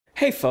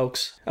Hey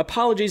folks,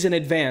 apologies in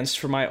advance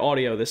for my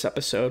audio this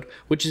episode,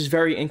 which is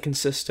very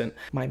inconsistent.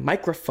 My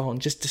microphone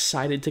just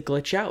decided to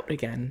glitch out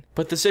again.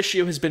 But this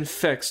issue has been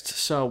fixed,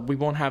 so we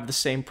won't have the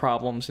same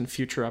problems in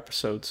future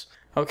episodes.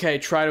 Okay,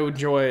 try to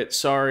enjoy it,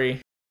 sorry.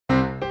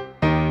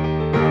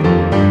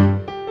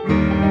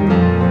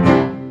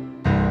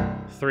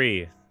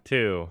 3,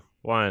 2,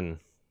 1.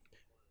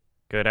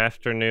 Good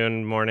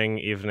afternoon, morning,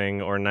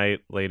 evening, or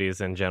night,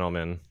 ladies and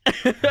gentlemen.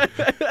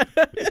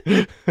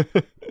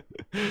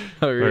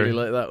 I really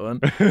like that one.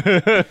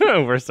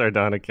 We're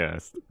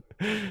Sardonicast.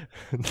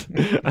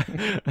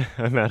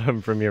 I'm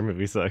Adam from Your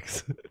Movie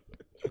Sucks.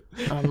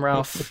 I'm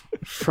Ralph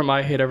from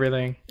I Hate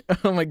Everything.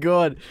 Oh my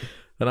god.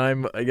 And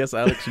I'm, I guess,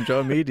 Alex from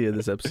Jar Media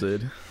this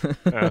episode.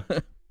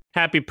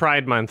 Happy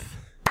Pride Month,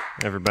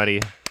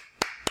 everybody.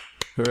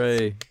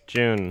 Hooray.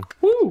 June.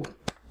 Woo!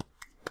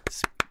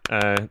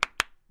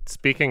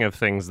 Speaking of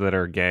things that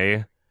are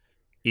gay,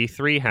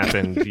 E3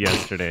 happened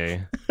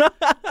yesterday.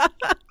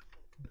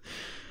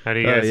 How do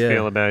you guys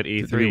feel about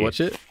E3? Did you watch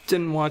it?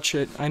 Didn't watch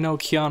it. I know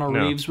Keanu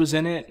Reeves was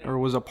in it, or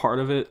was a part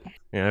of it.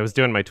 Yeah, I was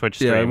doing my Twitch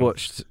stream. Yeah, I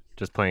watched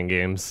playing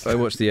games. I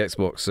watched the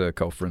Xbox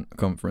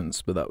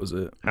conference, but that was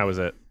it. How was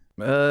it?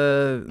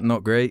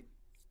 Not great,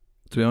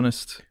 to be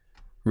honest.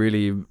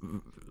 Really, a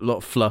lot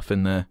of fluff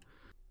in there.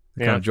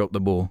 They kind of dropped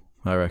the ball,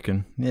 I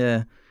reckon.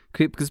 Yeah,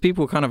 because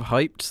people were kind of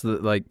hyped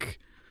that, like,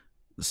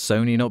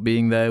 Sony not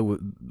being there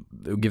would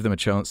give them a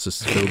chance to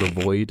fill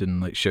the void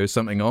and, like, show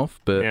something off,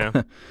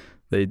 but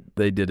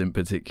they didn't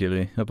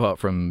particularly. Apart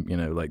from,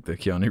 like the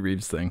Keanu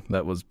Reeves thing,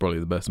 that was probably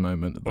the best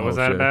moment of the What was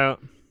whole that show.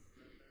 about?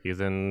 He's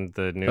in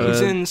the new.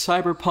 He's in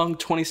Cyberpunk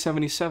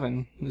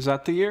 2077. Is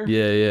that the year?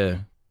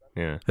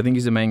 Yeah. I think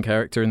he's a main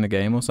character in the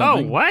game or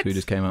something. Oh, what? Who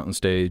just came out on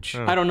stage.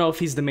 I don't know if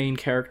he's the main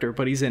character,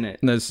 but he's in it.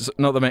 No, it's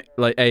not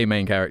a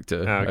main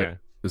character. Oh, okay.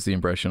 Was the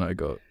impression I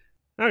got.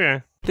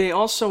 Okay. They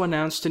also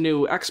announced a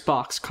new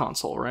Xbox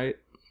console, right?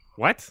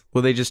 What?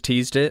 Well, they just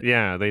teased it.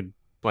 Yeah, they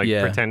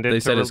pretended. They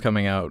said it's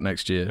coming out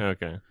next year.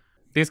 Okay.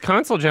 These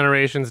console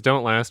generations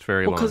don't last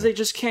very long. Because they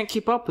just can't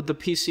keep up with the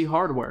PC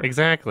hardware.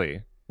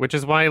 Exactly. Which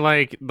is why,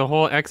 like, the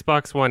whole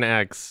Xbox One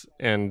X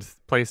and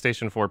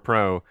PlayStation 4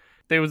 Pro,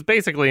 it was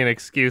basically an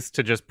excuse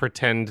to just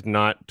pretend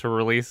not to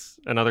release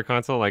another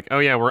console. Like, oh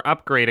yeah, we're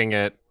upgrading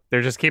it.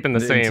 They're just keeping the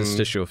same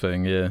interstitial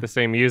thing, the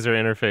same user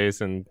interface,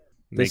 and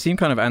they seem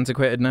kind of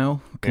antiquated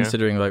now,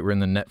 considering like we're in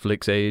the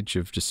Netflix age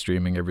of just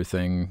streaming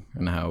everything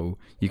and how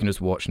you can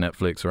just watch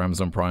Netflix or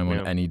Amazon Prime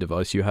on any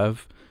device you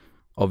have.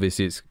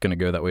 Obviously, it's going to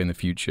go that way in the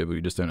future, but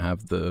we just don't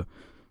have the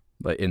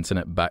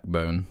internet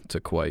backbone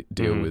to quite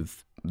deal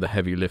with the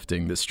heavy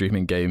lifting that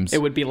streaming games.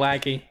 It would be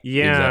laggy.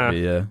 Yeah,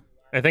 exactly. Yeah,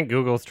 I think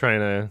Google's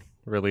trying to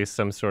release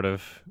some sort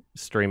of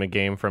stream a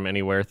game from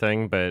anywhere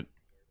thing, but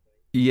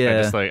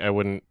I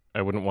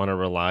wouldn't want to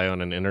rely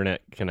on an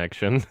internet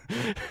connection.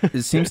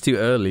 It seems too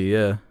early.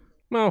 Yeah.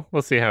 Well,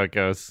 we'll see how it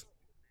goes.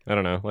 I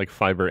don't know, like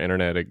fiber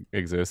internet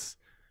exists,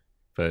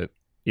 but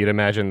you'd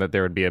imagine that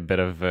there would be a bit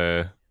of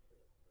a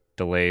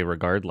delay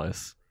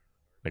regardless.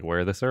 Like, where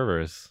are the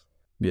servers?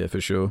 Yeah,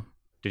 for sure.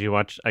 Did you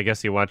watch? I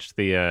guess you watched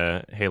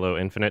the Halo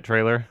Infinite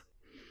trailer.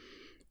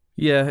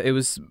 Yeah, it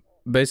was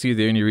basically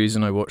the only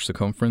reason I watched the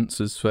conference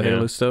is for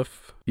Halo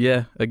stuff.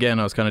 Yeah, again,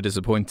 I was kind of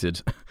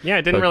disappointed. Yeah,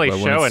 it didn't really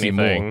show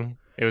anything.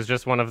 It was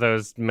just one of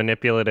those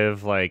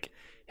manipulative, like,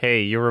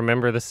 hey, you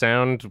remember the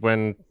sound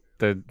when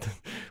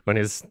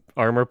his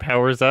armor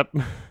powers up?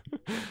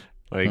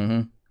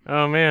 Like,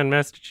 oh man,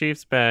 Master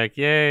Chief's back,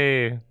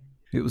 yay!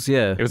 It was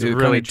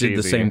really kind of did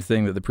the same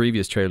thing that the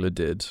previous trailer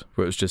did,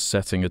 where it was just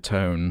setting a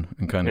tone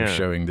and kind of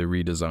showing the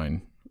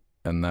redesign,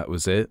 and that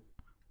was it.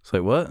 It's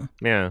like, what?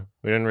 Yeah,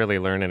 we didn't really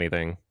learn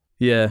anything.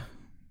 Yeah,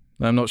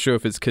 I'm not sure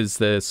if it's because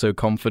they're so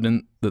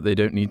confident that they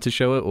don't need to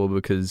show it, or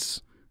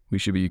because we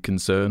should be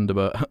concerned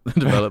about the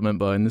development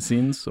behind the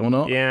scenes or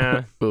not.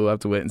 Yeah. We'll have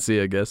to wait and see,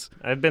 I guess.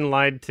 I've been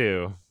lied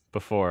to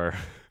before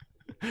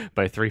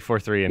by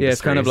 343 Industries. Yeah,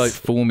 it's kind of like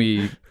fool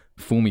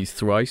me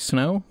thrice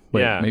now.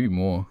 Wait, maybe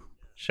more.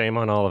 Shame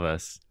on all of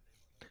us.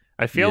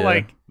 I feel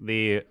like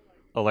the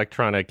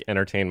Electronic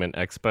Entertainment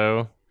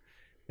Expo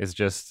is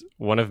just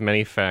one of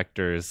many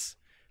factors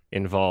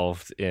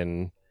involved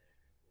in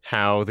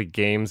how the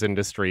games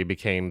industry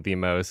became the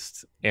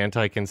most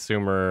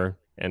anti-consumer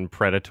and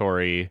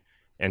predatory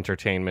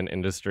entertainment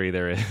industry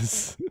there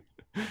is.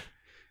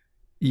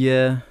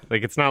 Yeah.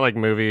 Like, it's not like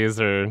movies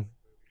or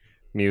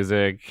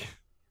music.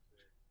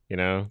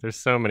 There's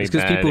so many bad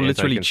because people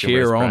literally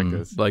cheer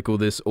practice. on like all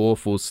this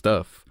awful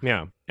stuff.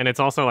 Yeah, and it's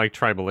also like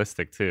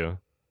tribalistic too.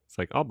 It's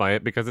like, I'll buy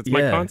it because it's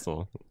my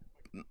console.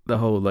 The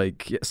whole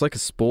it's like a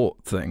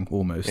sport thing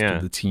almost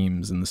of the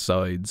teams and the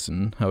sides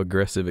and how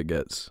aggressive it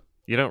gets.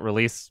 You don't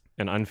release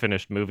an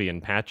unfinished movie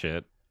and patch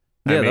it.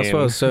 Yeah, that's why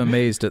I was so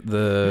amazed at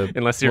the...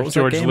 Unless you're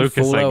George Lucas,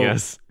 Fallout, I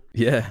guess.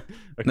 Yeah.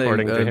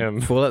 According to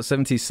him. Fallout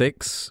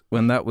 76,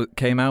 when that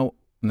came out,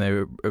 and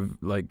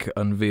they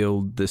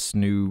unveiled this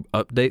new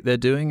update they're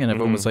doing, and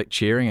everyone was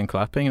cheering and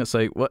clapping, and it's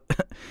like, what?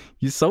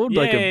 You sold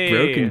a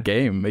broken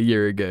game a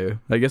year ago.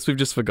 I guess we've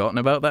just forgotten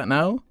about that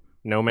now.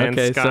 No Man's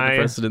Sky. Sky. Set the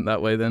precedent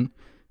that way then.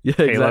 Yeah,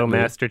 Halo exactly.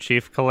 Master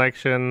Chief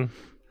Collection.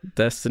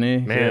 Destiny.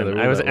 Man,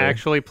 yeah, I was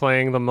actually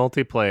playing the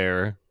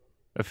multiplayer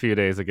a few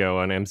days ago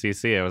on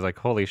MCC. I was like,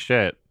 holy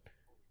shit.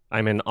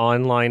 I'm in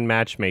online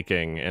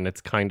matchmaking, and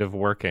it's kind of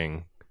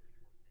working.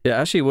 It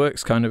actually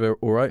works kind of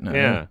all right now.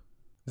 Yeah.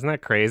 Isn't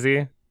that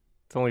crazy?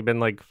 It's only been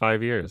like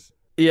 5 years.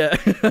 Yeah.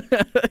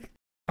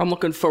 I'm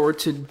looking forward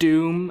to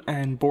Doom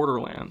and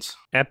Borderlands.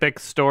 Epic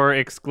Store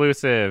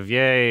exclusive.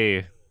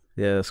 Yay.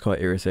 Yeah, that's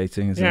quite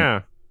irritating, isn't it?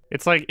 Yeah.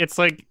 It's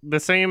like the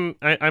same.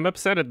 I'm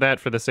upset at that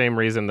for the same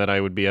reason that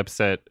I would be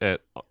upset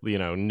at,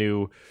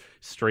 new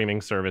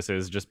streaming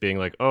services just being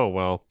like, oh,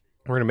 well,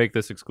 we're going to make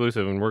this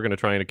exclusive and we're going to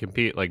try and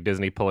compete, like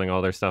Disney pulling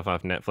all their stuff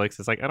off Netflix.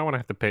 It's like, I don't want to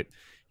have to pay,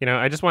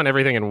 I just want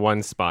everything in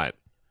one spot.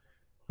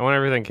 I want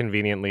everything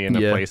conveniently in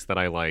a place that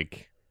I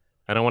like.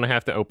 I don't want to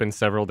have to open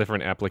several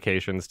different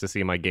applications to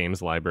see my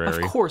games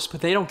library. Of course,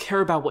 but they don't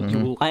care about what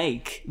you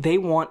like. They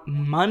want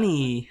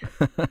money.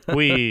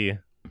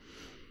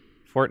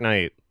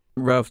 Fortnite.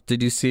 Ralph,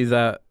 did you see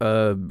that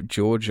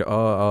George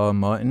R.R.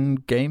 Martin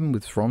game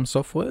with From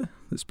Software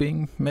that's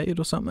being made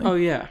or something? Oh,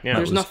 yeah.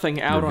 There's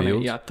nothing out revealed.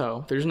 on it yet,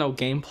 though. There's no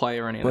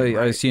gameplay or anything. Well, right?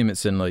 I assume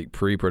it's in like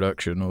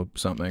pre-production or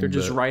something. They're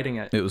just writing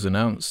it. It was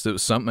announced. It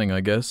was something, I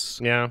guess.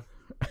 Yeah.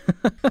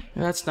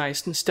 That's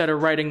nice. Instead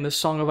of writing the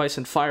Song of Ice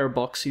and Fire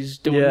books, he's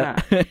doing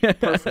that.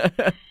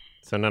 Perfect.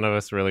 So none of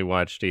us really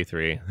watched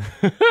E3.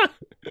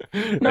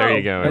 No, there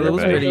you go. I don't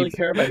Everybody. really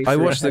care about E3. I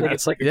watched think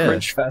it's like a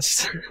cringe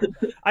fest.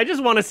 I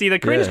just want to see the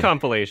cringe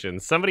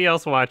compilations. Somebody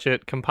else watch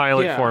it, compile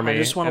it for me. I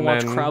just want to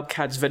watch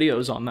Crowdcat's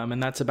videos on them,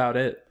 and that's about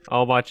it.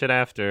 I'll watch it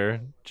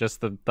after. Just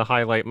the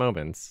highlight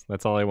moments.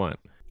 That's all I want.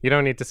 You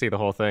don't need to see the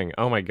whole thing.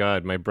 Oh my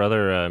god, my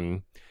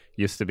brother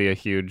used to be a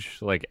huge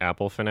like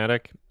Apple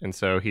fanatic, and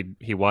so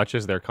he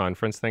watches their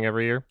conference thing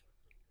every year.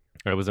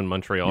 I was in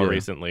Montreal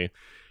recently,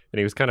 and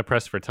he was kind of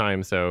pressed for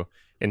time, so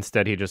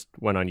instead he just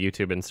went on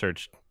YouTube and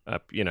searched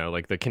up,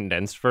 like the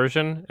condensed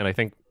version, and I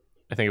think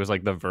it was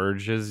like The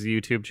Verge's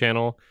YouTube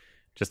channel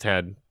just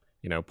had,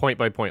 point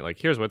by point, like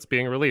here's what's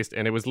being released,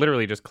 and it was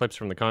literally just clips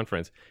from the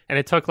conference, and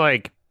it took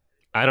like,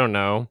 I don't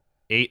know,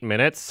 8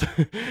 minutes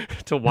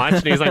to watch,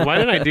 and he's like, why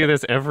did I do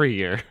this every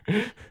year?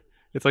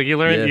 It's like you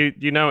learn,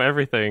 you know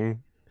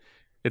everything.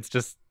 It's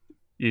just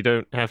you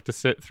don't have to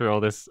sit through all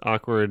this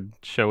awkward,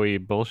 showy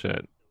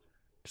bullshit.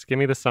 Just give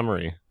me the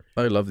summary.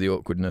 I love the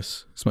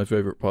awkwardness. It's my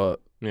favorite part.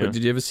 Yeah. But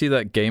did you ever see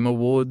that Game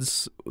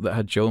Awards that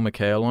had Joel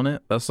McHale on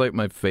it? That's like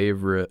my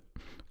favorite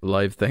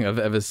live thing I've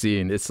ever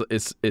seen. It's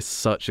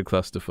such a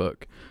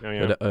clusterfuck. Oh,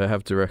 yeah. I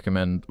have to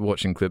recommend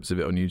watching clips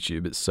of it on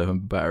YouTube. It's so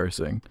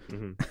embarrassing.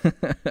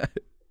 Mm-hmm.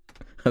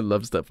 I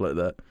love stuff like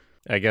that.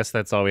 I guess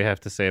that's all we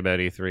have to say about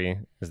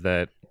E3 is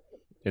that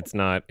it's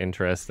not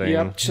interesting.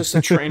 Yep, it's just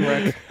a train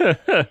wreck.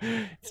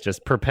 It's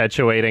just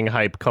perpetuating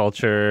hype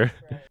culture.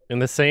 In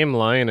the same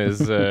line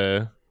as,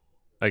 I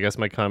guess,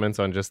 my comments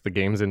on just the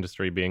games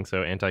industry being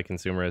so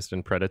anti-consumerist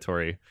and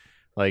predatory.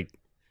 Like,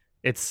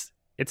 it's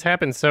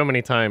happened so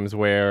many times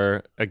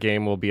where a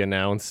game will be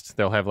announced,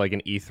 they'll have like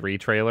an E3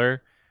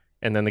 trailer,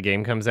 and then the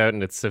game comes out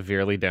and it's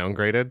severely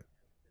downgraded.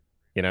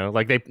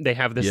 Like they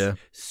have this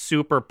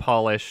super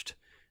polished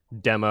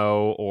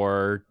demo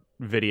or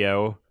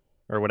video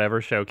or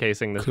whatever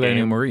showcasing this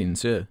Colonial game.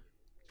 Marines, yeah.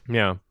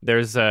 Yeah.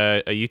 There's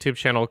a YouTube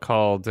channel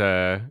called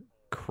Crowbcat,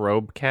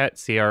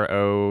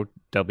 CROWBCAT,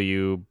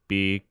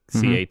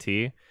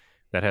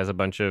 that has a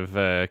bunch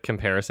of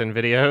comparison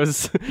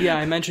videos. Yeah,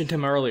 I mentioned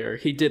him earlier.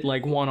 He did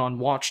like one on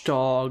Watch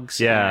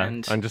Dogs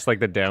and on just like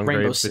the downgrades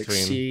Rainbow Six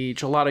between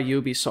Siege, a lot of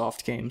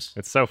Ubisoft games.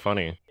 It's so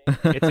funny.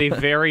 It's a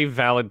very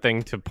valid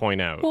thing to point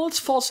out. Well, it's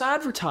false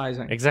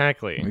advertising.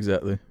 Exactly.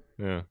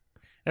 Yeah.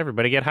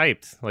 Everybody get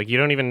hyped. Like, you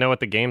don't even know what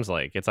the game's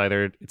like. It's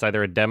either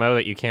a demo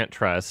that you can't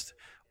trust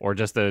or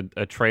just a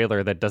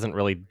trailer that doesn't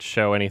really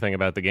show anything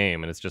about the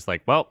game. And it's just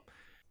like, well,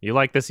 you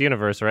like this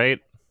universe, right?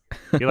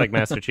 You like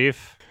Master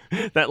Chief?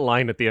 That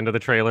line at the end of the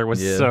trailer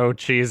was so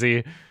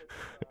cheesy.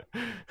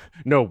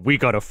 No, we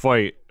gotta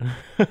fight.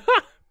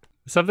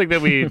 Something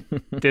that we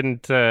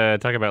didn't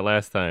talk about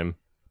last time.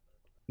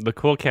 The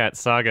Cool Cat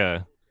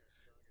saga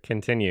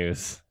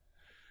continues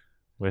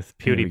with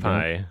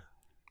PewDiePie.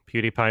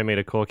 PewDiePie made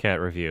a Cool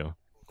Cat review,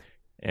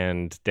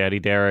 and Daddy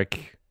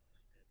Derek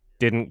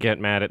didn't get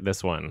mad at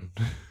this one.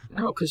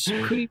 No, because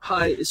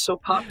PewDiePie is so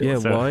popular.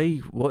 Yeah, why?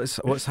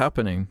 What's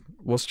happening?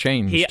 What's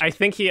changed? I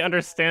think he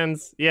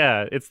understands.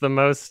 Yeah, it's the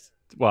most,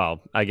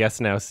 well, I guess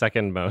now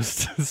second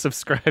most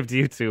subscribed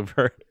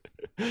YouTuber,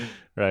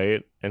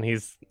 right? And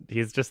he's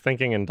just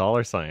thinking in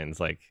dollar signs,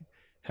 like,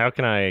 how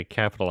can I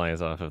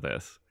capitalize off of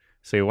this?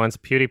 So he wants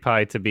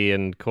PewDiePie to be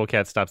in Cool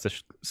Cat Stops the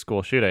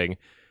School Shooting,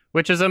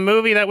 which is a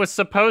movie that was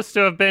supposed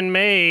to have been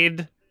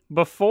made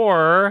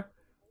before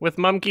with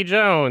Mumkey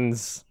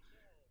Jones.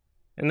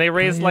 And they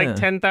raised like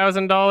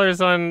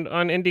 $10,000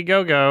 on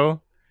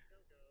Indiegogo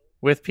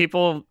with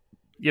people,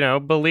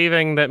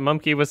 believing that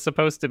Mumkey was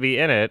supposed to be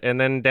in it. And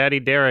then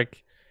Daddy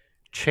Derek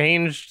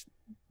changed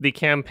the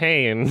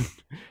campaign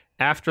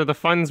after the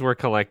funds were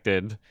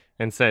collected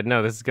and said,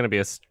 no, this is going to be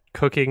a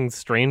cooking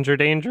stranger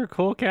danger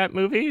Cool Cat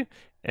movie.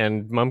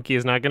 And Mumkey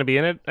is not going to be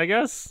in it, I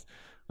guess.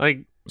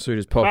 Like, So he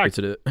just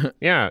pocketed it.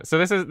 yeah. So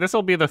this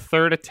will be the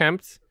third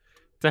attempt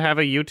to have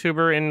a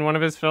YouTuber in one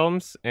of his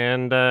films,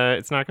 and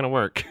it's not going to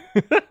work.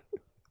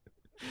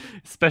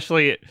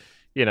 Especially,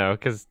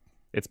 because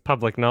it's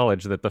public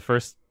knowledge that the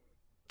first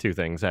two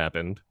things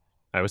happened.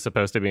 I was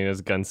supposed to be in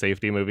his gun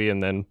safety movie,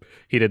 and then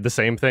he did the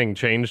same thing,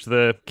 changed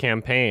the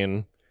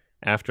campaign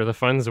after the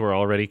funds were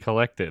already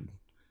collected,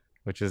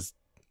 which is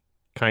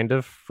kind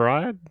of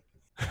fraud.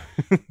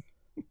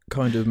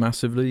 Kind of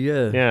massively,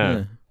 yeah.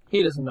 Yeah.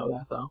 He doesn't know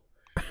that, though.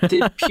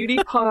 Did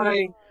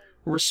PewDiePie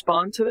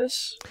respond to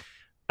this?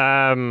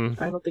 I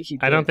don't think he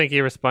did. I don't think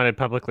he responded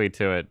publicly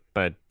to it,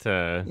 but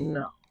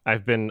no.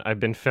 I've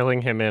been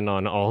filling him in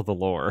on all the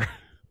lore.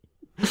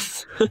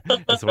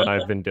 That's what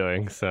I've been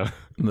doing. So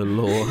The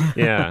lore.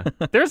 yeah,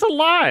 there's a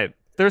lot.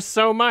 There's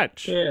so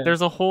much. Yeah.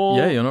 There's a whole.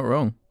 Yeah, you're not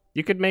wrong.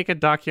 You could make a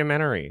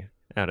documentary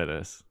out of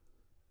this.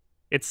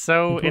 It's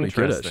so You probably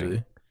could, interesting.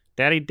 actually.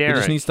 Daddy It Derek.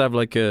 just needs to have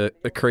like a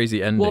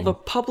crazy ending. Well, the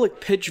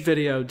public pitch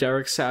video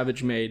Derek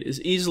Savage made is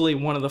easily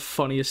one of the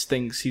funniest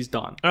things he's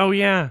done. Oh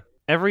yeah.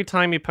 Every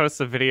time he posts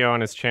a video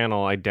on his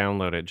channel, I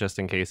download it just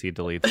in case he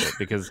deletes it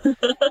because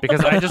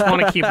I just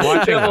want to keep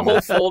watching You have a them.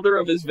 whole folder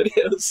of his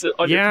videos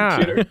on your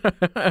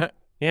computer.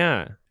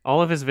 Yeah.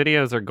 All of his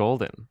videos are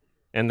golden,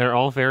 and they're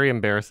all very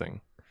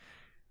embarrassing.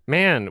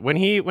 Man, when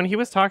he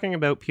was talking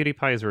about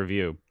PewDiePie's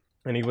review,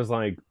 and he was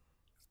like,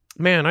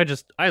 "Man, I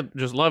just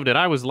loved it.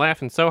 I was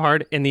laughing so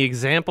hard." And the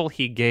example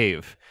he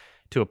gave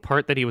to a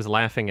part that he was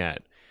laughing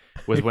at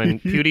was when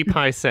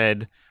PewDiePie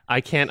said, "I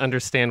can't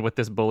understand what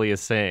this bully is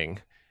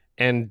saying."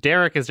 And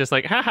Derek is just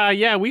like, haha,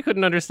 yeah, we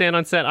couldn't understand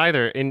on set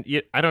either. And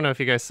I don't know if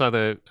you guys saw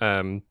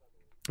the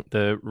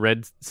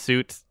red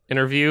suit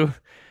interview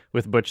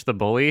with Butch the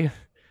Bully,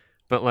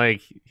 but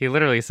like he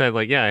literally said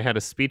like, yeah, I had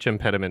a speech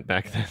impediment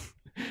back then.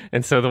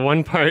 And so the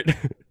one part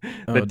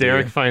that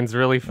Derek finds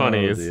really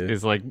funny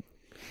is like,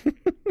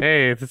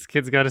 hey, this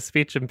kid's got a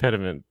speech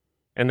impediment.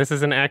 And this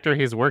is an actor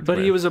he's worked with.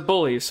 But he was a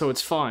bully, so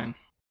it's fine.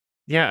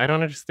 Yeah, I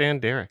don't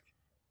understand Derek.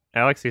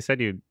 Alex, you said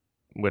you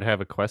would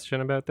have a question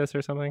about this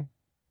or something?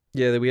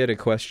 Yeah, we had a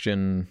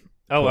question.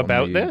 Oh, put on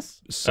about the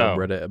this?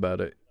 subreddit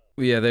about it.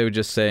 Yeah, they were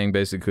just saying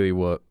basically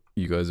what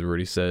you guys have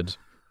already said.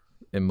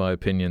 In my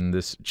opinion,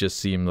 this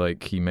just seemed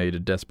like he made a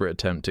desperate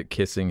attempt at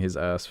kissing his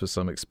ass for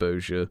some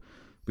exposure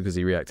because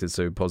he reacted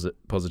so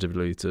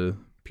positively to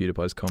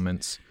PewDiePie's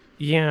comments.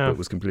 Yeah. But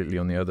was completely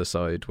on the other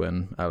side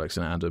when Alex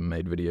and Adam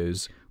made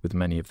videos with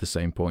many of the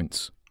same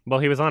points. Well,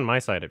 he was on my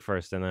side at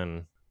first, and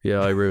then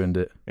Yeah, I ruined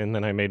it. I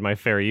made my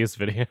fair use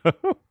video.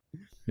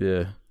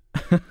 Yeah.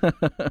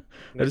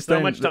 There's so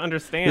much to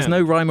understand. There's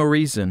no rhyme or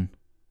reason.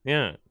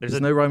 Yeah. There's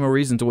no rhyme or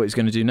reason to what he's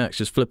going to do next.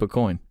 Just flip a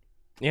coin.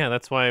 Yeah,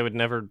 that's why I would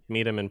never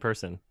meet him in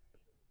person.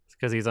 It's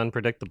because he's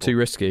unpredictable. Too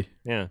risky.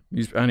 Yeah.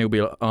 And he'll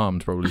be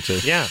armed probably too.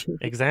 Yeah,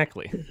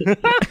 exactly.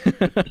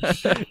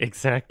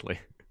 Exactly.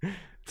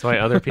 That's why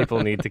other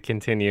people need to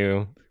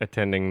continue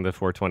attending the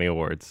 420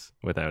 awards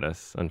without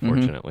us,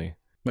 unfortunately.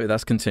 Wait,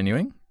 that's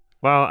continuing?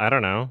 Well, I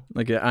don't know.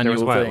 Like an There annual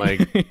was what,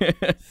 thing?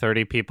 like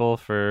 30 people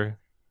for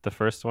the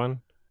first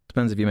one?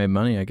 Depends if you made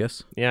money, I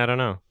guess. Yeah, I don't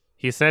know.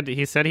 He said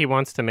he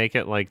wants to make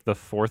it like the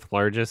fourth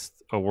largest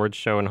awards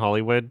show in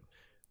Hollywood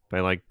by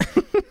like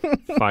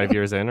 5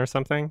 years in or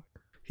something.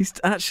 He's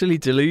actually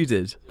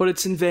deluded. But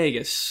it's in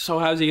Vegas, so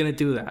how's he going to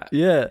do that?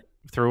 Yeah.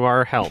 Through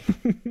our help.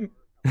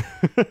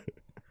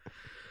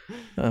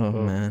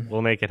 Man.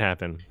 We'll make it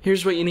happen.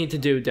 Here's what you need to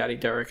do, Daddy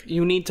Derek.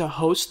 You need to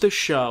host the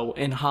show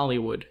in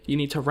Hollywood. You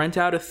need to rent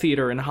out a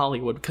theater in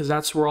Hollywood, because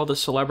that's where all the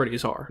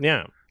celebrities are.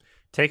 Yeah.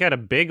 Take out a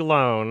big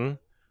loan,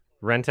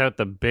 rent out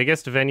the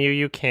biggest venue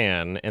you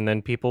can, and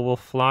then people will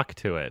flock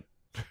to it.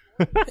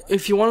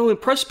 If you want to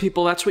impress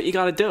people, that's what you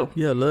got to do.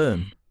 Yeah,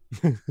 learn.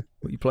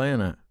 What you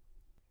playing at?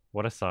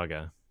 What a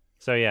saga.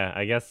 So yeah,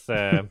 I guess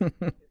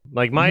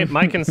like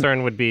my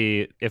concern would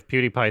be if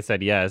PewDiePie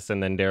said yes,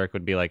 and then Derek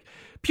would be like,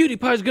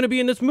 PewDiePie's gonna be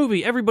in this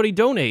movie, everybody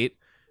donate.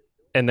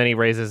 And then he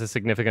raises a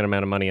significant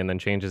amount of money and then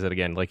changes it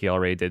again, like he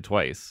already did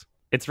twice.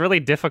 It's really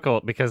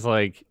difficult because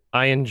like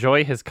I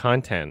enjoy his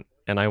content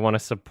and I want to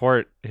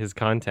support his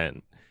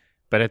content.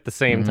 But at the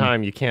same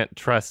time, you can't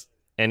trust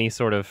any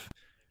sort of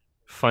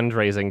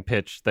fundraising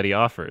pitch that he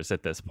offers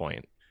at this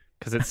point.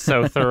 Because it's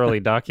so thoroughly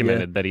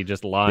documented that he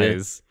just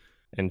lies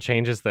and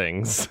changes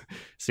things.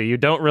 So you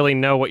don't really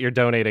know what you're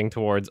donating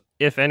towards,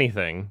 if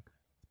anything.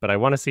 But I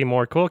want to see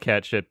more Cool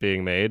Cat shit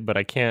being made, but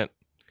I can't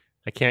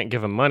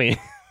give him money.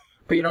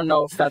 But you don't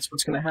know if that's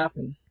what's going to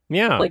happen.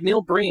 Yeah. Like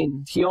Neil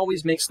Breen, he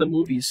always makes the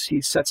movies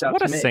he sets out What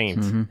to a make.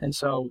 saint. And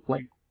so,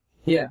 like,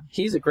 yeah,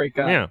 he's a great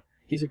guy. Yeah.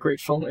 He's a great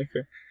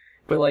filmmaker.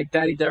 But, like,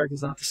 Daddy Derek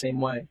is not the same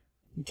way.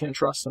 You can't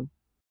trust him.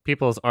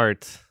 People's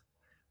art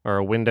are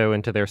a window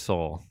into their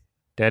soul.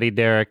 Daddy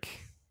Derek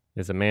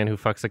is a man who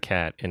fucks a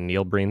cat, and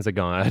Neil Breen's a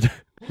god.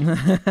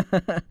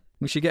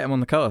 We should get him on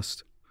the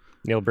cast.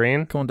 Neil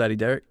Breen? Come on, Daddy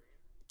Derek.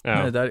 Oh.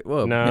 Yeah, Daddy.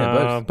 Well, No.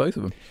 yeah, both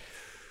of them.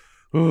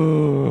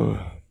 Ooh.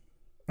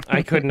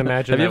 I couldn't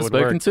imagine Have you that ever would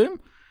spoken work. to him?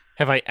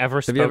 Have I ever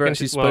Have spoken you ever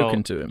actually to well,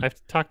 spoken to him? I've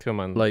talked to him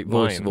on Like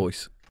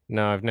voice.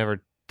 No, I've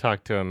never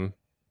talked to him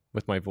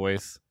with my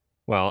voice.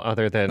 Well,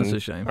 other That's a than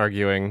shame.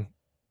 arguing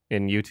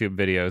in YouTube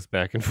videos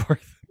back and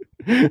forth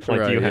like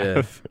Right, you yeah.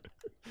 have.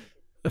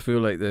 I feel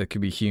like there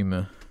could be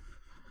humor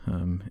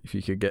if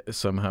you could get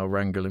somehow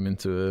wrangle him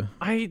into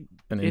an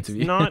It's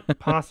interview. not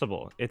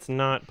possible. It's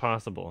not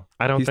possible.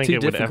 I don't He's think too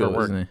it would ever difficult,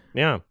 work. isn't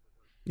Yeah.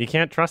 You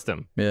can't trust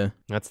him. he? Yeah.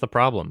 That's the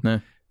problem.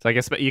 No. So I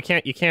guess, but you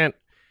can't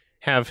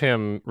have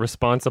him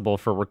responsible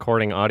for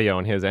recording audio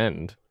on his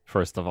end,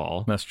 first of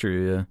all, That's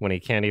true, yeah. when he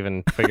can't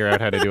even figure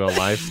out how to do a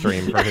live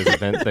stream for his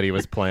event that he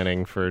was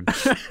planning for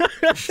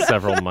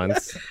several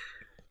months.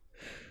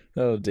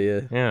 Oh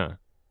dear. Yeah.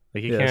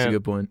 Like Yeah, that's a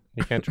good point.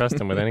 you can't trust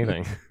him with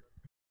anything.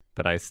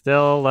 But I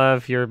still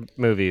love your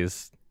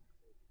movies,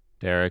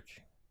 Derek,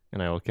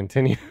 and I will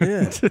continue.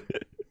 Yeah.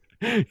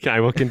 I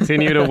will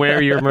continue to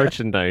wear your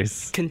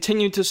merchandise.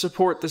 Continue to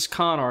support this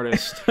con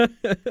artist.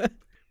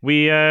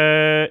 We,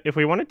 if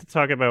we wanted to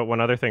talk about one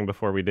other thing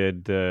before we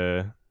did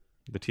the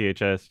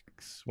THX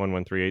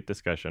 1138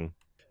 discussion,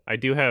 I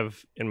do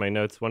have in my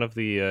notes one of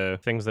the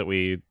things that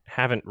we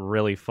haven't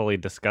really fully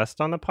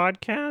discussed on the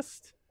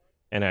podcast,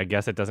 and I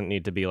guess it doesn't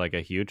need to be like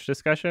a huge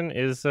discussion,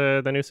 is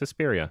the new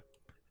Suspiria.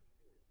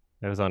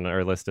 That was on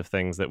our list of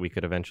things that we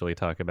could eventually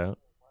talk about.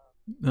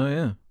 Oh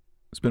yeah.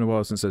 It's been a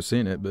while since I've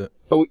seen it, but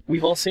But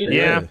we've all seen it.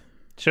 Yeah.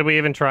 Should we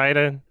even try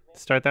to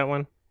start that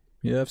one?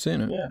 yeah, I've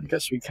seen it. Yeah, I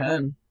guess we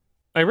can.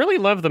 I really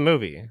love the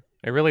movie.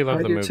 I really love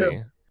I the do movie.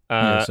 too.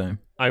 Yeah, same.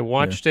 I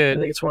watched I it.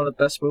 think it's one of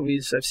the best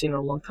movies I've seen in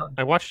a long time.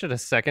 I watched it a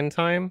second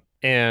time,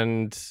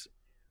 and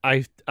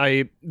I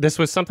this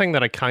was something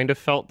that I kind of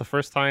felt the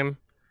first time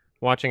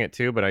watching it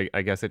too, but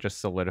I guess it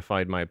just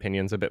solidified my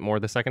opinions a bit more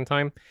the second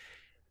time.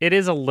 It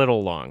is a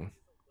little long.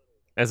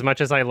 As much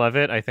as I love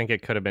it, I think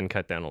it could have been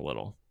cut down a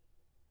little.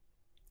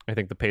 I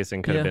think the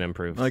pacing could have been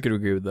improved. I could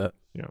agree with that.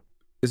 Yeah.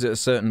 Is it a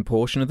certain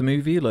portion of the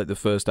movie, like the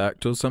first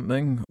act or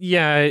something?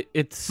 Yeah,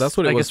 it's That's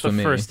what it I was guess for the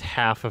me. first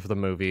half of the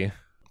movie.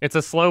 It's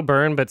a slow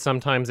burn, but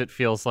sometimes it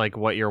feels like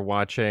what you're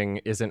watching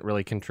isn't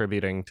really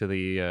contributing to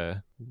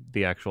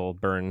the actual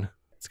burn.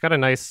 It's got a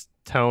nice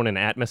tone and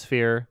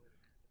atmosphere.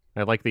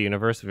 I like the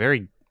universe.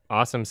 Very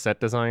awesome set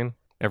design.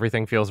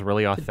 Everything feels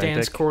really The authentic.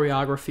 dance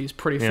choreography is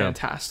pretty Yeah.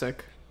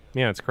 fantastic.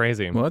 Yeah, it's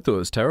crazy. Well, I thought it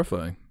was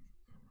terrifying.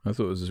 I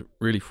thought it was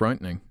really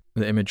frightening.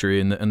 The imagery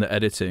and the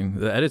editing.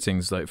 The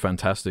editing's like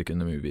fantastic in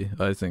the movie.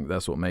 I think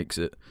that's what makes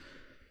it.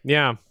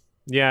 Yeah.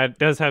 Yeah, it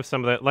does have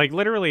some of that. Like,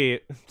 literally,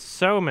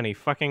 so many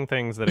fucking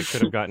things that it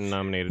could have gotten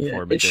nominated Yeah,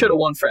 for. But it should have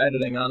won for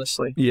editing,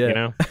 honestly. Yeah. You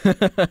know?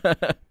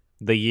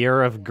 The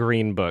Year of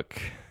Green Book.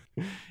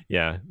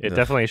 Yeah, it Ugh.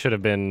 definitely should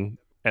have been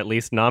at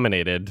least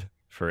nominated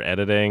for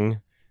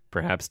editing,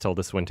 perhaps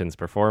Tilda Swinton's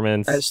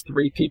performance, As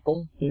three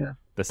people, yeah.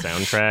 the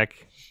soundtrack,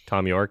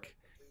 Tom York.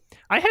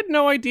 I had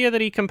no idea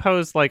that he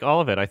composed like all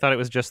of it. I thought it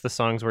was just the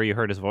songs where you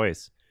heard his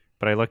voice.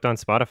 But I looked on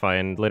Spotify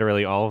and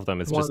literally all of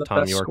them is One just of the Tom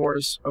best York.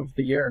 scores of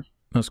the year.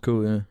 That's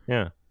cool, yeah.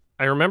 Yeah.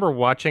 I remember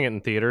watching it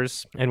in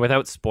theaters, and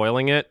without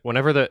spoiling it,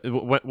 whenever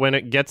when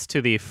it gets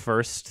to the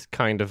first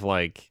kind of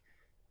like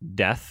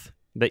death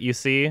that you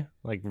see,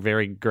 like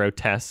very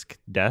grotesque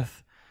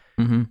death,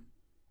 Mm-hmm.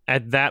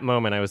 at that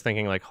moment I was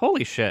thinking like,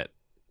 holy shit.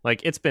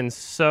 Like, it's been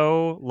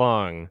so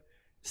long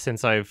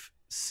since I've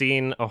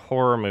seen a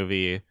horror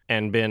movie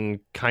and been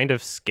kind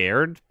of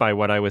scared by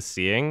what I was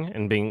seeing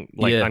and being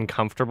like Yeah.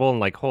 uncomfortable and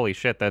like, holy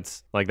shit,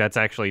 that's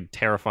actually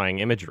terrifying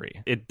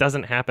imagery. It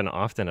doesn't happen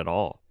often at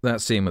all. That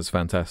scene was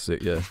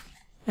fantastic, yeah.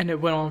 And it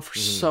went on for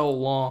so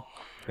long.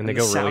 And they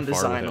the go really sound far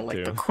design with of it like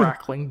too. the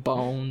crackling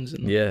bones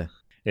and Yeah.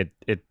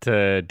 It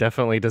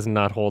definitely does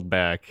not hold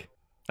back.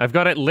 I've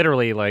got it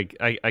literally like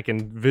I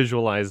can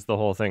visualize the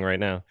whole thing right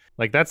now.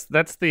 Like that's the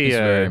It's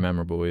very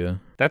memorable, yeah.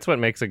 that's what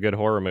makes a good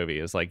horror movie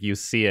is like you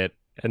see it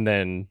and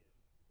then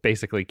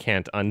basically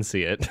can't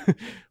unsee it.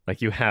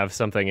 Like you have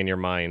something in your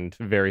mind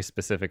very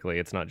specifically.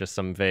 It's not just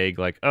some vague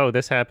like, oh,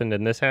 this happened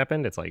and this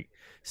happened. It's like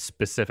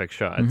specific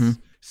shots. Mhm.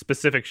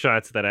 Specific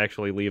shots that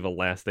actually leave a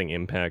lasting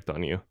impact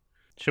on you.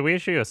 Should we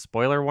issue a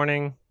spoiler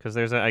warning? Because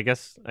there's I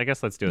guess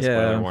let's do a Yeah,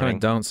 spoiler I'm kind warning.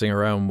 of dancing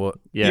around what...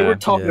 Yeah. You were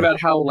talking Yeah.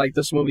 about how like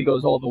this movie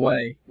goes all the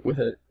way with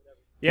it.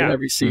 Yeah. With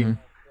every scene.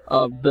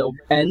 The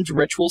end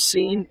ritual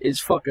scene is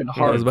fucking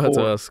hardcore. I was about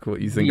to ask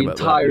what you think the about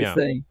entire Yeah.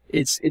 thing.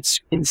 It's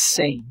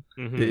insane.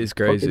 Mhm. that. It is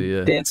crazy, Fucking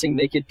yeah. dancing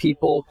naked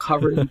people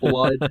covered in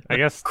blood, I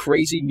guess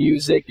crazy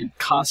music and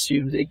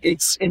costumes.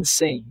 It's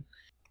insane.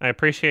 I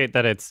appreciate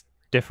that it's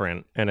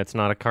different and it's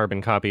not a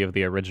carbon copy of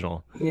the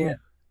original. Yeah.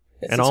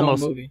 It's And its own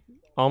almost- movie.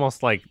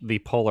 Almost like the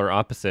polar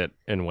opposite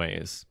in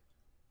ways,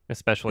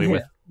 especially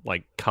with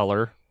like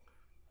color,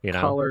 you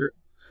know. Color.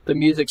 The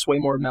music's way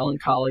more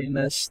melancholy in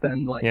this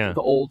than like Yeah.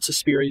 the old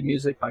Suspiria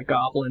music by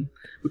Goblin,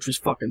 which was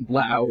fucking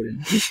loud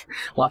and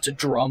lots of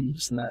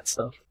drums and that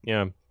stuff.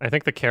 Yeah, I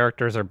think the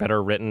characters are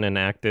better written and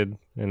acted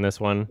in this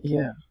one.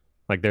 Yeah.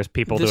 Like there's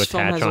people This to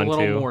film attach has a onto.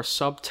 little more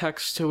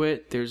subtext to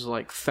it. There's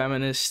like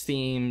feminist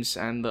themes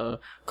and the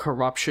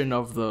corruption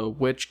of the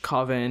witch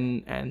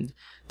coven, and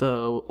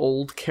the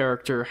old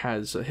character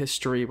has a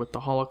history with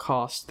the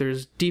Holocaust.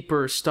 There's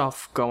deeper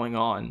stuff going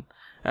on,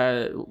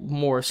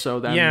 more so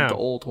than Yeah. the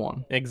old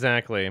one.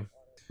 Exactly.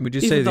 Would you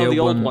Even say though the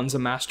old one... one's a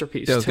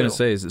masterpiece, Yeah, I was too. going to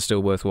say, is it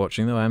still worth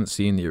watching, though? I haven't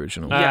seen the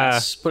original.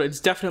 Yes, but it's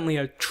definitely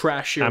a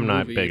trashier I'm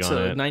not movie. big It's on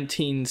a it.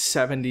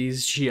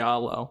 1970s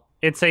giallo.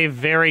 It's a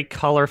very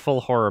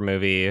colorful horror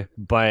movie,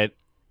 but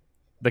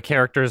the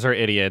characters are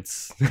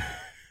idiots.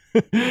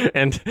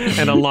 and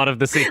a lot of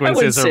the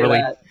sequences are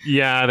really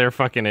they're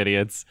fucking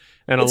idiots.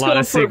 And It's a lot going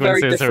of for a very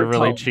sequences are different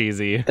really tone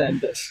cheesy. than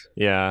this.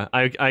 Yeah.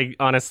 I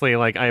honestly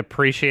I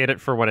appreciate it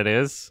for what it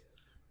is,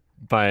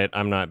 but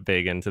I'm not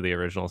big into the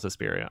original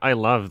Suspiria. I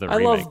love the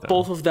remake. I love though.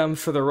 both of them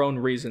for their own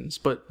reasons,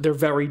 but they're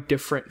very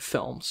different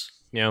films.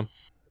 Yeah.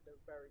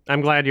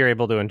 I'm glad you're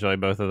able to enjoy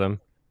both of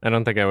them. I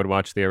don't think I would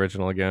watch the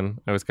original again.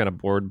 I was kind of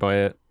bored by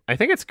it. I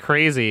think it's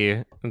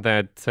crazy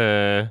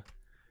that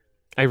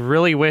I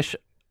really wish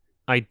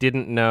I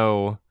didn't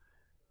know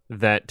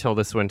that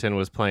Tilda Swinton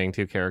was playing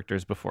two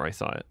characters before I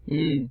saw it.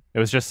 It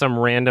was just some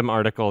random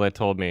article that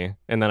told me,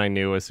 and then I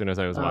knew as soon as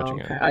I was watching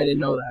it. I didn't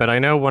know that. But I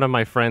know one of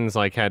my friends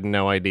had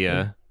no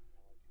idea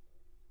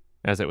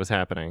as it was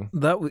happening.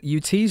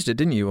 You teased it,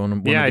 didn't you, on one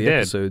of the I did.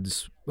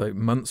 episodes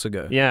months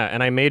ago? Yeah,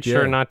 and I made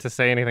sure not to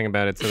say anything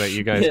about it so that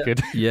you guys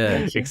could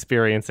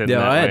experience it. Yeah,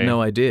 in that I had way.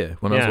 no idea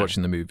when I was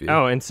watching the movie.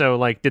 Oh, and so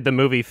did the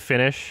movie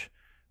finish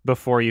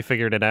before you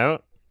figured it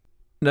out?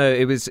 No,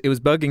 it was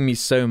bugging me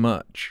so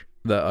much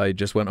that I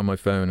just went on my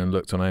phone and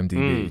looked on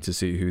IMDb to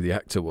see who the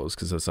actor was,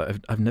 because I was like,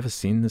 I've never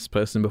seen this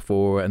person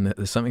before, and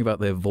there's something about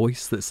their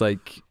voice that's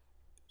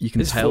you can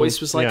His tell. voice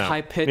was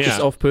high pitched.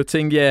 Just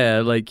off-putting.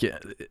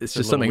 It's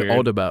just something weird.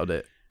 odd about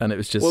it, and it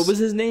was just. What was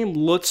his name?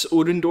 Lutz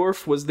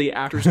Udendorf was the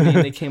actor's name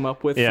they came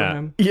up with for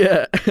him.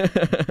 Yeah.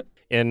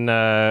 In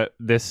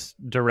this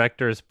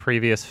director's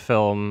previous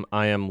film,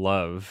 I Am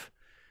Love,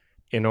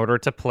 in order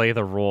to play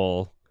the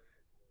role,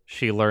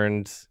 she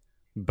learned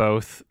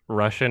both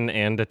Russian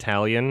and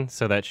Italian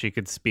so that she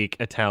could speak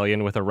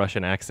Italian with a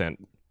Russian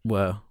accent.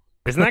 Wow.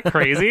 Isn't that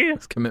crazy?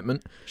 It's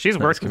commitment. She's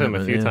That's worked with him a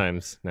few commitment,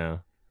 times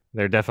now.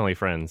 They're definitely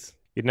friends.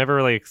 You'd never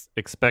really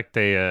expect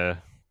a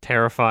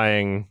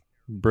terrifying,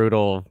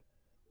 brutal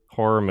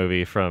horror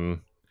movie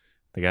from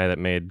the guy that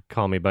made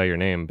Call Me By Your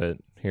Name, but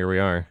here we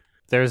are.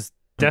 There's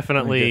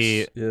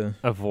definitely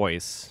a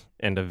voice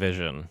and a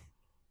vision,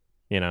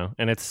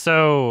 and it's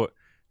so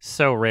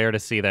rare to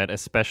see that,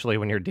 especially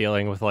when you're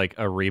dealing with a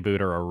reboot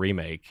or a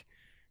remake,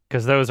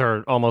 because those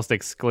are almost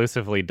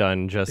exclusively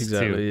done just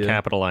to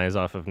capitalize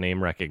off of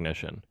name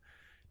recognition.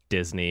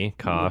 Disney,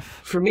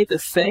 cough. For me, The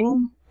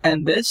Thing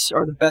and this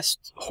are the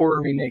best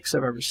horror remakes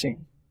I've ever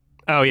seen.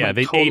 Oh yeah,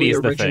 the totally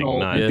 80s original,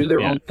 The Thing. do their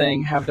own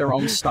thing, have their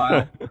own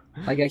style.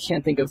 I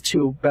can't think of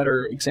two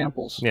better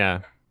examples. Yeah,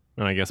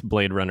 and I guess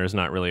Blade Runner's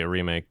not really a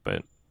remake,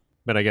 but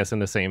I guess in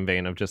the same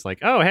vein of just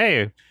oh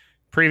hey,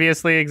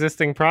 previously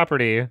existing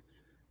property,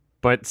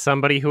 but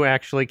somebody who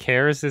actually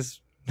cares is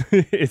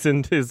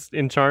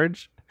in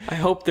charge. I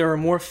hope there are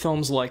more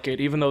films like it,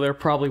 even though there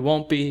probably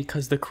won't be,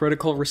 because the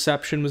critical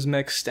reception was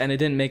mixed and it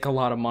didn't make a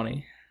lot of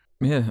money.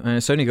 Yeah, and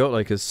it's only got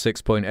a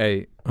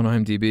 6.8 on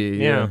IMDb.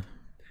 Yeah.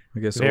 I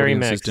guess Very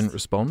audiences mixed. didn't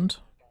respond.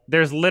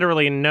 There's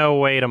literally no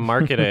way to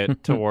market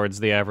it towards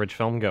the average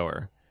film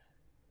goer.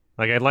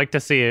 I'd like to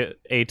see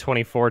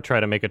A24 try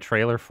to make a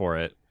trailer for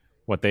it.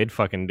 What they'd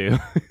fucking do,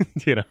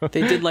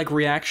 They did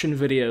reaction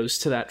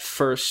videos to that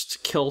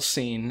first kill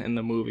scene in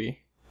the movie.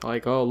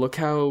 Oh, look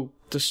how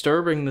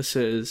disturbing this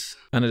is.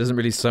 And it doesn't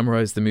really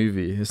summarize the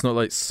movie. It's not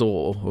like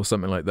Saw or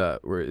something like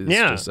that, where it's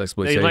just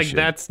exploitation.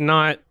 That's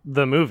not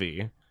the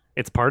movie.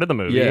 It's part of the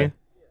movie. Yeah.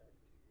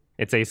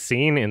 It's a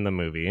scene in the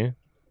movie.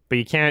 But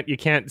you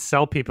can't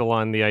sell people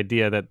on the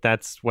idea that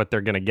that's what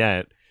they're going to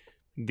get.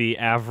 The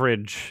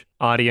average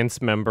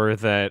audience member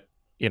that,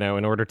 in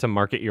order to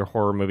market your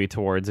horror movie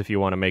towards, if you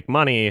want to make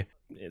money,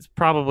 is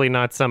probably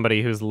not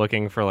somebody who's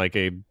looking for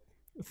a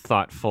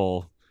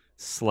thoughtful,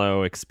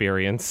 slow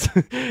experience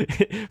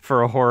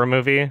for a horror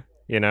movie.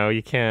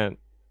 You can't.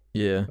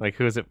 Yeah.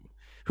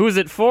 Who is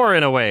it for,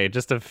 in a way?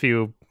 Just a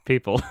few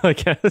people, I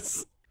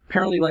guess.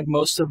 Apparently,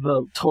 most of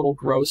the total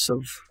gross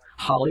of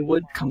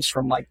Hollywood comes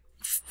from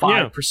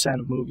 5%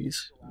 of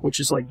movies, which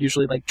is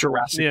usually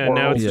Jurassic World.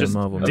 Now it's just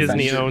Marvel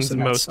Disney Avengers owns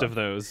and that most stuff. of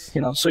those.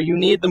 So you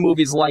need the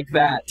movies like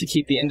that to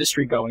keep the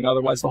industry going,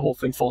 otherwise the whole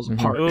thing falls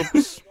apart.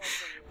 Oops.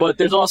 But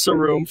there's also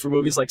room for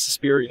movies like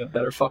Suspiria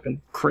that are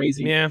fucking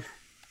crazy Yeah.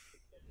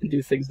 and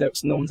do things that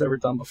no one's ever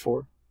done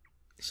before.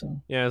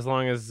 So Yeah, as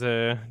long as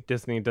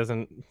Disney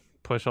doesn't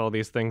push all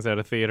these things out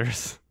of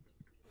theaters.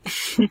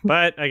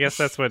 But I guess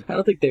that's what I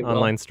don't think they will.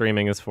 online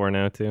streaming is for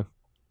now, too.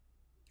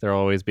 There'll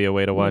always be a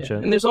way to watch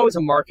it. And there's always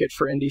a market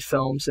for indie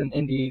films and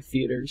indie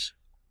theaters.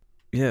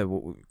 Yeah,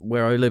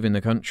 where I live in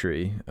the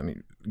country,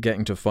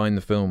 getting to find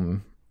the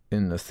film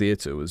in the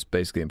theater was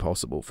basically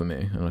impossible for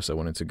me, unless I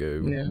wanted to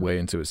go way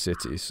into a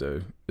city.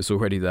 So it's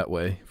already that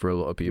way for a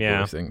lot of people,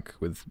 I think,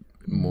 with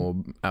more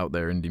out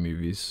there indie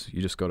movies.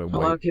 You just got to wait. A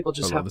lot of people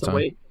just have to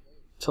wait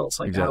till it's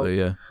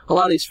exactly, out. A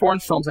lot of these foreign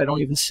films I don't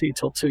even see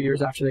till 2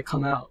 years after they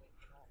come out.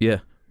 Yeah.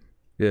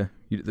 You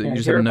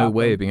just have no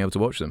way of being able to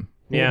watch them.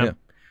 Yeah.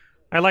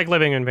 I like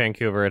living in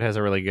Vancouver. It has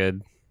a really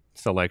good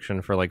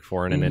selection for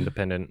foreign and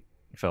independent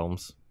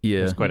films. Yeah.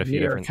 There's quite a few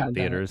New York different had that.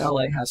 theaters.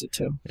 LA has it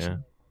too. Yeah.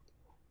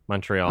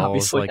 Montreal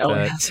Obviously, like LA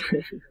that. has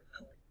it.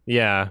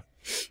 Yeah.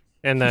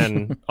 And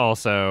then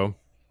also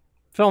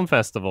film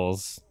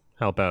festivals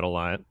help out a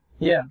lot.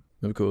 Yeah.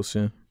 Of course,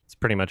 yeah. It's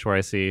pretty much where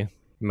I see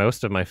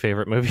most of my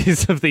favorite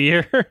movies of the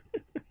year.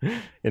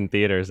 In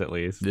theaters, at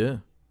least. Yeah.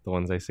 The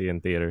ones I see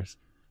in theaters.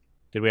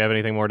 Did we have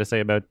anything more to say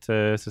about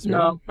Suspiria?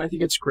 No, I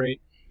think it's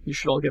great. You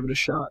should all give it a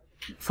shot.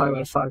 5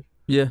 out of 5.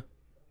 Yeah.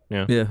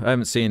 Yeah. Yeah, I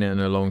haven't seen it in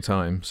a long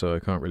time, so I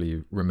can't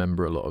really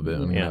remember a lot of it.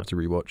 I'm going to have to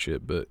rewatch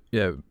it. But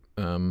yeah,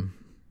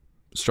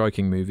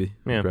 striking movie.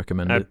 Yeah. I'd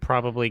recommend I'd it.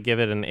 probably give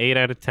it an 8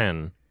 out of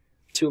 10.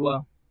 Too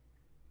low.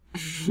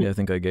 Yeah, I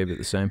think I gave it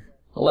the same.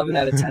 11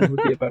 out of 10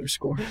 would be a better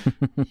score.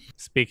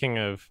 Speaking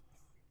of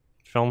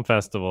film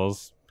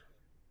festivals,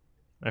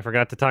 I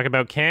forgot to talk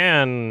about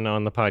Cannes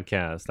on the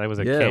podcast. I was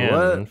at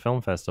Cannes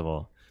Film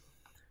Festival.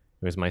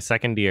 It was my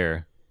second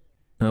year.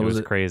 How it was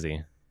it?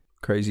 crazy.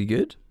 Crazy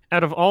good?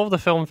 Out of all of the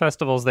film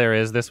festivals there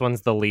is, this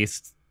one's the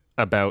least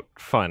about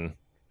fun.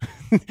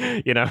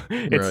 You know,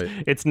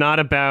 it's not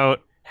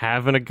about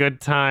having a good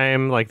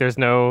time. Like there's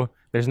no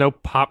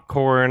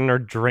popcorn or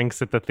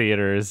drinks at the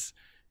theaters.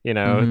 You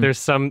know, there's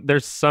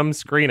some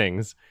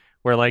screenings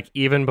where like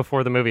even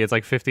before the movie, it's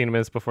like 15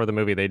 minutes before the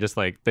movie,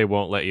 they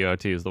won't let you out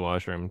to use the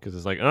washroom because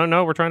it's like, oh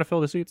no, we're trying to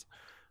fill the seats.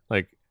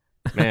 Like,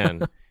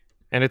 man,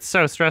 and it's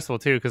so stressful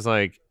too because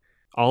like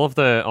all of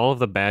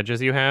the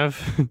badges you have,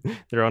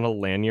 they're on a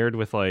lanyard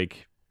with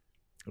like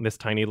this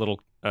tiny little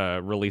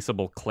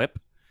releasable clip,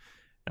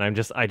 and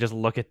I just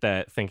look at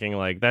that thinking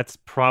like that's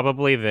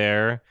probably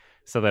there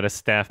so that a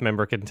staff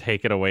member can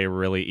take it away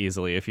really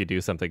easily if you do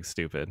something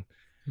stupid.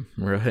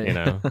 Right. You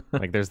know,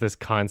 like there's this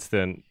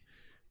constant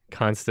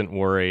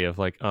worry of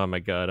like, oh my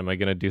god, am I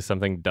gonna do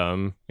something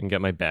dumb and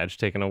get my badge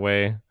taken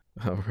away?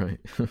 Oh right.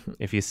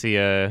 If you see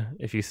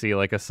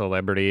like a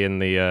celebrity in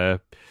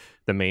the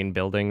main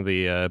building,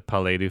 the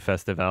Palais du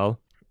Festival,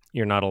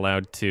 you're not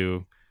allowed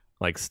to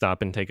like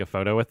stop and take a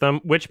photo with them,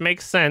 which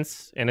makes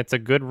sense and it's a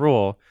good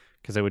rule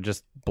because it would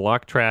just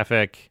block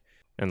traffic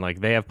and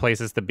like they have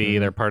places to be.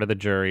 They're part of the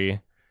jury.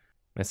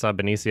 I saw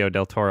Benicio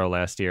del Toro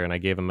last year and I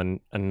gave him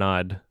a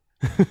nod.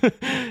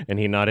 And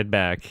he nodded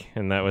back,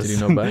 and that was Did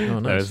he nod back? Oh,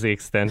 nice. That was the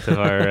extent of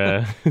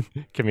our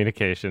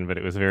communication, but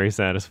it was very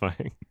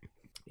satisfying.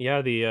 Yeah,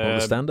 what were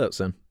the standouts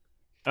then?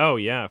 Oh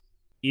yeah,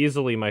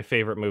 easily my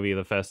favorite movie of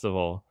the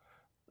festival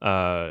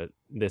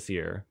this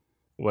year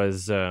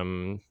was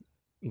The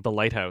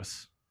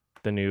Lighthouse,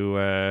 the new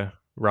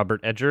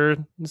Robert Eggers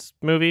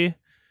movie,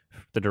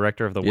 the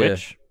director of The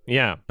Witch.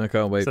 Yeah, I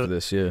can't wait for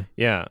this.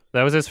 Yeah,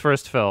 that was his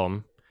first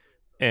film,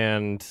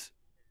 and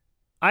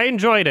I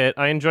enjoyed it.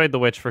 I enjoyed The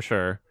Witch for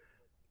sure.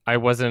 I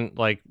wasn't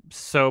like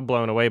so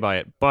blown away by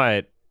it,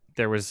 but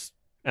there was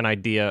an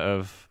idea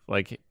of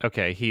like,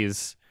 okay,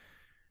 he's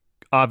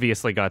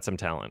obviously got some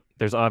talent.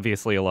 There's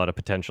obviously a lot of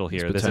potential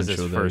here. This is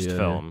his first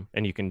film,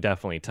 and you can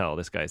definitely tell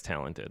this guy's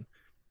talented.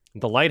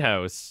 The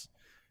Lighthouse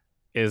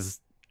is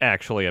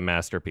actually a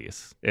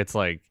masterpiece. It's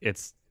like,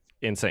 it's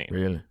insane.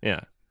 Really?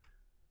 Yeah.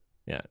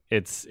 Yeah.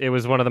 It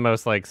was one of the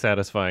most like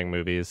satisfying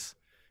movies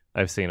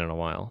I've seen in a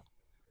while.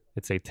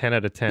 It's a 10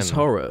 out of 10. It's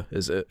horror,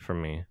 is it?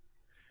 From me.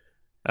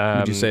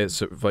 Would you say it's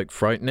sort of like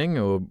frightening,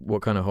 or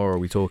what kind of horror are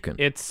we talking?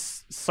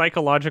 It's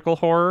psychological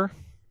horror.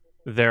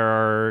 There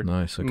are,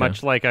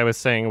 much like I was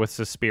saying with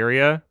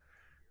Suspiria,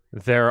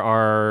 there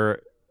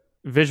are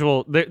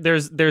visual...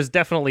 There's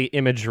definitely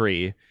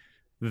imagery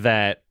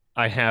that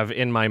I have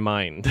in my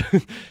mind,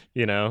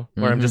 you know?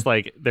 Where I'm just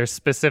like, there's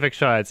specific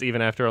shots,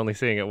 even after only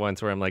seeing it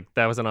once, where I'm like,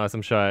 that was an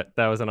awesome shot,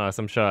 that was an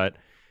awesome shot.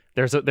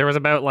 There was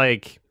about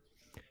like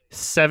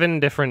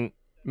 7 different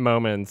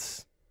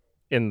moments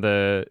in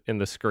the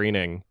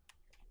screening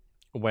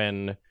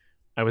when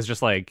I was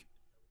just like,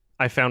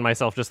 I found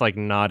myself just like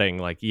nodding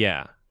like,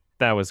 yeah,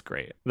 that was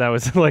great. That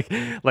was like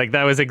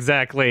that was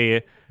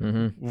exactly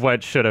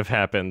what should have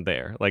happened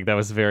there. Like that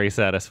was very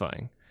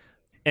satisfying.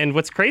 And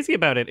what's crazy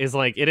about it is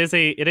like it is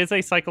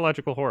a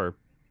psychological horror,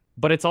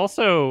 but it's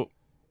also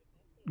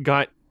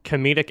got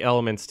comedic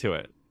elements to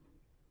it.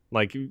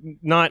 Like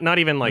not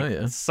even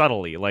like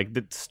subtly, like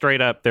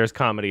straight up there's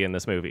comedy in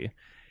this movie.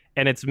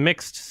 And it's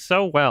mixed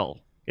so well.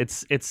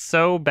 It's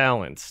so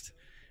balanced,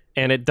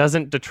 and it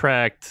doesn't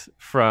detract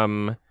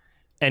from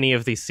any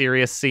of the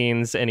serious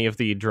scenes, any of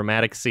the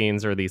dramatic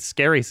scenes, or these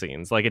scary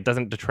scenes. Like it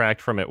doesn't detract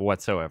from it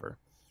whatsoever.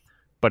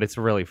 But it's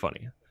really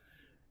funny.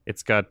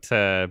 It's got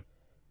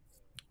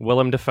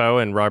Willem Dafoe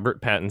and Robert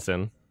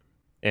Pattinson,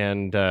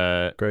 and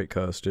great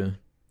cast, yeah.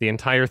 The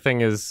entire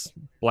thing is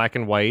black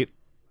and white.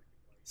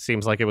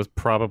 Seems like it was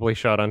probably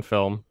shot on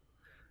film.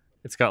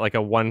 It's got like a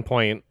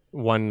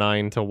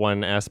 1.19 to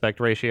 1 aspect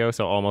ratio,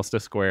 so almost a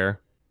square.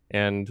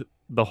 And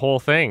the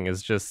whole thing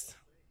is just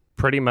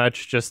pretty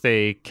much just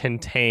a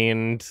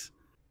contained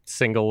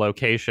single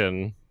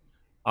location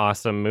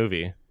awesome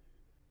movie.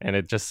 And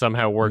it just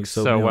somehow works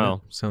so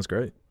well. Sounds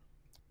great.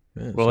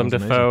 Yeah, Willem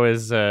Dafoe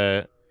is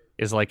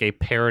like a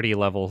parody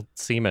level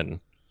seaman.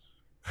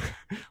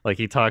 Like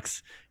he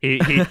talks he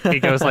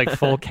goes like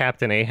full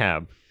Captain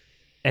Ahab.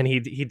 and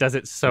he does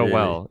it so Really?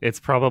 well. It's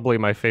probably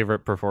my favorite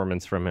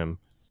performance from him.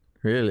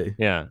 Really?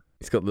 Yeah.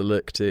 He's got the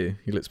look too.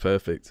 He looks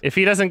perfect. If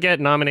he doesn't get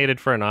nominated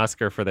for an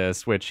Oscar for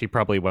this, which he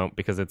probably won't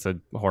because it's a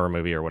horror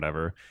movie or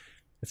whatever,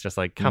 it's just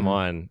like, come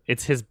on.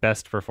 It's his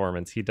best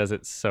performance. He does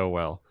it so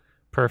well.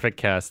 Perfect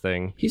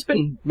casting. He's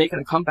been making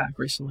a comeback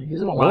recently.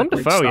 He's in a lot Willem of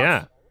great Dafoe, stuff.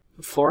 yeah.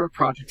 The Florida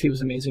Project, he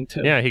was amazing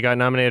too. Yeah, he got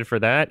nominated for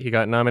that. He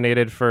got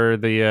nominated for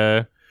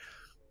the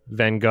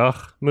Van Gogh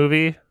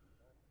movie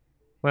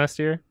last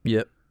year.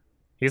 Yep.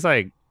 He's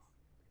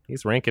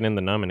ranking in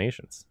the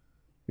nominations.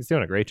 He's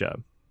doing a great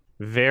job.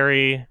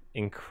 Very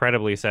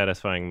incredibly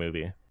satisfying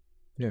movie.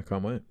 Yeah,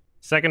 can't wait.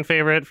 Second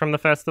favorite from the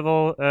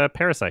festival,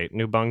 Parasite,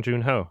 new Bong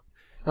Joon-ho.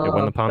 It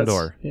won the Palme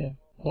d'Or. Yeah, I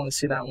want to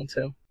see that one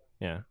too.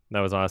 Yeah, that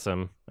was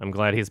awesome. I'm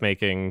glad he's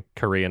making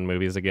Korean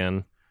movies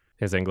again.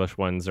 His English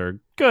ones are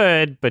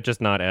good, but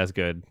just not as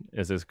good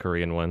as his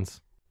Korean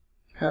ones.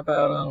 How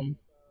about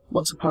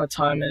Once Upon a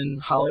Time in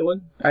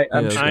Hollywood?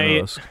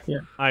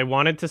 I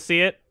wanted to see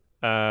it.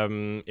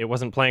 It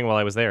wasn't playing while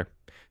I was there.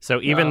 So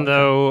even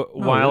while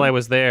really? I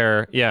was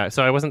there,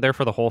 so I wasn't there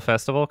for the whole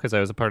festival because I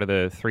was a part of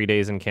the 3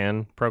 days in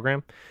Cannes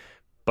program.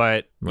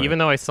 But even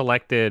though I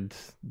selected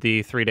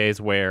the 3 days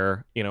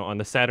where, on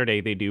the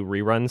Saturday they do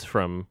reruns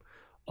from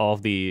all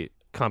of the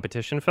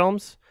competition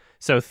films.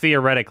 So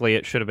theoretically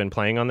it should have been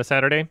playing on the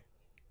Saturday.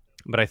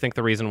 But I think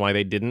the reason why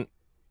they didn't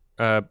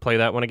play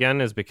that one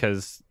again is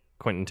because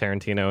Quentin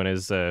Tarantino and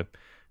his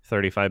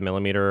 35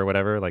 millimeter or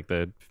whatever, like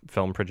the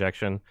film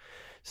projection.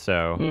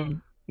 So...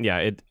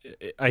 Yeah,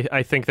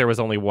 I think there was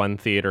only one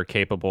theater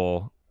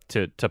capable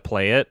to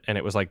play it, and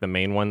it was like the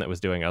main one that was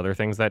doing other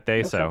things that day.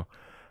 Okay. So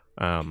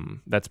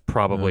that's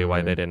probably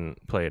why they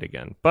didn't play it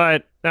again.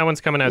 But that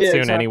one's coming out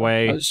soon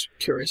anyway. I was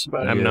curious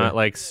about it. I'm not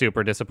like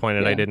super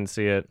disappointed I didn't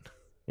see it.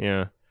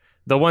 Yeah,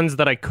 the ones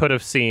that I could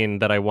have seen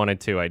that I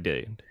wanted to, I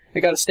did. They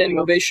got a standing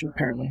ovation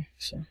apparently.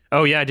 So.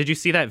 Oh yeah, did you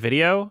see that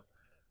video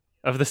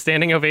of the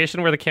standing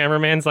ovation where the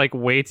cameraman's like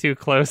way too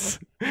close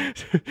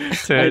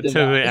to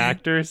the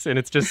actors, and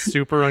it's just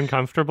super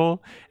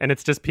uncomfortable, and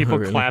it's just people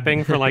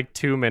clapping for like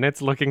 2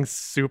 minutes looking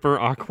super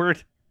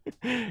awkward?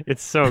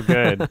 It's so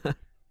good.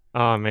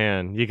 Oh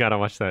man, you gotta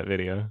watch that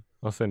video.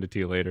 I'll send it to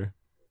you later.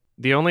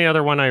 The only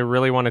other one I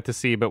really wanted to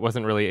see but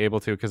wasn't really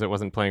able to because it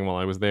wasn't playing while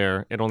I was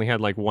there, it only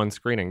had like one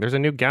screening. There's a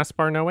new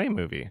Gaspar Noé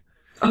movie.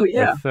 Oh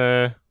yeah.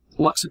 With,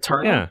 Lux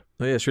Eterna. Yeah.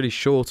 Oh yeah, it's really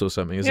short or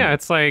something, isn't it? Yeah,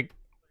 it's like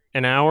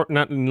an hour,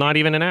 not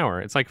even an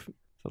hour. It's like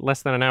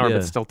less than an hour,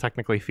 but still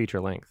technically feature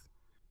length.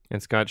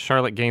 It's got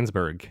Charlotte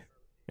Gainsbourg,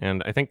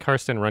 and I think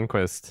Karsten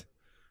Rundquist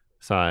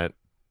saw it,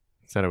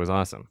 said it was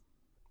awesome.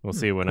 We'll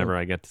see whenever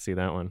I get to see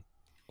that one.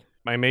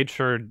 I made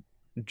sure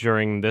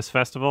during this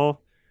festival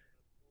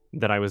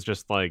that I was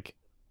just like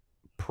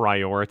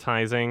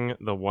prioritizing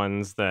the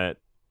ones that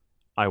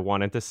I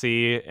wanted to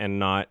see and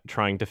not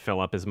trying to fill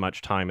up as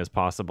much time as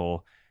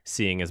possible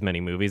seeing as many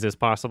movies as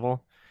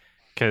possible.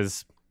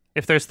 Because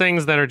if there's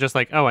things that are just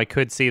like, oh, I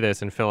could see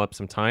this and fill up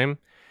some time,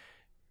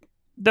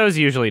 those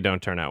usually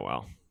don't turn out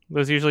well.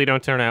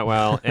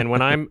 And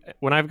when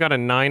I've got a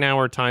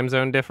 9-hour time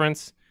zone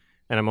difference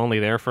and I'm only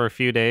there for a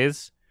few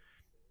days,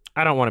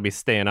 I don't want to be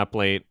staying up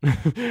late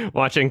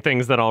watching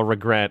things that I'll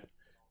regret,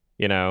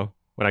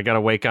 when I got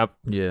to wake up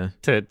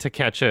to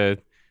catch a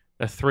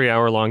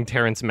 3-hour long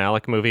Terrence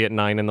Malick movie at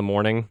 9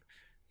 a.m.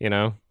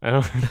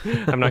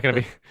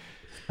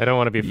 I don't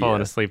want to be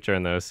falling asleep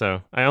during those.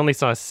 So I only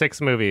saw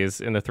 6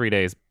 movies in the 3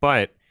 days,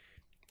 but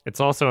it's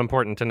also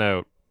important to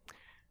note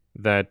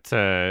that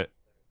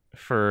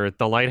for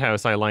The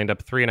Lighthouse, I lined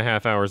up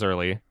 3.5 hours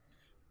early.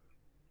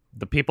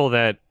 The people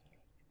that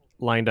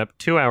lined up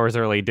 2 hours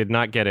early did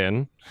not get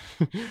in.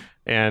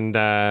 And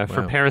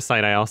for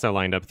Parasite, I also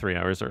lined up 3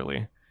 hours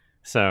early.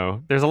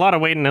 So there's a lot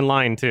of waiting in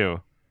line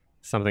too.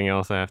 Something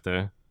else I have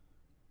to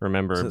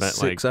remember. So but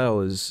 6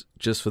 hours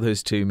just for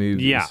those 2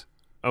 movies? Yeah,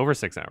 over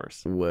 6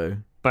 hours. Whoa.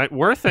 But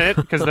worth it,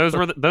 because those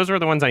were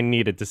the ones I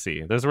needed to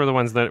see. Those were the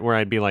ones where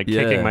I'd be like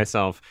kicking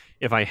myself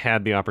if I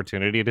had the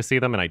opportunity to see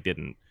them, and I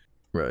didn't.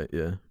 Right,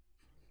 yeah.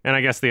 And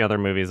I guess the other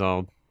movies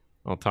I'll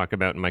talk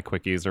about in my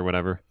quickies or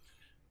whatever.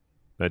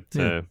 But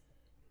it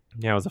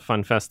was a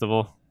fun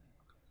festival.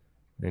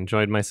 I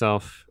enjoyed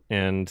myself,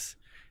 and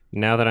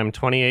now that I'm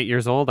 28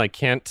 years old, I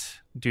can't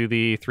do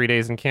the 3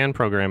 days in Cannes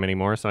program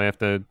anymore, so I have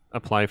to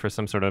apply for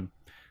some sort of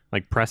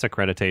like press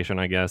accreditation,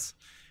 I guess.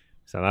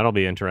 So that'll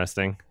be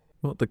interesting.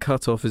 What, the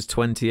cutoff is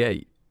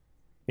 28?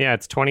 Yeah,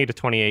 it's 20 to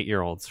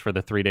 28-year-olds for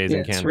the 3 days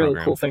in Cannes it's a really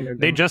program. cool thing they're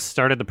doing. They just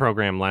started the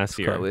program last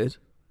year. Quite weird.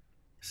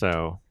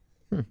 So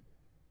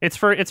it's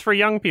for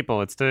young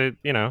people. It's to,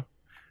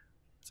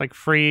 it's like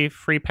free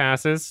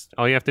passes.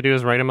 All you have to do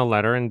is write them a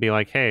letter and be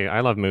like, hey, I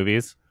love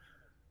movies.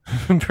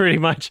 Pretty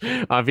much.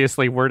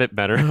 Obviously, word it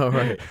better. All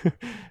right.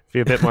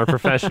 Be a bit more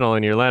professional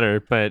in your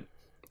letter. But,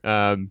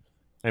 that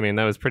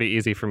was pretty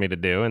easy for me to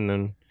do. And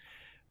then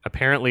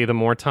apparently the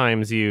more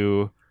times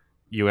you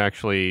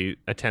actually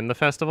attend the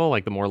festival,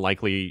 like the more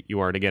likely you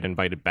are to get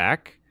invited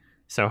back.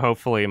 So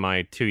hopefully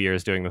my 2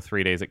 years doing the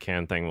 3 days at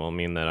Cannes thing will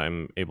mean that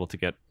I'm able to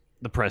get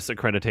the press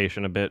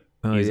accreditation a bit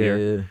easier.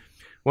 Yeah.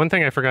 One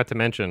thing I forgot to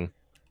mention,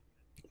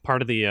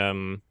 part of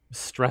the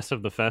stress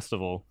of the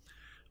festival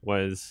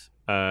was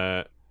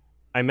I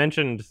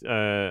mentioned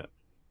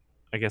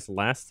I guess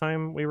last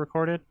time we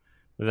recorded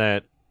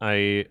that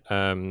I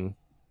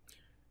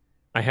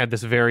had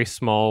this very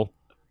small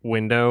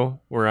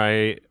window where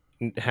I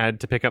had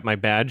to pick up my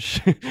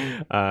badge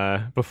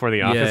before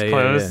the office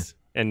closed,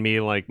 and me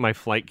like my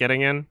flight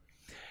getting in.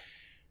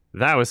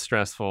 That was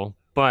stressful,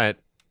 but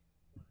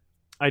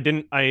I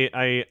didn't.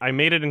 I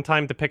made it in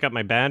time to pick up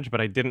my badge, but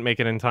I didn't make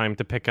it in time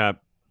to pick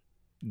up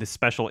the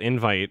special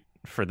invite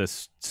for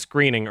this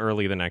screening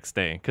early the next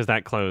day because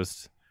that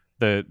closed.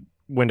 The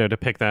window to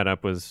pick that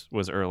up was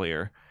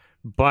earlier,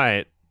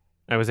 but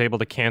I was able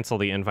to cancel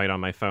the invite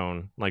on my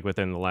phone like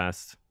within the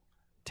last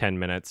 10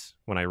 minutes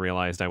when I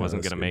realized I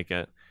wasn't going to make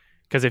it.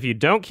 Because if you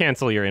don't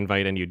cancel your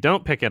invite and you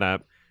don't pick it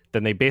up,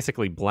 then they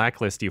basically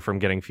blacklist you from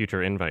getting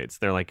future invites.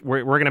 They're like,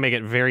 we're going to make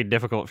it very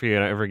difficult for you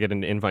to ever get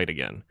an invite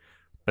again.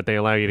 But they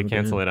allow you to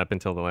cancel it up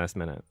until the last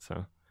minute.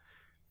 So,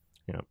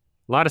 you know,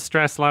 a lot of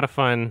stress, a lot of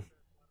fun,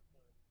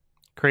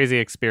 crazy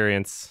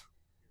experience.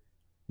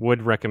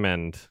 Would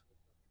recommend.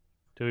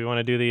 Do we want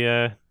to do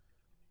the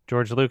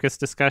George Lucas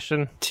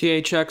discussion?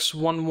 THX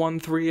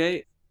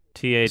 1138.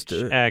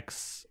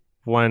 THX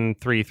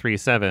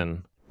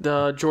 1337.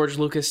 The George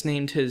Lucas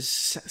named his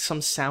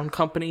some sound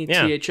company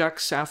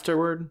THX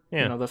afterward.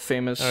 Yeah. You know, the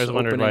famous. I always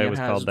wondered why it was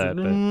called that.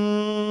 But...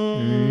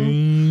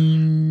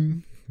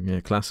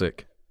 Yeah,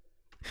 classic.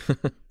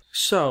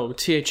 So,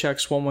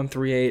 THX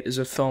 1138 is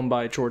a film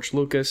by George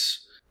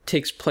Lucas.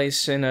 Takes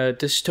place in a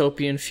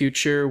dystopian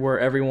future where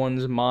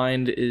everyone's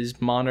mind is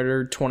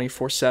monitored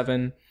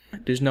 24/7.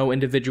 There's no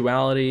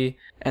individuality,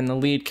 and the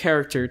lead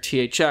character,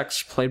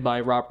 THX, played by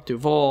Robert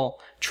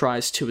Duvall,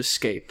 tries to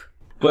escape.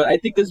 But I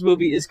think this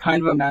movie is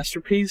kind of a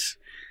masterpiece,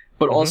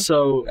 but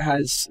also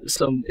has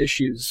some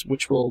issues,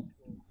 which we'll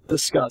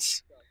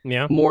discuss.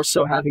 Yeah. More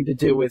so having to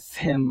do with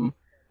him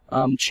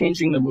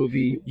changing the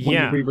movie when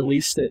he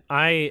re-released it.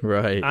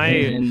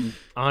 In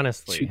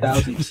honestly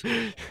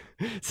 2000s.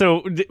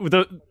 So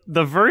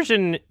the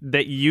version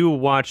that you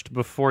watched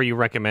before you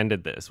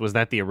recommended this, was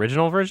that the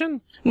original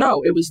version?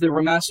 No, it was the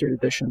remastered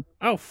edition.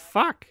 Oh,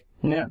 fuck.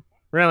 Yeah.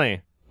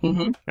 Really?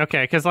 Mm-hmm.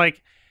 Okay, because,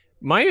 like,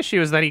 my issue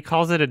is that he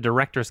calls it a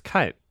director's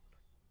cut.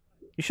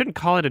 You shouldn't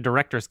call it a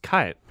director's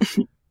cut if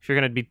you're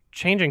going to be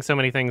changing so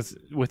many things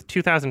with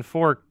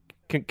 2004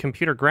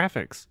 computer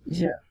graphics.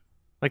 Yeah.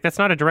 Like, that's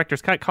not a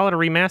director's cut. Call it a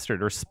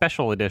remastered or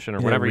special edition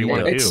or whatever you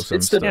want to do.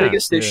 It's the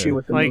biggest issue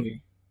with the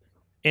movie.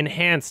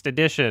 Enhanced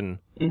edition.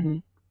 Mm-hmm.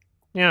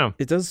 Yeah.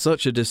 It does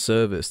such a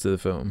disservice to the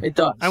film. It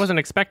does. I wasn't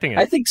expecting it.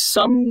 I think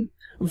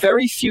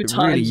very few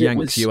times really it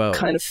was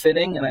kind of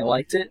fitting, and I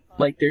liked it.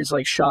 Like, there's,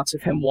 like, shots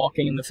of him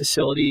walking in the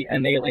facility,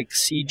 and they, like,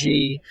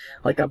 CG,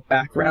 like, a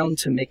background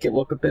to make it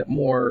look a bit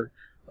more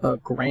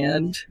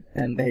grand,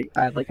 and they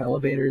add, like,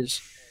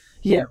 elevators.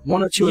 Yeah,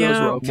 one or two of those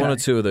were okay. One or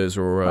two of those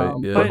were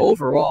all right, But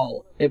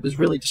overall, it was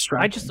really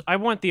distracting. I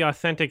want the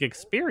authentic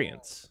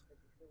experience.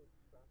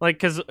 Like,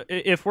 because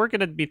if we're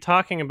going to be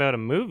talking about a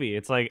movie,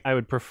 it's like I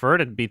would prefer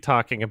to be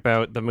talking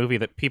about the movie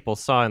that people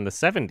saw in the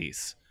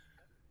 70s.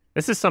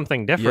 This is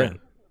something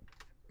different.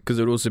 Because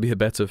it would also be a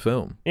better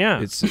film.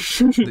 Yeah. It's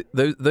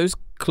those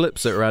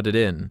clips that are added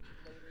in.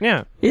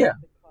 Yeah. Yeah.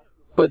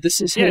 But this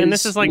is his and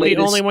this is like the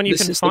only one you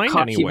can find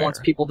anywhere. He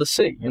wants people to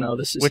see. You know,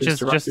 this is which his is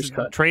director's just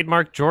cut.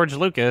 Trademark George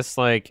Lucas.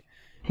 Like,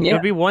 it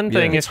would be one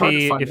thing if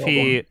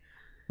he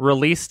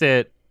released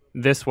it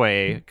this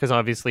way, because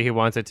obviously he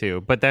wants it to,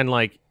 but then,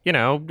 like, you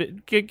know,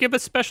 give a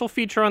special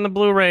feature on the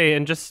Blu-ray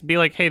and just be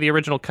like, hey, the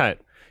original cut.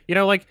 You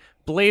know, like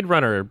Blade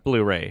Runner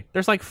Blu-ray.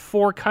 There's like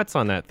 4 cuts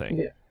on that thing.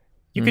 Yeah.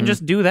 You can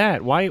just do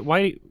that. Why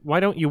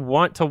don't you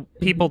want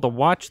people to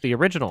watch the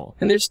original?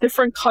 And there's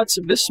different cuts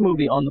of this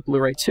movie on the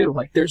Blu-ray too.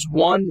 Like, there's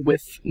one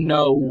with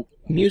no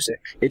music.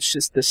 It's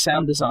just the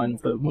sound design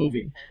of the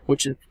movie,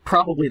 which is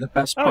probably the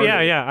best part. Oh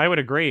yeah, I would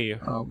agree.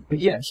 But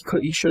yeah,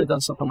 he should have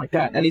done something like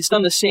that. And he's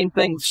done the same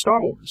thing with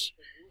Star Wars.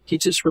 He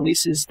just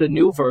releases the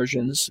new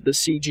versions, the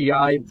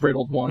CGI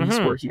riddled ones,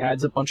 where he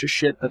adds a bunch of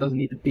shit that doesn't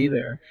need to be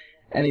there.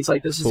 And he's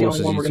like, this is the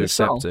only one we're going to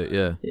sell.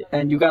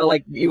 And you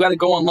gotta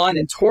go online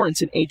and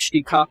torrent an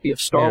HD copy of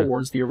Star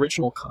Wars, the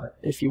original cut,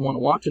 if you want to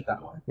watch it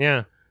that way.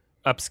 Yeah.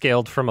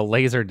 Upscaled from a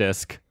laser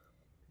disc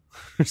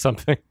or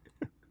something.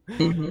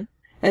 Mm-hmm.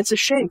 And it's a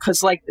shame,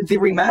 because, like, the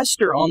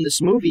remaster on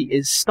this movie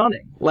is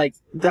stunning. Like,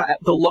 the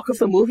look of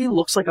the movie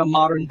looks like a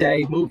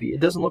modern-day movie. It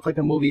doesn't look like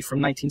a movie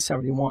from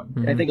 1971.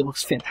 Mm-hmm. I think it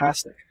looks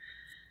fantastic.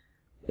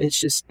 It's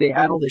just, they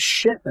add all this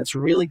shit that's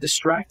really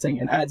distracting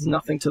and adds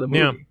nothing to the movie.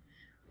 Yeah.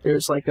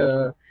 There's, like,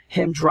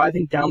 him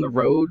driving down the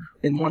road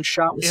in one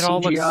shot with CGI. It all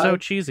looks so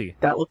cheesy.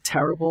 That looked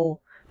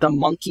terrible. The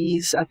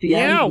monkeys at the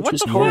end. Yeah, which what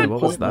was the totally fuck?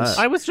 What was that?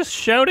 I was just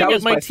shouting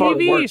at my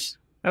TV.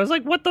 I was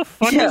like, what the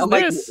fuck is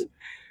this?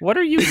 What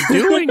are you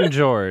doing,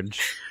 George?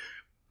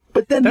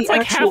 But then that's the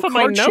like actual half of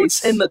my car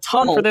notes chase in the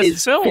tunnel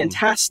is film.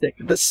 Fantastic.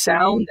 The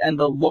sound and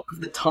the look of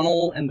the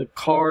tunnel and the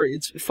car,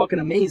 it's fucking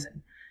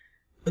amazing.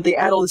 But they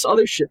add all this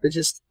other shit that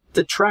just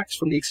detracts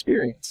from the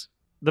experience.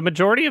 The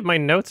majority of my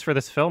notes for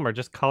this film are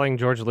just calling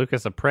George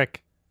Lucas a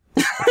prick.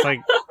 It's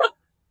like,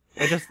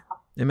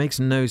 It makes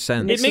no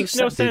sense. It makes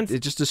no sense. It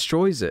just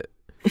destroys it.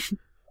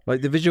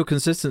 Like, the visual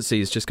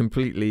consistency is just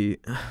completely...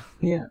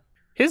 Yeah.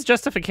 His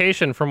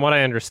justification, from what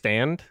I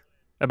understand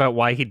about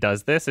why he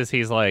does this, is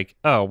he's like,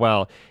 oh,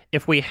 well,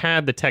 if we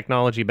had the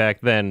technology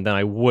back then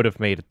I would have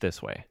made it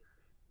this way,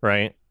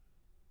 right?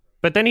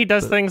 But then he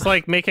does things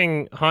like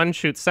making Han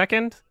shoot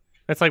second.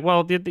 It's like,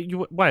 well,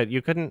 what?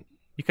 You couldn't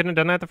have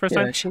done that the first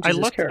time? I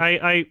looked.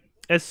 I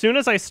as soon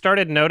as I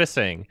started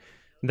noticing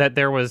that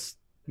there was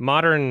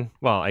modern,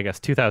 well, I guess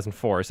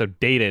 2004, so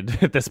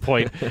dated at this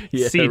point,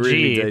 CG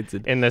really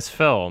in this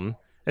film.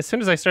 As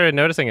soon as I started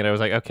noticing it, I was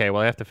like, okay,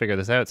 well, I have to figure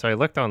this out. So I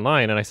looked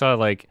online and I saw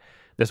like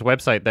this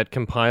website that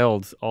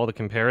compiled all the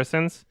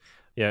comparisons.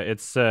 Yeah,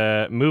 it's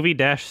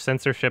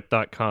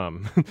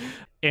movie-censorship.com.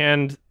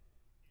 And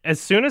as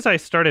soon as I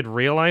started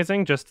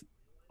realizing just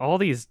all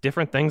these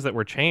different things that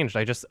were changed,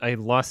 I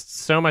lost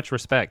so much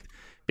respect,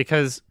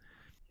 because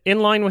in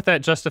line with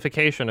that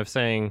justification of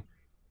saying,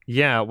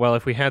 yeah, well,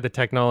 if we had the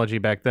technology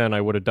back then,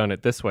 I would have done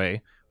it this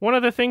way. One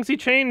of the things he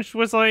changed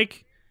was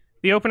like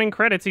the opening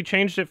credits. He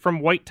changed it from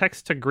white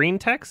text to green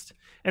text.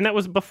 And that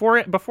was before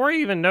I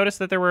even noticed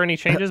that there were any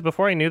changes,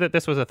 before I knew that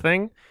this was a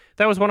thing.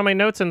 That was one of my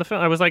notes in the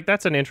film. I was like,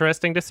 that's an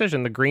interesting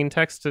decision. The green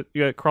text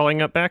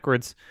crawling up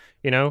backwards,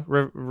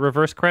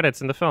 reverse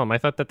credits in the film. I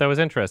thought that was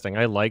interesting.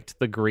 I liked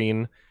the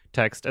green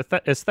text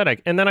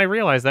aesthetic. And then I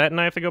realized that, and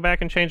I have to go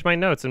back and change my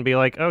notes and be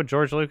like, oh,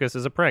 George Lucas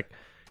is a prick.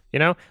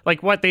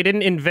 Like what? They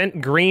didn't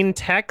invent green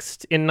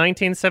text in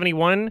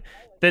 1971?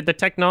 That the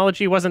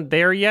technology wasn't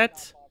there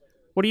yet?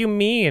 What do you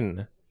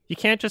mean? You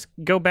can't just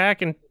go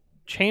back and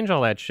change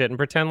all that shit and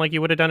pretend like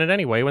you would have done it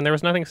anyway when there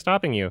was nothing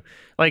stopping you.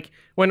 Like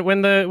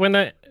when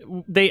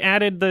they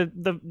added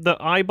the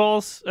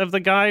eyeballs of the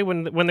guy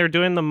when they're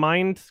doing the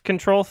mind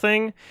control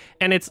thing,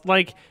 and it's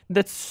like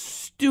that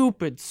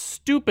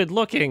stupid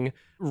looking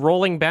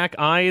rolling back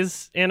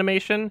eyes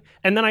animation.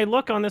 And then I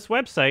look on this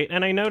website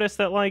and I notice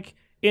that like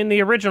in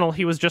the original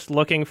he was just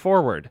looking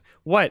forward.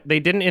 What? They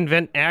didn't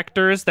invent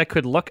actors that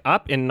could look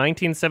up in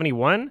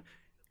 1971?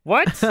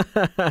 What?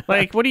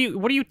 Like what are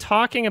you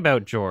talking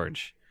about,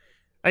 George?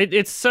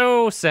 It's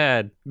so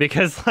sad,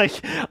 because like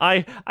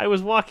I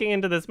was walking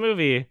into this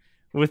movie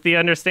with the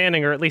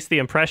understanding, or at least the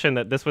impression,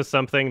 that this was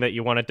something that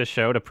you wanted to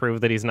show to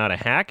prove that he's not a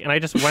hack, and I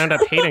just wound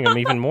up hating him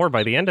even more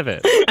by the end of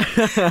it.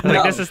 Like,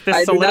 no, this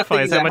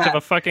solidifies how much of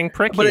a fucking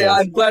prick he is.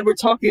 I'm glad we're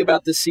talking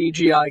about the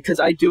CGI, because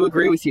I do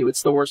agree with you.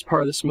 It's the worst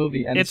part of this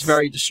movie, and it's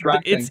very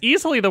distracting. It's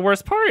easily the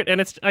worst part, and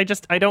I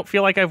don't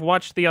feel like I've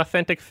watched the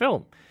authentic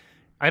film.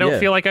 I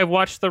don't feel like I've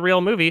watched the real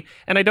movie,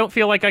 and I don't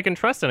feel like I can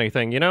trust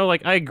anything.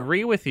 Like, I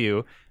agree with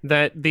you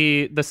that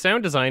the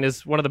sound design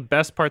is one of the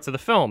best parts of the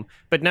film,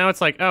 but now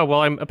it's like, oh,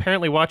 well, I'm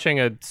apparently watching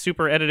a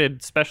super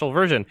edited special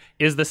version.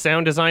 Is the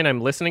sound design I'm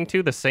listening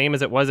to the same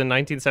as it was in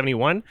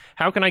 1971?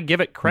 How can I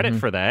give it credit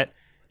for that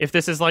if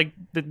this is like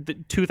the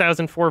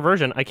 2004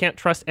 version? I can't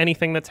trust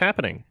anything that's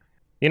happening,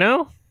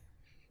 It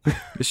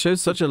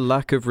shows such a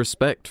lack of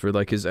respect for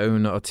like his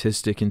own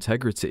artistic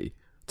integrity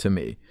to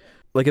me.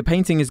 Like, a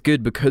painting is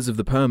good because of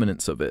the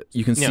permanence of it.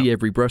 You can see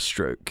every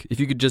brushstroke. If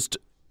you could just,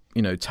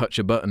 touch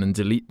a button and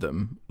delete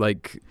them,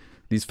 like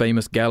these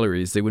famous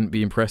galleries, they wouldn't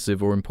be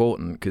impressive or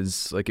important,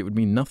 because, like, it would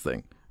mean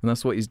nothing. And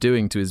that's what he's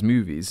doing to his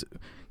movies,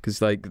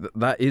 because, like,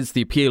 that is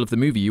the appeal of the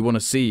movie. You want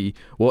to see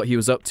what he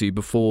was up to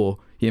before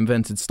he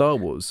invented Star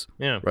Wars.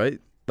 Yeah.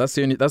 Right? That's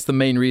the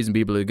main reason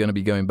people are going to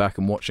be going back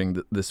and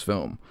watching this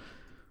film.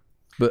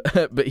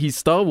 But he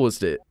Star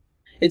Wars'd it.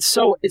 It's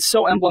so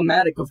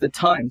emblematic of the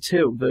time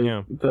too,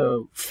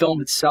 the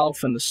film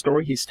itself and the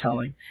story he's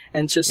telling,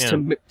 and just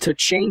to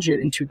change it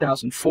in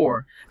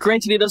 2004.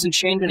 Granted, it doesn't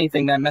change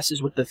anything that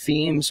messes with the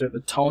themes or the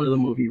tone of the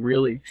movie.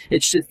 Really,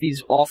 it's just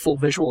these awful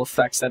visual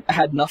effects that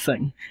add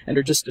nothing and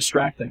are just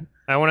distracting.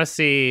 I want to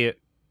see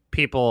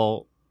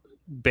people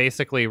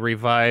basically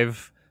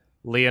revive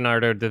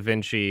Leonardo da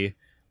Vinci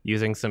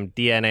using some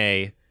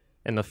DNA,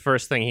 and the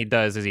first thing he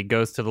does is he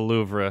goes to the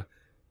Louvre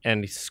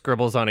and he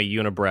scribbles on a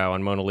unibrow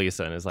on Mona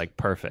Lisa and is like,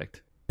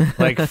 perfect.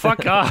 Like,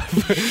 fuck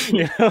off.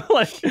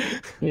 Like,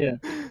 yeah.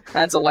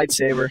 That's a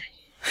lightsaber.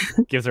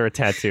 Gives her a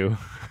tattoo.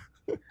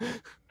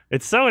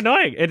 It's so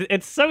annoying.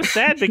 It's so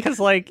sad because,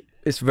 like,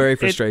 it's very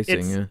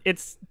frustrating.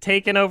 It's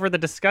taken over the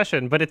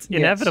discussion, but it's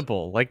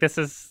inevitable. Like, this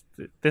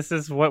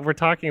is what we're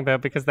talking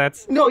about, because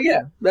that's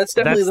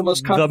definitely the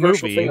most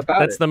controversial thing about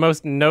it. That's the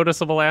most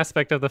noticeable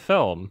aspect of the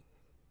film,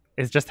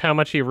 is just how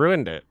much he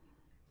ruined it.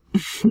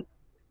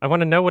 I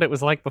want to know what it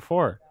was like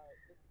before.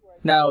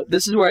 Now,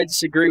 this is where I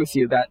disagree with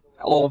you, that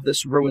all of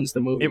this ruins the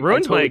movie. It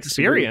ruins my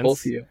experience.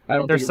 Both of you.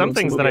 There's some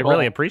things that I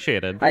really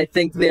appreciated. I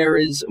think there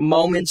is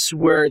moments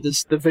where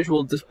the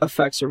visual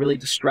effects are really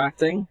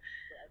distracting,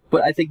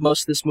 but I think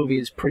most of this movie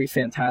is pretty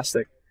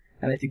fantastic.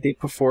 And I think the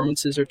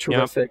performances are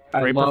terrific.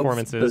 Great I love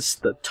performances.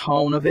 The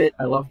tone of it.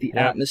 I love the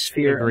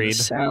atmosphere and the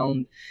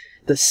sound.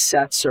 The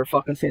sets are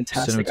fucking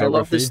fantastic. I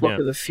love this look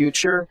of the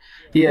future.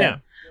 Yeah.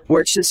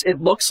 where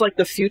it looks like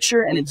the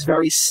future and it's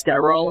very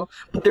sterile,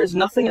 but there's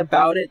nothing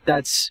about it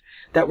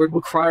that would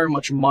require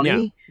much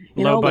money.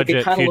 Yeah. Low budget,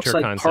 it kind of looks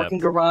like concept. parking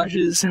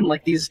garages and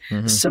like these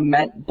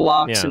cement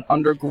blocks and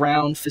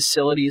underground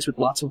facilities with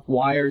lots of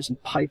wires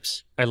and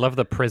pipes. I love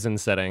the prison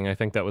setting. I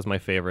think that was my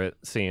favorite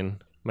scene,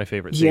 my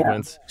favorite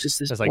sequence. Just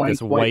this, like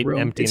this white room.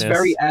 emptiness. It's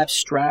very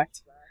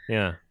abstract.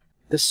 Yeah.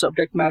 The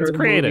subject matter of the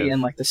movie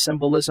and like the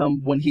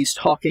symbolism when he's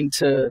like in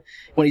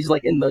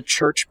the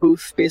church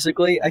booth,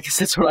 basically, I guess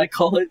that's what I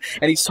call it,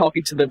 and he's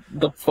talking to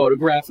the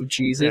photograph of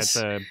Jesus.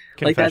 Yeah,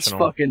 like that's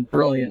fucking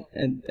brilliant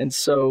and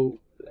so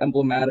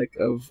emblematic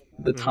of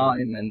the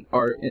time and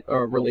our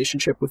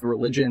relationship with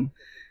religion.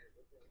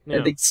 Yeah.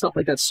 I think stuff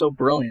like that's so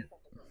brilliant,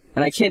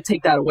 and I can't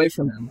take that away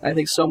from him. I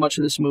think so much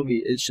of this movie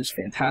is just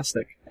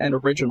fantastic and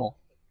original.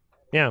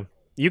 Yeah,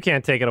 you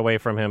can't take it away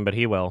from him, but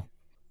he will.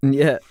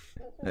 Yeah.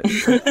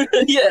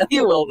 Yeah, he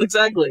will,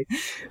 exactly.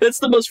 That's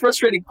the most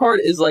frustrating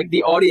part, is like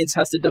the audience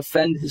has to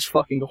defend his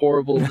fucking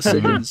horrible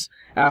decisions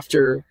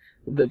after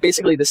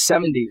basically the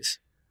 70s.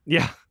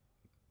 Yeah.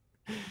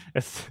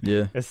 As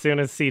soon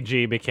as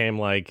CG became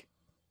like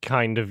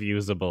kind of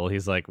usable,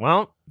 he's like,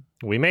 well,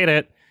 we made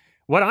it.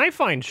 What I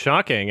find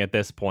shocking at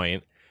this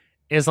point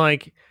is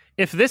like,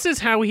 if this is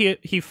how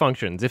he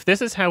functions, if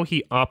this is how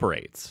he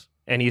operates,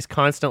 and he's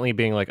constantly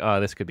being like,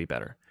 oh, this could be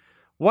better,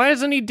 why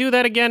doesn't he do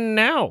that again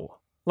now?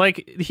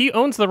 Like, he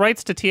owns the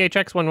rights to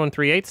THX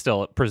 1138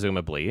 still,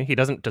 presumably. He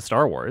doesn't to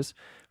Star Wars.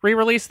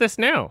 Re-release this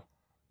now.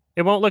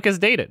 It won't look as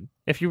dated.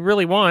 If you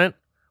really want,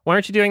 why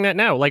aren't you doing that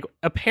now? Like,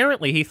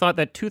 apparently he thought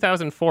that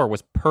 2004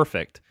 was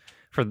perfect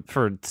for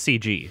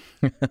CG.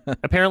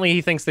 Apparently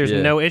he thinks there's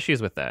no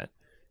issues with that.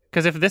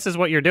 Because if this is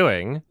what you're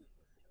doing,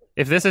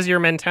 if this is your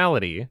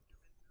mentality,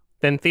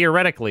 then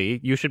theoretically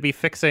you should be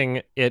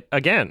fixing it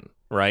again,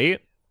 right?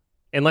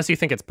 Unless you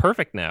think it's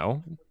perfect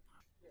now.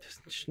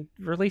 Just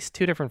release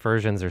 2 different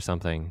versions or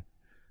something.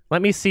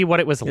 Let me see what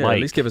it was like.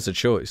 At least give us a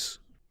choice.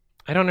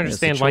 I don't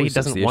understand why he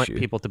doesn't want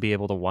people to be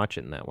able to watch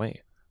it in that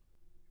way.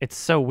 It's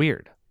so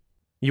weird.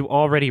 You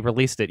already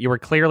released it. You were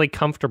clearly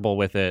comfortable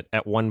with it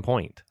at one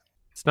point.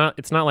 It's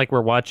not like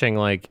we're watching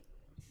like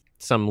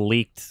some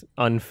leaked,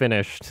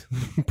 unfinished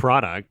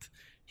product.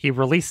 He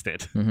released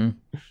it. Mm-hmm.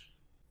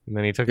 And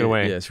then he took it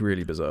away. Yeah, it's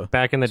really bizarre.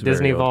 Back in the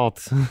Disney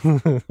vault.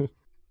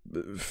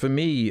 For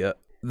me,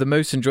 the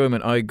most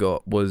enjoyment I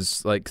got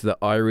was like the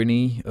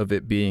irony of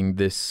it being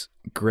this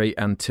great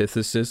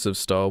antithesis of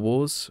Star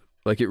Wars.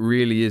 Like, it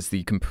really is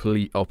the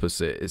complete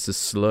opposite. It's a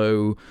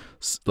slow,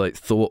 like,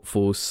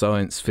 thoughtful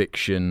science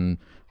fiction,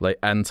 like,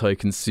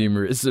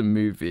 anti-consumerism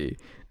movie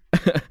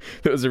that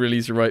was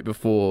released right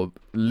before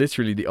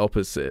literally the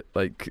opposite,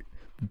 like,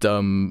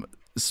 dumb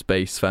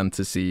space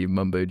fantasy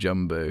mumbo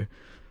jumbo.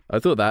 I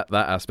thought that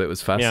aspect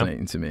was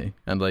fascinating to me,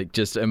 and like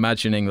just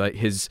imagining like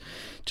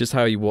just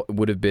how he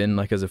would have been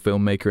like as a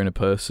filmmaker and a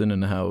person,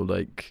 and how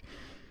like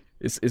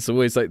it's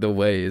always like the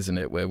way, isn't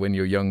it? Where when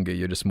you're younger,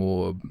 you're just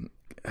more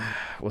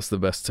what's the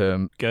best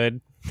term? Good.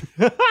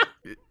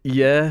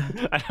 Yeah.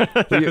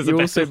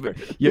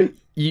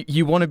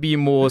 You want to be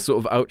more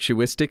sort of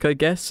altruistic, I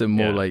guess, and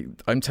more like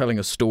I'm telling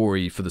a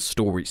story for the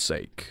story's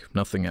sake,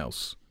 nothing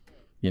else.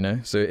 You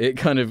know, so it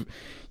kind of,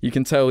 you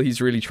can tell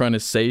he's really trying to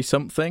say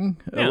something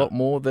a lot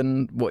more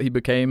than what he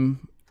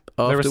became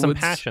afterwards. There was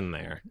some passion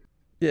there.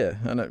 Yeah,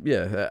 and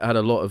it had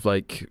a lot of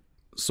like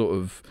sort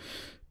of,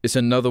 it's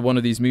another one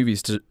of these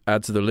movies to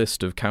add to the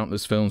list of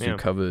countless films we've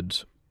covered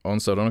on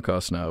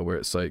Sardonicast now, where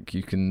it's like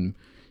you can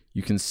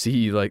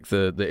see like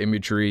the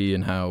imagery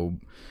and how,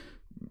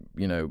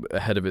 you know,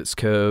 ahead of its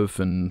curve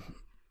and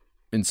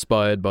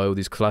inspired by all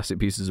these classic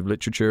pieces of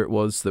literature it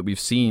was that we've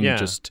seen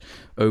just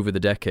over the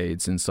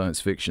decades in science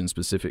fiction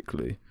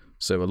specifically.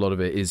 So a lot of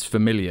it is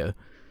familiar.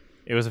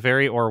 It was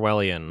very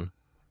Orwellian,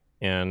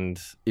 and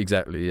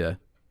exactly, yeah.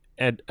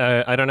 And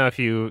I don't know if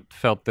you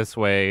felt this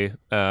way,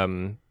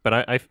 but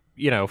I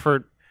you know, for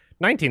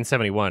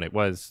 1971, it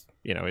was,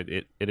 you know,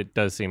 it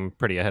does seem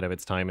pretty ahead of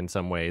its time in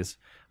some ways.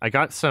 I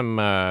got some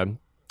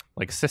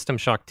like System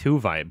Shock 2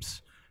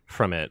 vibes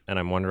from it, and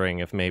I'm wondering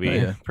if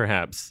maybe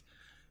perhaps,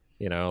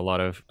 you know, a lot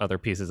of other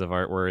pieces of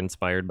art were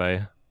inspired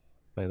by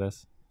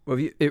this. Well,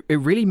 it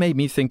really made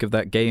me think of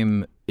that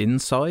game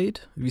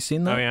Inside. Have you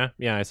seen that? Oh,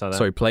 yeah, I saw that.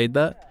 Sorry, played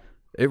that?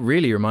 It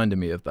really reminded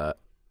me of that,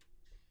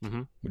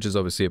 which is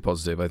obviously a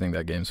positive. I think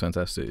that game's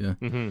fantastic, yeah.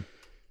 Mm-hmm.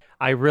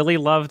 I really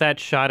love that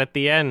shot at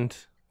the end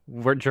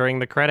during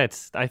the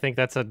credits. I think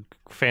that's a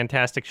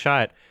fantastic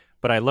shot.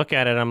 But I look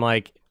at it, I'm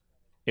like,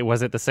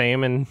 was it the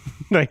same in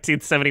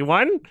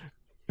 1971?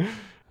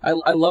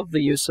 I love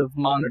the use of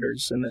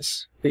monitors in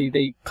this.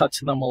 They cut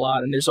to them a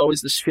lot, and there's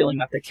always this feeling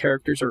that the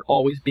characters are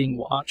always being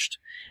watched,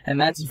 and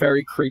that's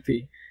very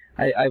creepy.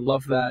 I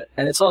love that,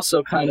 and it's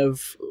also kind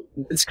of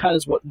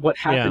what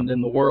happened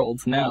in the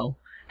world now,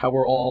 how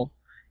we're all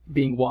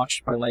being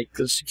watched by like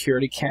the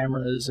security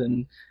cameras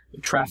and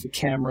the traffic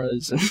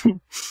cameras,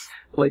 and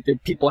like the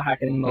people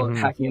hacking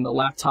in the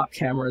laptop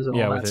cameras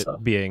and all that stuff.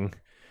 It being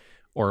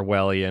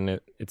Orwellian,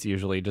 it's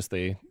usually just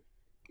a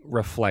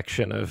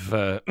reflection of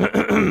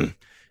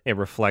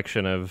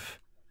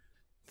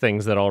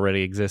things that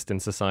already exist in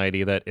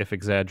society that, if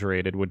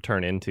exaggerated, would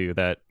turn into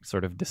that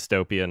sort of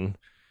dystopian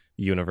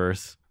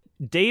universe.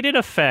 Dated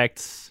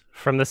effects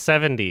from the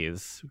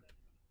 70s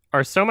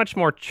are so much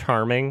more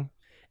charming,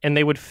 and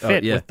they would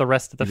fit with the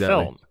rest of the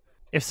film.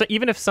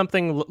 Even if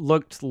something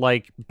looked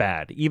like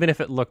bad, even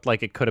if it looked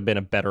like it could have been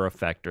a better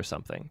effect or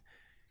something,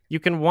 you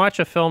can watch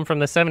a film from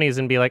the 70s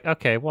and be like,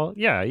 okay, well,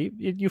 yeah,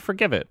 you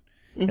forgive it.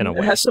 In a way.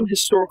 It has some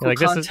historical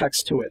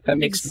context to it that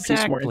makes the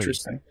piece more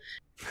interesting.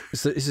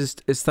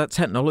 It's that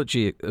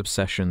technology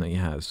obsession that he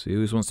has. He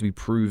always wants to be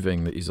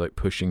proving that he's like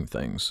pushing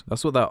things.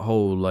 That's what that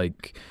whole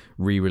like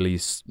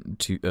re-release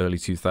to early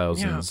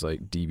 2000s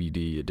like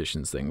DVD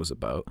editions thing was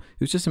about.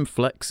 It was just him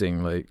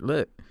flexing like,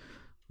 look,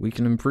 we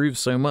can improve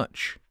so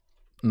much,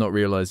 not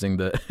realizing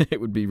that it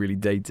would be really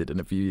dated in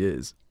a few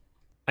years.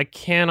 I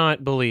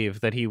cannot believe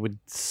that he would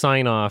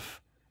sign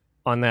off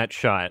on that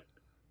shot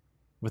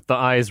with the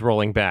eyes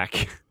rolling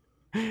back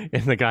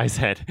in the guy's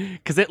head,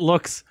 because it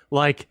looks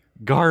like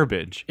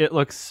garbage. It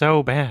looks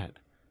so bad.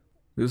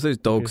 It was those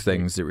dog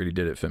things that really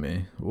did it for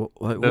me. Those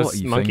what are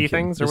you monkey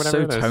thinking? things or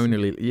whatever. So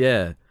tonally,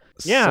 yeah,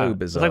 so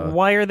bizarre. Like,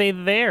 why are they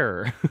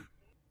there?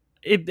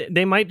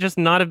 They might just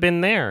not have been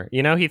there.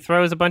 You know, he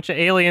throws a bunch of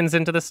aliens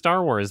into the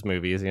Star Wars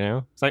movies, you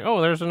know? It's like, oh,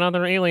 there's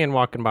another alien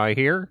walking by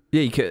here.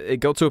 Yeah,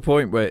 it got to a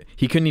point where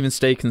he couldn't even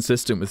stay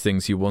consistent with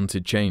things he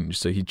wanted changed.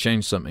 So he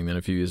changed something, then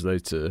a few years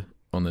later,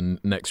 on the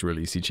next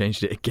release, he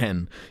changed it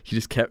again. He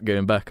just kept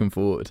going back and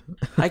forward.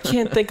 I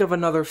can't think of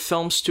another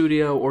film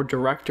studio or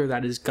director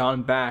that has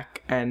gone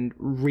back and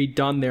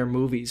redone their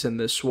movies in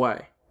this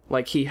way,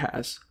 like he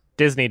has.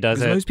 Disney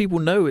does it. Most people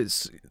know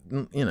it's,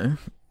 you know,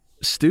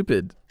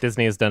 stupid.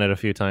 Disney has done it a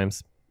few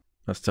times.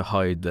 That's to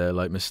hide their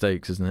like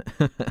mistakes, isn't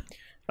it?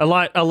 a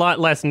lot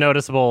less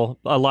noticeable,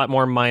 a lot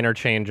more minor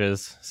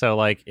changes. So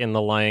like in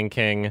The Lion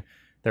King,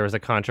 there was a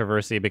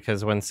controversy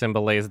because when Simba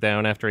lays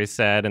down after he's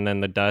sad, and then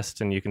the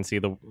dust, and you can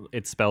see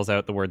it spells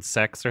out the word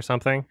sex or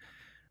something.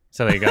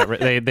 So they got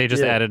they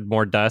just added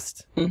more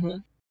dust. Mm-hmm.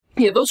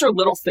 Yeah, those are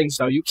little things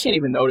though. You can't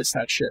even notice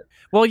that shit.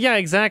 Well, yeah,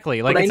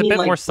 exactly. Like, it's a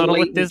bit more subtle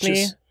with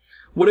Disney.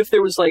 What if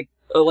there was like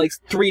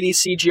 3D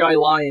CGI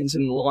lions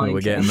in the Lion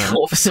King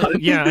all of a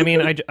sudden? Yeah, I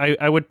mean,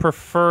 I would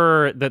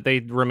prefer that they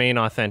remain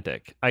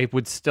authentic. I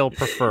would still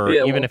prefer,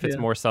 even if it's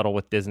more subtle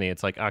with Disney.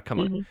 It's like, come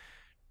on,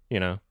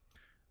 you know.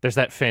 There's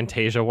that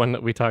Fantasia one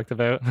that we talked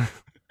about.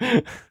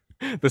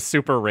 The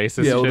super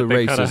racist shit. All the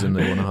racism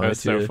they want to hide. That's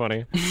so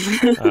funny.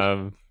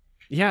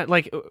 Yeah,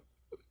 like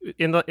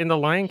in the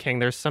Lion King,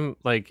 there's some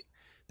like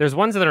there's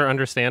ones that are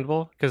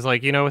understandable because,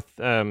 like, you know, with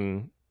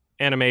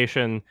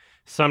animation,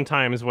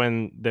 sometimes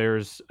when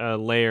there's a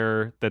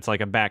layer that's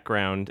like a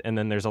background, and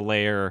then there's a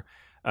layer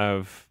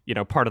of, you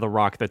know, part of the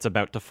rock that's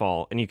about to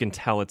fall, and you can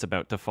tell it's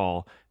about to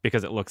fall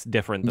because it looks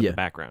different than the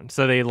background.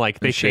 So they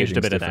changed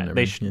a bit of that.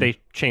 They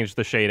changed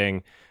the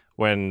shading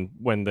when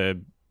the,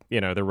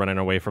 you know, they're running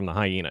away from the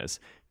hyenas.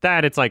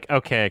 That it's like,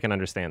 okay, I can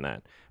understand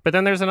that. But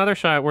then there's another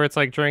shot where it's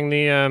like during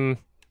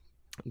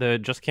the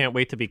Just Can't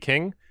Wait to Be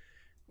King,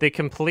 they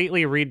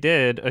completely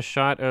redid a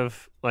shot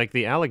of like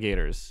the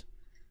alligators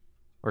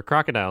or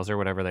crocodiles or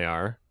whatever they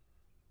are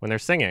when they're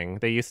singing.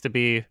 They used to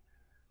be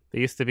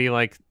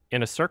like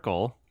in a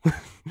circle,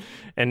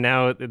 and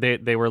now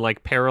they were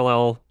like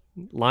parallel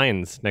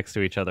lines next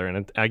to each other.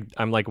 And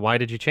I'm like, why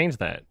did you change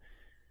that?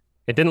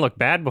 It didn't look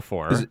bad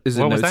before. Is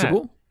it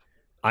noticeable?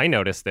 I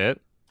noticed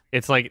it.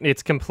 It's like,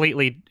 it's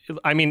completely,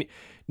 I mean,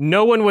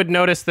 no one would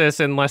notice this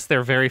unless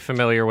they're very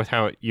familiar with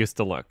how it used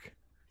to look.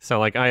 So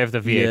like, I have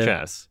the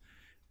VHS,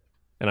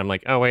 and I'm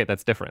like, oh wait,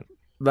 that's different.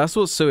 That's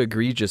what's so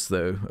egregious,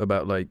 though,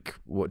 about like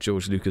what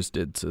George Lucas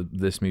did to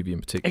this movie in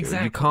particular.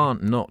 Exactly. You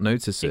can't not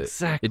notice it.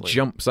 Exactly. It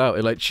jumps out.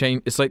 It like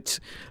It's like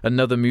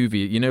another movie.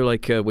 You know,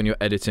 like when you're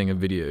editing a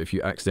video, if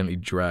you accidentally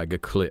drag a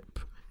clip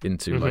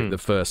into like the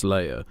first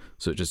layer,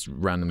 so it just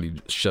randomly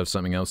shoves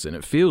something else in.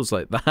 It feels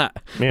like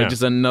that. Yeah. Like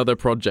just another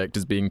project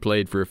is being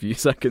played for a few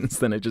seconds,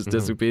 then it just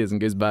disappears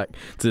and goes back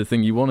to the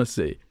thing you want to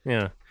see.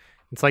 Yeah,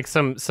 it's like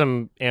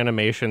some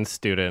animation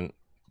student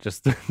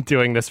just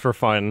doing this for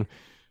fun.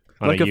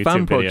 Like a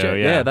fan project.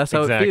 Yeah, that's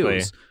how it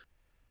feels.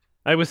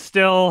 I was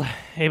still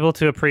able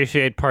to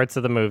appreciate parts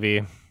of the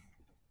movie,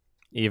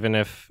 even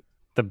if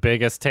the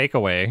biggest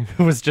takeaway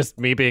was just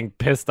me being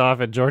pissed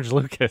off at George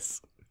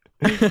Lucas.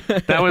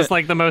 That was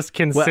like the most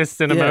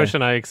consistent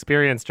emotion I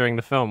experienced during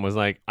the film, was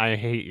like, I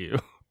hate you.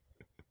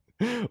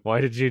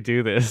 Why did you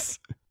do this?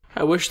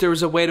 I wish there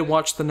was a way to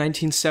watch the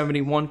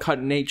 1971 cut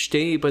in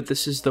HD, but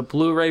this is the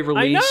Blu-ray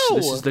release. I know!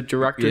 This is the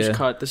director's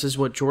cut. This is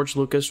what George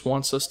Lucas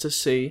wants us to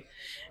see,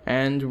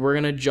 and we're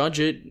going to judge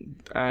it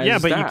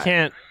as but you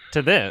can't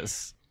to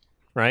this,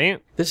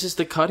 right? This is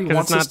the cut he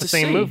wants us to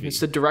see. Movie. It's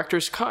the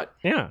director's cut.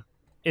 Yeah.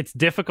 It's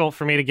difficult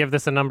for me to give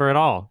this a number at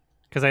all,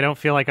 because I don't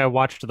feel like I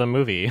watched the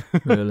movie.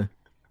 Really?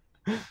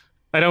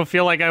 I don't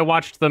feel like I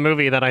watched the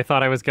movie that I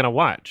thought I was going to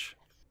watch.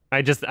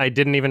 I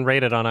didn't even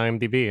rate it on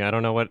IMDb. I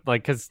don't know what,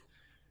 like, because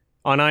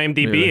on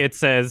IMDb it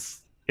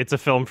says it's a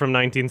film from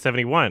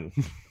 1971.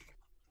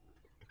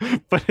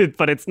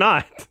 but it's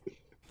not.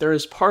 There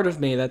is part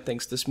of me that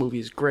thinks this movie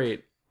is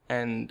great,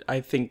 and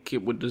I think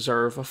it would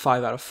deserve a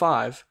 5 out of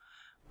 5.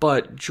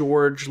 But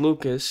George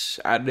Lucas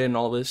added in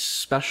all this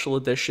special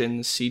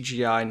edition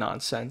CGI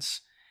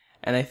nonsense,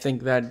 and I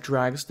think that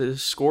drags the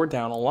score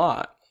down a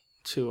lot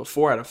to a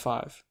 4 out of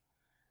 5.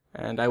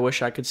 And I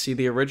wish I could see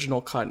the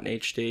original cut in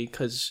HD,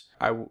 because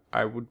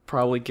I would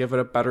probably give it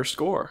a better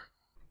score.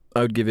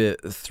 I would give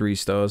it 3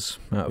 stars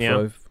out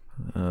of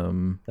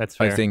 5. That's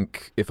fair. I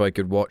think if I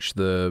could watch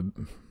the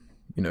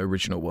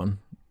original one,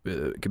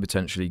 it could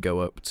potentially go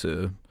up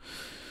to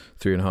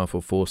 3.5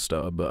 or 4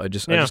 star, but I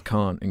just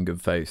can't in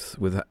good faith,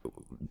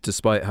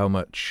 despite how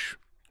much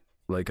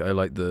I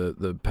like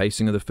the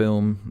pacing of the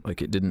film.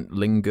 Like, it didn't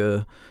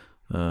linger,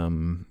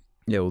 all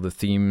the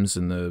themes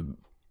and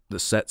the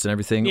sets and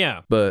everything.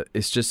 Yeah, but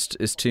it's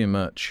too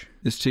much.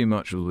 It's too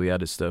much of the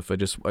added stuff. I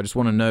just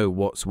want to know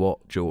what's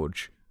what,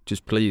 George.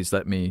 Just please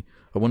let me.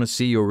 I want to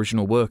see your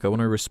original work. I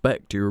want to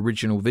respect your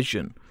original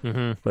vision.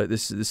 Mm-hmm. Like,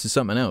 this is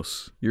something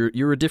else.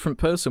 You're a different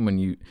person when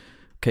you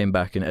came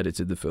back and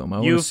edited the film. I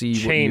want to see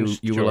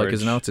what you were like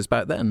as an artist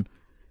back then.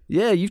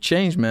 Yeah, you've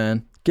changed,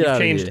 man. Get out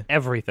of here. You've changed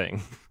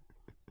everything.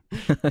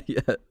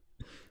 Yeah.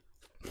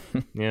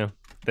 Yeah.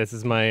 This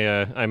is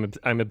my.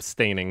 I'm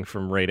abstaining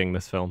from rating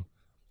this film.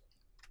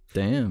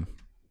 Damn.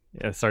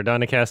 Yeah,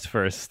 Sardonicast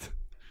first.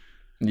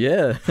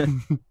 Yeah.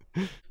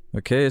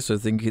 Okay, so I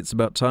think it's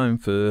about time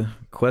for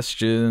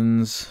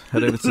questions.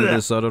 Head over to the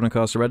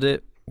Sardonicast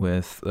Reddit,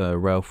 with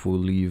Ralph will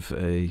leave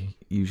a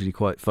usually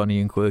quite funny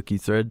and quirky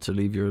thread to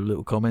leave your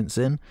little comments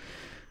in.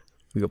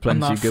 We got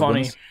plenty of good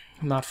ones.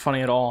 I'm not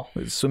funny at all.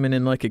 Swimming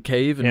in like a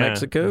cave in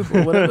Mexico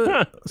or whatever.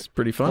 That's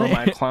pretty funny. Will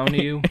I clown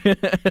you?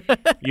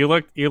 You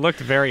looked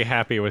very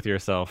happy with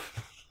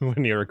yourself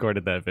when you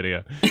recorded that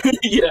video.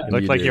 Yeah.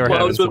 Looked like you were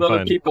having some fun. I was with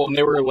other people, and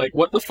they were like,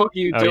 "What the fuck are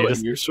you doing?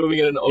 You're swimming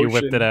in an ocean." You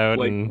whipped it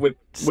out and with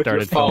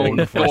started your phone,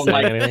 going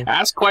like, anything.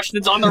 "Ask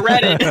questions on the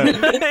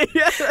Reddit."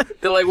 Yeah.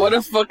 They're like, "What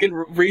a fucking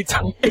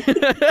retard."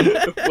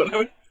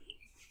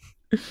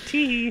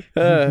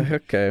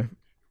 Okay.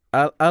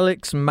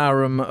 Alex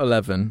Marum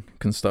 11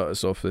 can start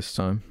us off this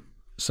time,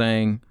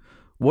 saying,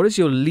 "What is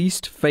your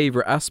least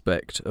favorite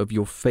aspect of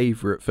your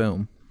favorite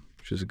film?"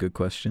 Which is a good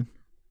question.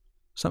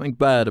 Something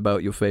bad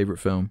about your favorite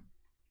film.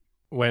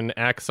 When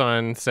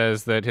Axon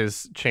says that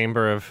his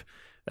chamber of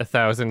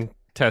 1,000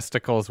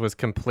 testicles was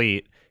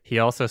complete, he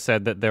also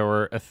said that there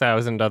were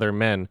 1,000 other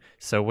men.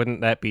 So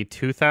wouldn't that be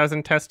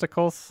 2,000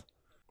 testicles?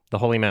 The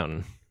Holy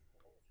Mountain.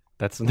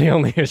 That's the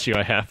only issue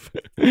I have.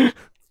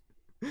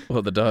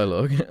 Well, the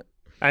dialogue.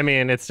 I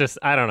mean, it's just,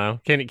 I don't know.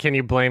 Can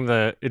you blame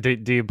do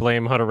you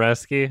blame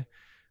Jodorowsky?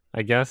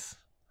 I guess.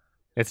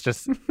 It's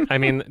just, I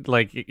mean,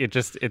 like,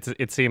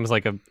 it seems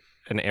like an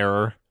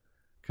error.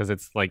 Because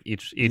it's like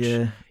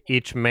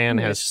each man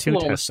has 2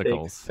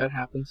 testicles. Mistake. That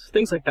happens.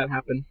 Things like that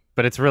happen.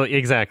 But it's really,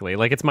 exactly,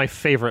 like, it's my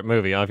favorite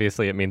movie.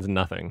 Obviously, it means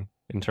nothing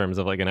in terms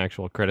of, like, an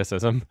actual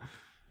criticism.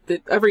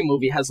 Every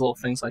movie has little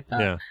things like that.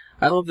 Yeah.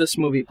 I love this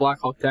movie,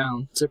 Black Hawk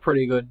Down. It's a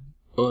pretty good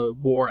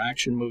war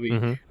action movie.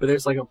 Mm-hmm. But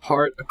there's like a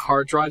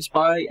car drives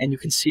by, and you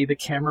can see the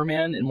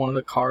cameraman in one of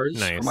the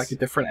cars from like a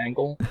different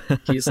angle.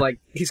 He's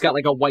got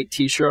like a white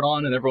t-shirt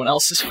on, and everyone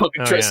else is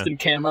fucking dressed in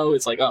camo.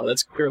 It's like, oh,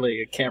 that's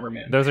clearly a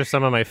cameraman. Those are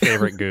some of my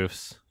favorite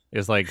goofs,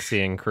 is like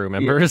seeing crew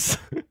members.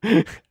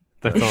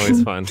 That's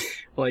always fun.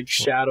 Like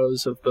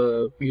shadows of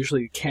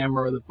usually the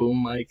camera or the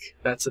boom mic.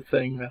 That's a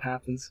thing that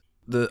happens.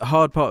 The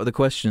hard part of the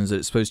question is that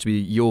it's supposed to be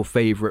your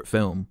favorite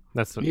film.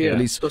 That's what, at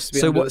least.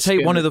 So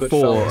take one of the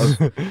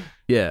 4.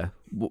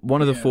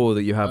 One of the 4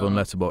 that you have on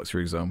Letterboxd, for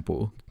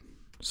example.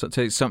 So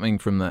take something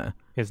from there.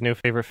 His new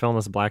favorite film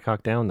is Black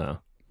Hawk Down, though.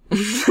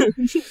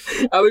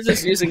 I was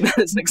just using that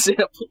as an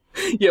example.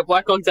 Yeah,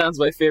 Black Hawk Down's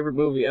my favorite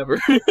movie ever.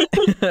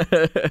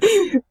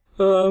 I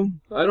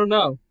don't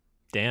know.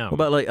 Damn. What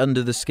about like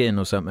Under the Skin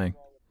or something?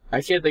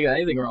 I can't think of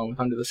anything wrong with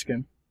Under the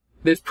Skin.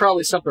 There's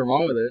probably something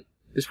wrong with it.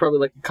 There's probably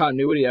like a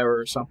continuity error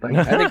or something.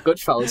 I think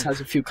Goodfellas has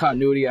a few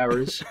continuity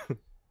errors.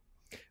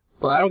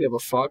 But I don't give a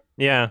fuck.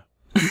 Yeah.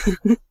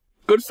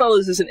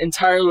 Goodfellas isn't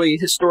entirely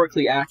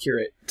historically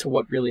accurate to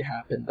what really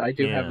happened. I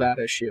do have that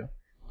issue.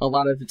 A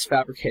lot of it's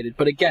fabricated.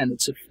 But again,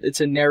 it's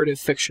a narrative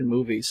fiction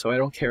movie, so I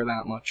don't care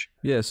that much.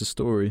 Yeah, it's a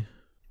story.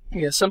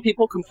 Yeah, some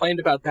people complained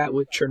about that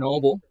with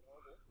Chernobyl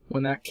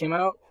when that came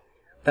out.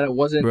 That it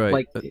wasn't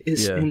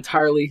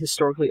entirely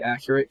historically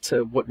accurate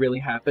to what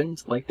really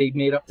happened. Like, they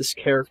made up this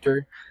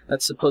character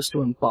that's supposed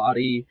to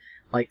embody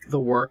like the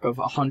work of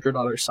 100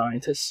 other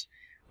scientists,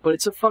 but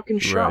it's a fucking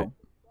show. Right.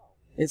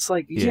 It's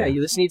like,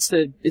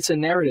 it's a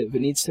narrative.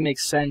 It needs to make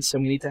sense,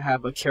 and we need to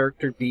have a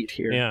character beat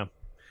here. Yeah.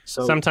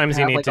 So sometimes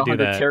you need to do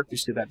that.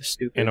 Characters do that is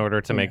stupid in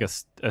order to make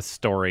a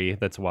story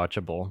that's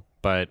watchable.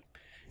 But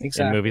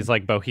in movies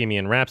like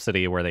Bohemian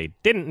Rhapsody, where they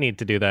didn't need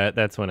to do that,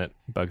 that's when it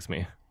bugs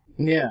me.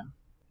 Yeah.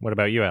 What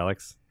about you,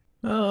 Alex?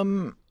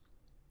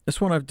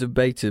 It's one I've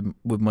debated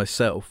with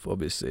myself,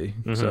 obviously.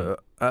 Mm-hmm. So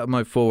out of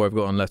my 4 I've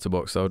got on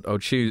Letterboxd,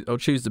 I'll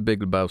choose The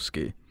Big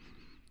Lebowski.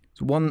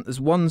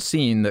 There's one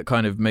scene that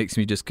kind of makes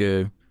me just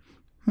go,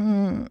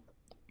 a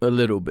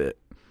little bit.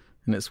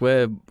 and it's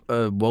where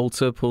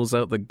Walter pulls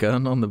out the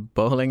gun on the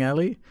bowling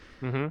alley.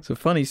 Mm-hmm. It's a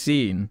funny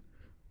scene,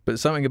 but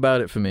something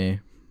about it for me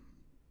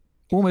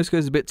almost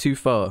goes a bit too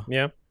far.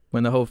 Yeah.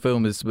 When the whole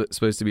film is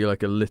supposed to be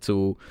like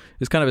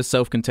it's kind of a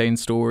self-contained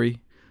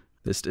story.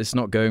 It's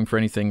not going for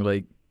anything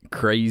like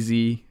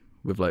crazy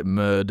with like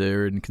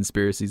murder and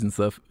conspiracies and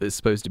stuff. It's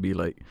supposed to be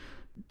like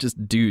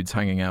just dudes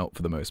hanging out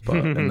for the most part,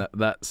 and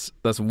that's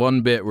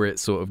one bit where it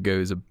sort of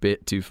goes a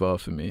bit too far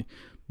for me.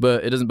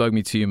 But it doesn't bug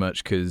me too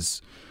much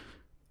because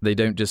they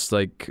don't just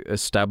like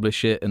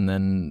establish it and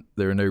then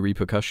there are no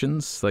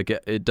repercussions. Like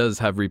it does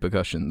have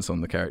repercussions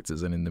on the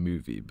characters and in the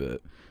movie,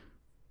 but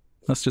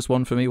that's just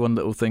one for me. One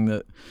little thing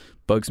that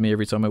bugs me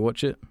every time I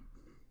watch it.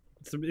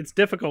 It's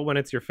difficult when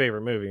it's your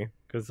favorite movie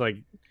because like.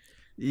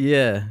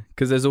 Yeah,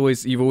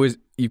 because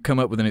you've come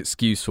up with an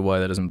excuse for why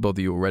that doesn't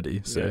bother you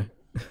already. So.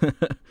 Yeah.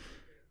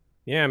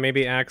 Yeah,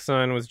 maybe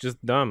Axon was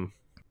just dumb.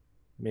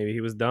 Maybe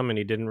he was dumb and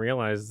he didn't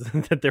realize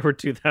that there were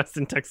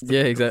 2,000 texts.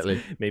 Yeah,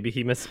 exactly. Maybe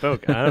he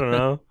misspoke. I don't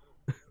know.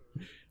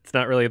 It's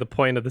not really the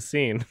point of the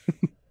scene.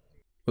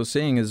 Well,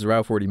 seeing as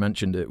Ralph already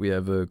mentioned it, we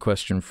have a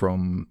question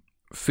from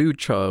Food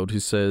Child who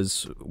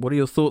says, "What are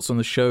your thoughts on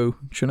the show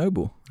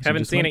Chernobyl?"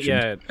 Haven't seen it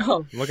yet.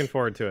 Oh, Looking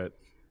forward to it.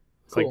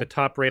 It's cool. like the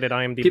top-rated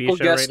IMDb People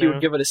show guessed right you now.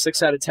 would give it a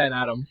 6 out of 10,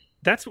 Adam.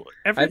 That's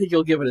I think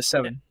you'll give it a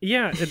 7.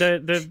 Yeah,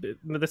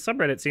 the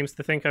subreddit seems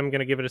to think I'm going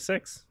to give it a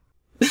 6.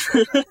 I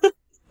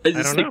don't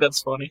just think know.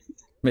 that's funny.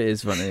 It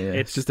is funny. Yeah.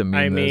 It's just a meme.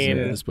 I Though, isn't it,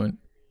 mean- at this point.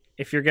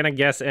 If you're going to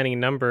guess any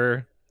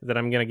number that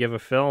I'm going to give a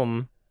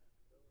film,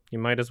 you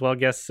might as well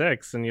guess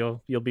 6, and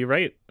you'll be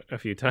right a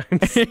few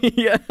times.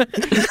 Yeah.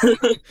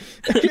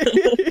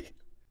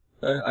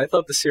 I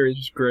thought the series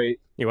was great.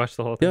 You watched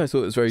the whole thing? Yeah, I thought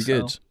it was very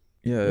So- good.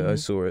 Yeah, I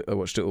saw it. I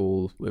watched it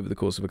all over the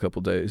course of a couple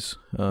of days.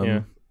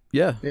 Yeah.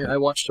 Yeah. Yeah, I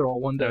watched it all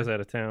one I day. was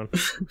out of town.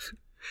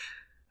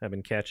 I've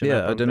been catching Yeah,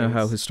 up. I on don't know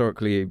how things.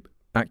 historically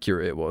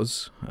accurate it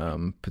was,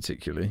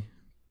 particularly.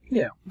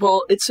 Yeah,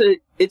 well,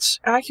 it's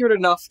accurate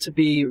enough to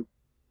be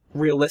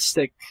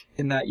realistic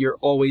in that you're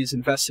always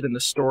invested in the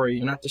story.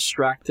 You're not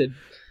distracted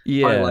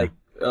by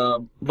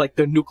like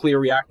the nuclear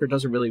reactor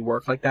doesn't really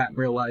work like that in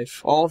real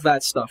life. All of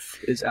that stuff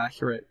is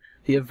accurate.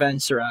 The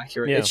events are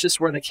accurate. Yeah. It's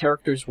just where the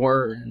characters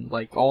were and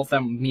like all of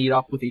them meet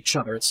up with each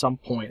other at some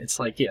point. It's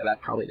like, yeah,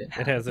 that probably didn't It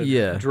happen. has a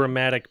Yeah.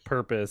 dramatic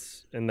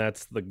purpose, and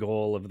that's the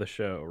goal of the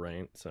show,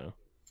 right? So.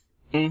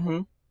 Mm-hmm.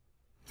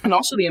 And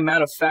also the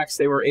amount of facts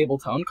they were able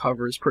to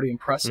uncover is pretty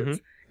impressive.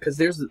 Because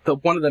there's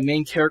one of the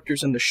main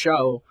characters in the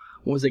show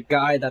was a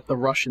guy that the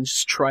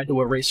Russians tried to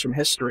erase from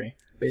history,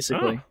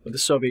 basically. Oh. The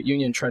Soviet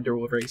Union tried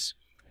to erase.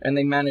 And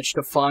they managed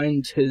to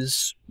find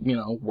his,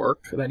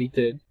 work that he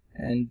did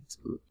and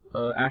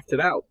act it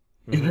out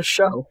in the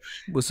show.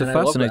 Well, it's a And I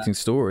love fascinating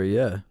story,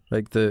 yeah.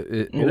 Like it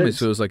It almost is.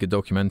 feels like a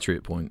documentary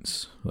at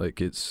points.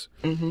 Like it's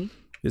Mm-hmm.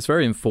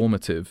 very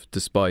informative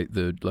despite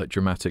the like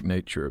dramatic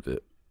nature of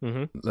it.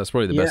 Mm-hmm. That's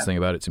probably the Yeah. best thing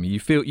about it to me.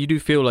 You do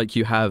feel like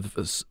you have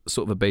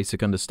sort of a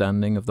basic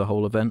understanding of the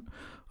whole event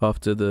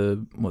after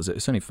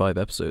it's only 5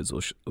 episodes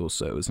or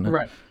so, isn't it?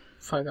 Right.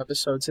 5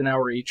 episodes, an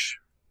hour each.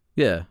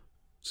 Yeah.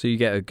 So you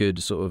get a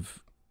good sort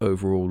of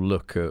overall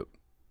look at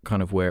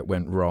kind of where it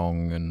went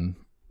wrong and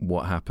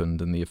what happened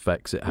and the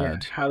effects it Yeah,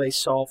 had. how they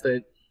solved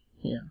it.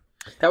 Yeah.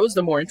 That was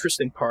the more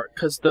interesting part,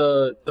 because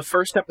the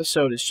first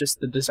episode is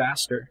just the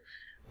disaster.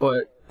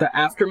 But the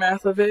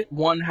aftermath of it,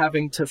 one,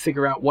 having to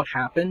figure out what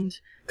happened,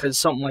 because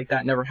something like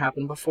that never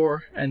happened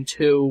before, and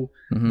 2,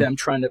 Mhm. them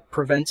trying to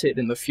prevent it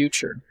in the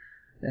future.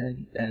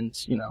 And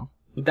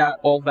that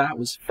all that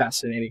was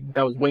fascinating.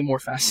 That was way more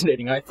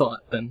fascinating, I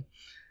thought, than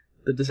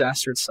the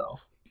disaster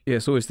itself. Yeah,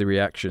 it's always the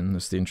reaction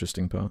that's the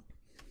interesting part.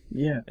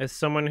 Yeah. As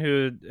someone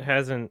who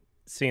hasn't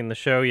seen the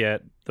show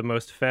yet, the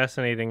most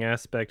fascinating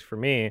aspect for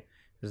me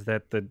is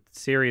that the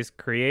series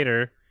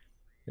creator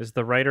is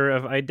the writer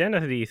of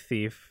Identity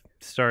Thief,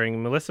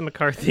 starring Melissa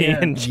McCarthy Yeah.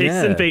 and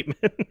Jason Yeah.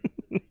 Bateman.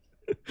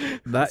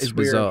 That It's is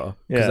weird. bizarre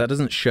because Yeah. that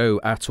doesn't show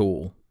at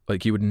all.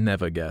 Like you would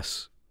never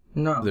guess.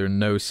 No. There are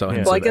no signs.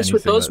 Yeah. Well, I of guess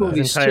with anything those like that.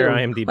 movies Entire too,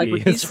 IMDb like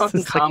with these is fucking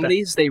like that.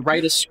 comedies, they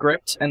write a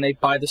script and they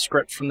buy the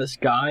script from this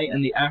guy,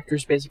 and the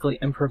actors basically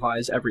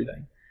improvise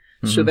everything.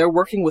 So Mhm. they're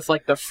working with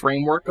like the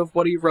framework of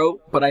what he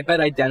wrote, but I bet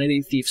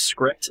Identity Thief's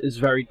script is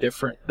very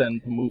different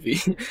than the movie.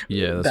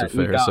 Yeah, that's a that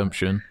we fair got.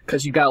 assumption.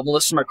 Because you got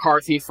Melissa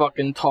McCarthy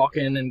fucking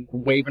talking and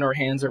waving her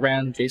hands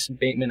around, and Jason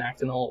Bateman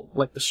acting all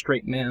like the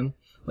straight man,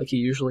 like he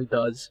usually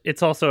does.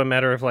 It's also a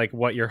matter of like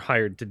what you're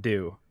hired to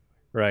do,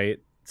 right?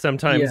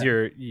 Sometimes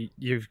Yeah.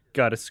 you've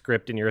got a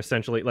script and you're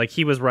essentially like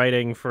he was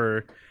writing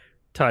for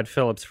Todd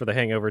Phillips for The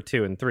Hangover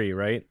 2 and 3,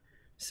 right?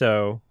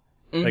 So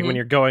like when Mhm.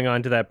 you're going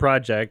on to that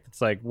project, it's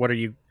like what are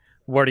you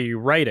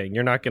writing?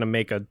 You're not going to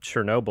make a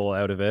Chernobyl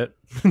out of it.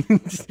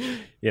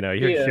 You're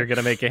Yeah. going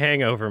to make a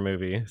Hangover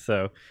movie.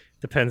 So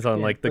depends on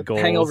Yeah, like the but goals.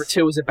 Hangover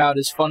 2 is about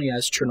as funny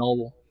as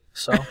Chernobyl.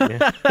 So,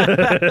 Yeah. but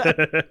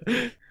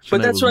that's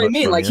Chernobyl's what I much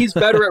mean. Like funnier. he's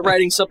better at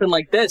writing something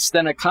like this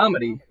than a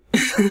comedy.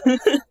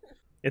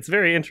 It's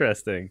very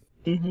interesting.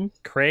 Mm-hmm.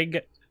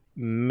 Craig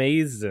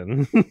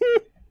Mazin.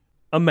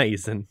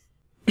 Amazing.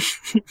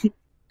 Did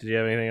you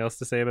have anything else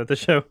to say about the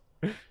show?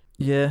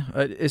 Yeah,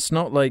 it's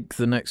not like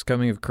the next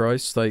coming of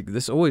Christ. Like,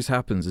 this always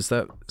happens. It's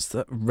that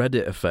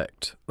Reddit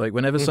effect. Like,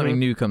 whenever something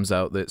new comes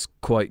out that's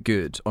quite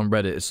good on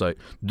Reddit, it's like,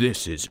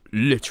 this is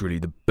literally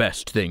the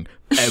best thing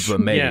ever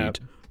made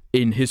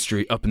in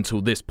history up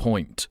until this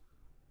point.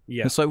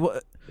 Yeah. It's like,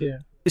 what? Yeah.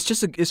 It's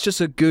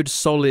just a good,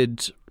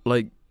 solid,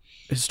 like,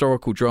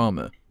 historical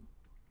drama.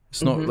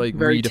 It's not like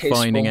very redefining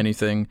tasteful.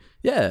 Anything.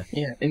 Yeah.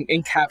 Yeah,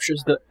 and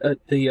captures the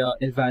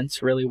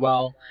events really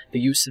well. The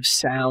use of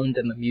sound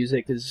and the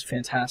music is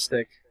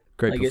fantastic.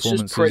 Great performances.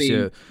 It's just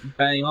pretty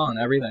bang on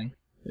everything.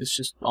 It's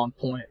just on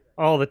point.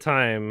 All the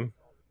time,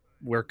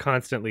 we're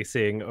constantly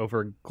seeing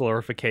over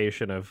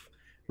glorification of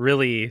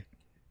really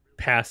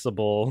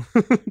passable,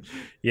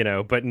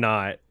 but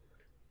not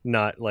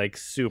like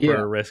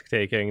super risk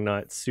taking,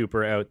 not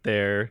super out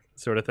there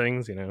sort of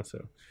things.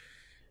 So.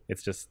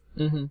 It's just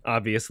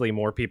obviously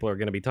more people are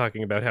going to be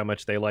talking about how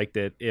much they liked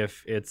it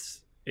if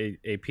it's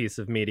a piece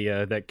of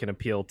media that can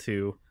appeal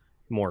to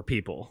more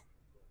people.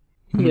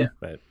 Yeah.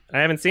 But I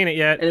haven't seen it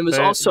yet. And it was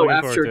also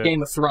after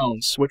Game of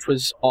Thrones, which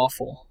was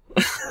awful.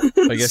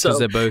 I guess because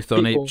they're both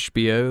on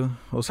HBO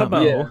or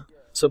something. Yeah.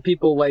 So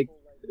people they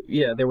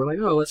were like,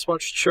 oh, let's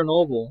watch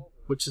Chernobyl,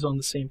 which is on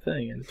the same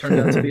thing. And it turned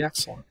out to be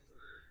excellent.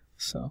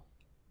 So.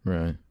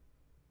 Right.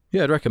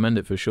 Yeah, I'd recommend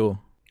it for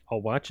sure.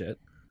 I'll watch it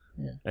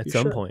at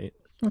some point.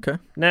 Okay.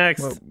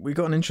 Next. Well, we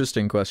got an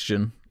interesting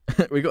question.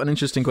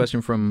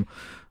 From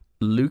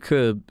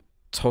Luca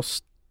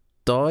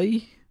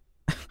Tostai.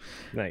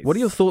 Nice. What are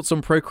your thoughts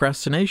on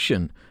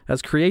procrastination?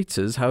 As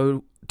creators,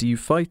 how do you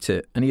fight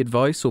it? Any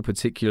advice or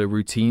particular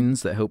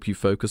routines that help you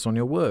focus on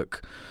your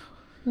work?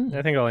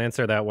 I think I'll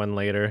answer that one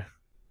later.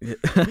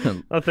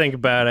 I'll think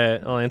about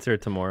it. I'll answer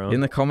it tomorrow.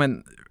 In the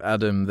comment,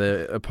 Adam,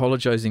 they're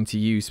apologizing to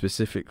you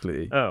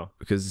specifically. Oh.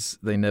 Because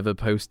they never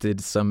posted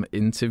some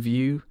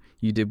interview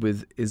you did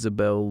with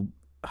Isabel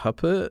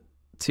Huppert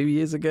 2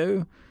 years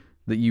ago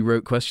that you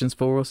wrote questions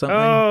for or something?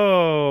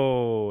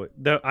 Oh,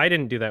 I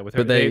didn't do that with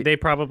her. But they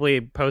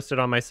probably posted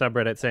on my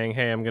subreddit saying,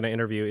 hey, I'm going to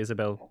interview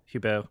Isabel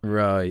Huppert.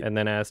 Right. And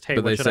then asked, hey,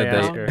 what should I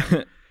ask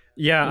her?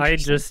 Yeah,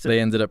 They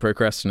ended up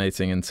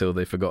procrastinating until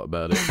they forgot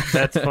about it.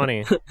 That's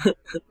funny.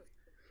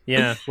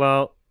 Yeah,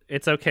 well,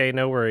 it's okay.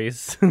 No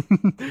worries.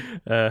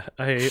 I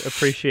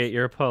appreciate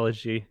your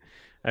apology.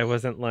 I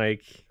wasn't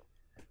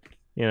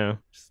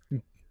just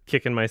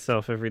kicking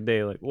myself every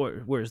day like,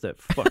 where's that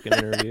fucking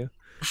interview?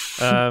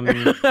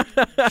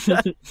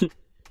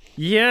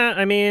 Yeah,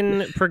 I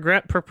mean,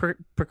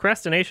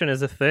 procrastination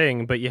is a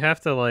thing, but you have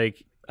to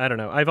I don't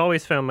know. I've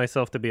always found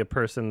myself to be a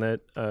person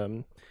that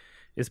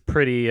is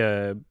pretty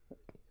motivated?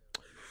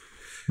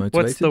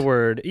 What's the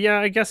word? Yeah,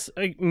 I guess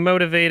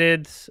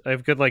motivated. I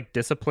have good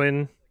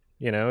discipline.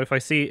 If I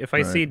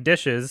see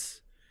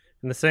dishes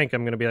in the sink,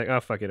 I'm gonna be like,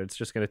 oh fuck it, it's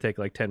just gonna take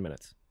 10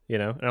 minutes.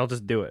 And I'll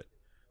just do it.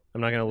 I'm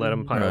not going to let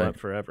them pile up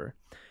forever.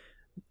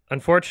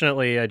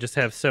 Unfortunately, I just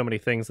have so many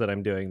things that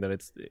I'm doing that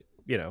it's,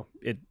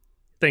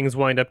 things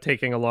wind up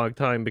taking a long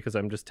time because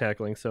I'm just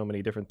tackling so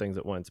many different things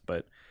at once.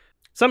 But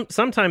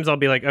sometimes I'll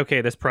be like,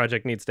 okay, this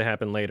project needs to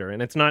happen later.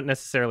 And it's not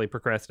necessarily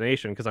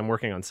procrastination because I'm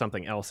working on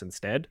something else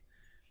instead,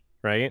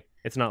 right?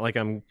 It's not like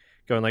I'm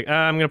going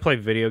I'm going to play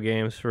video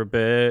games for a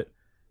bit.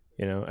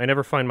 I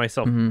never find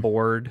myself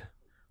bored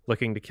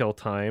looking to kill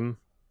time.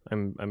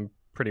 I'm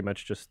pretty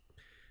much just,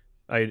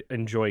 I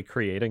enjoy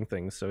creating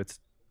things, so it's,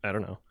 I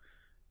don't know.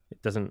 It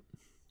doesn't,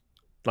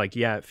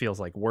 it feels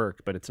like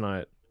work, but it's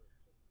not,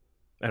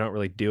 I don't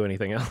really do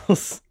anything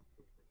else.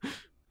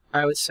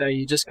 I would say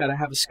you just got to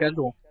have a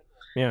schedule.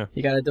 Yeah.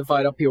 You got to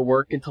divide up your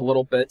work into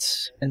little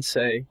bits and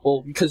say,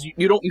 well, because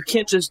you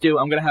can't just do,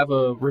 I'm going to have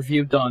a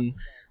review done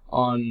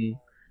on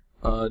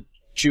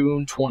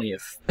June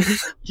 20th.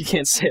 You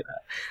can't say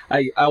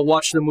that. I'll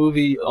watch the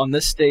movie on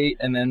this date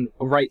and then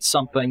write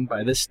something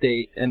by this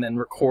date and then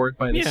record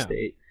by this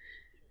date.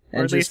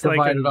 And just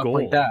divide it up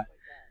like that.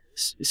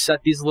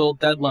 Set these little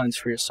deadlines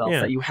for yourself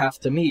that you have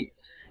to meet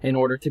in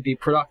order to be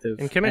productive.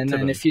 And commit to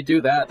them. And if you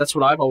do that, that's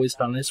what I've always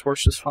done. This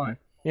works just fine.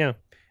 Yeah.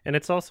 And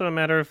it's also a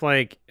matter of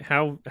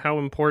how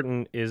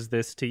important is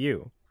this to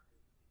you,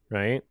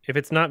 right? If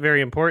it's not very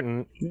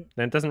important,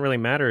 then it doesn't really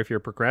matter if you're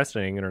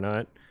procrastinating it or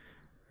not,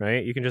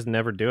 right? You can just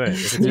never do it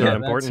if it's not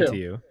important to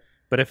you.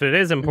 But if it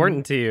is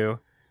important to you,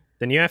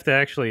 then you have to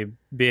actually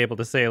be able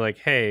to say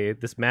hey,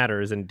 this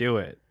matters and do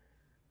it.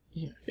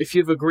 Yeah. If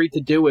you've agreed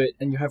to do it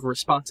and you have a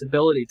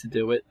responsibility to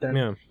do it,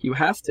 then you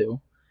have to.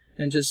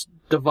 And just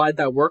divide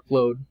that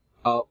workload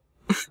up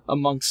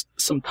amongst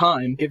some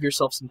time. Give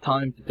yourself some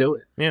time to do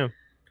it. Yeah.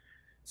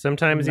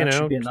 Sometimes,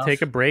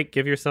 take a break,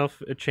 give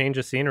yourself a change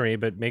of scenery,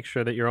 but make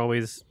sure that you're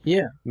always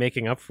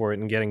making up for it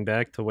and getting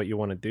back to what you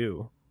want to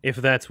do. If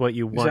that's what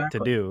you want to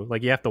do.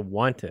 You have to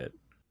want it.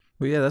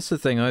 Well, yeah, that's the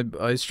thing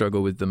I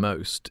struggle with the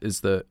most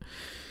is that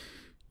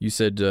you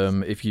said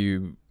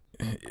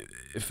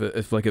if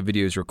a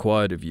video is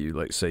required of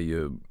you, say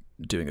you're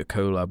doing a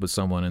collab with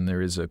someone and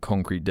there is a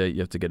concrete date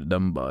you have to get it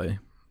done by,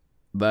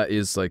 that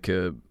is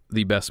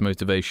the best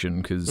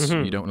motivation because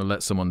you don't want to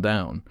let someone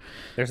down.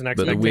 There's an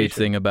expectation. But the weird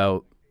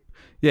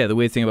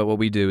thing about what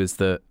we do is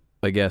that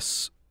I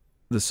guess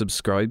the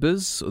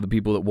subscribers or the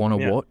people that want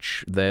to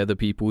watch, they're the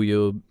people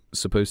you're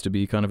supposed to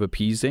be kind of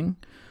appeasing.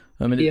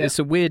 I mean, it's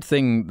a weird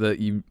thing that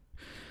you...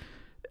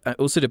 It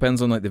also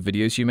depends on like the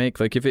videos you make.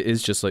 Like if it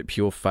is just like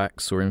pure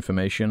facts or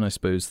information, I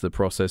suppose the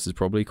process is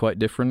probably quite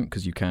different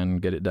because you can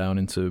get it down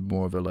into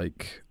more of a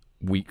like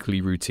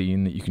weekly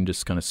routine that you can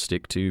just kind of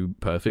stick to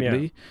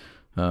perfectly.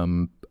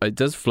 It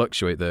does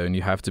fluctuate though, and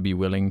you have to be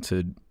willing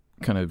to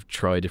kind of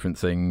try different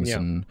things.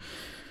 And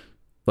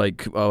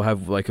like I'll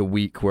have like a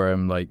week where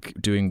I'm like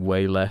doing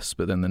way less,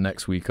 but then the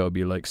next week I'll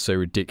be like so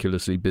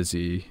ridiculously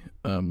busy,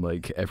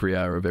 like every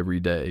hour of every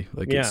day.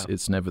 Like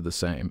it's never the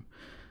same.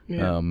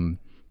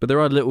 But there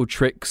are little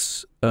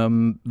tricks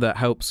that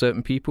help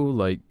certain people.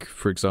 Like,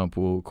 for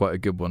example, quite a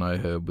good one I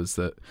heard was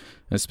that,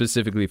 and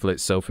specifically for like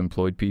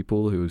self-employed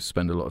people who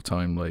spend a lot of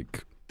time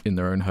like in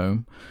their own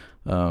home,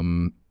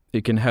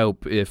 it can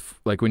help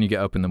if like when you get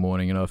up in the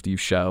morning and after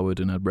you've showered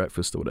and had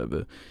breakfast or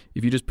whatever,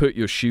 if you just put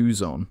your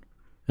shoes on,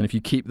 and if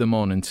you keep them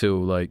on until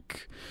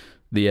like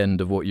the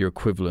end of what your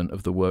equivalent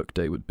of the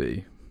workday would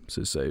be,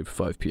 so say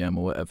 5 p.m.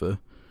 or whatever,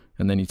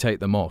 and then you take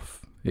them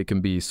off, it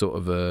can be sort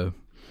of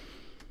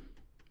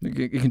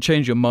it can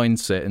change your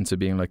mindset into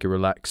being like a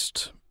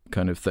relaxed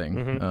kind of thing,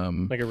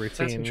 like a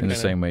routine in the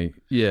same way.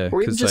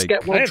 Or even just like,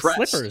 get well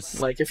dressed. Slippers.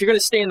 Like if you're gonna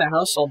stay in the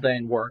house all day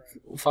and work,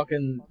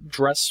 fucking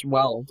dress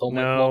well. Don't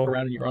like walk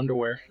around in your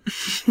underwear.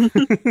 So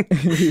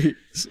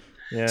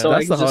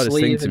that's the hardest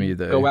thing to me,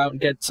 though. Go out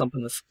and get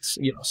something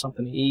to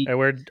something to eat. I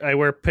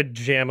wear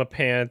pajama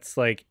pants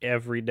like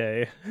every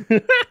day.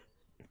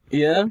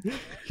 Yeah,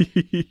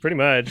 pretty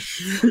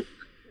much.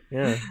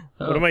 Yeah.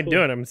 What am I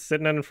doing? I'm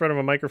sitting in front of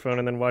a microphone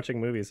and then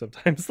watching movies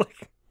sometimes.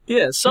 Like,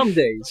 some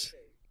days.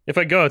 If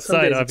I go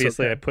outside,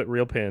 obviously I put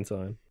real pants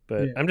on,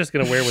 but I'm just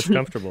gonna wear what's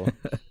comfortable.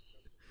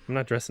 I'm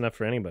not dressing up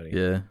for anybody.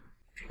 Yeah.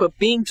 But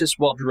being just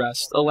well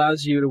dressed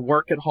allows you to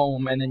work at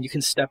home, and then you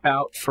can step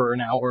out for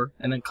an hour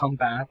and then come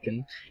back,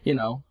 and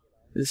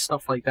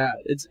stuff like that.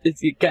 It's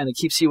again, it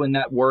keeps you in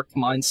that work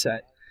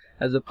mindset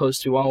as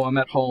opposed to I'm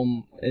at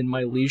home in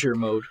my leisure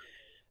mode.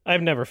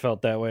 I've never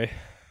felt that way.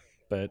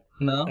 But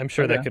I'm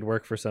sure that could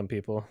work for some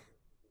people.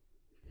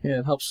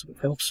 Yeah, it helps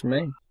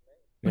me.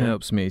 It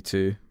helps me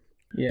too.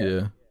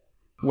 Yeah.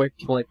 Like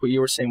what you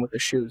were saying with the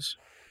shoes.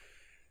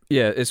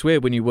 Yeah, it's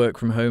weird when you work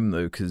from home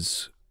though,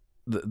 because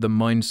the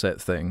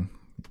mindset thing,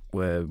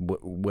 where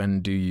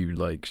when do you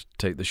like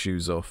take the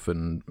shoes off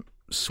and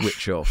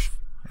switch off,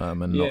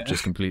 and not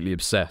just completely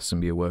obsess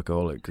and be a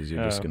workaholic because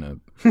you're just gonna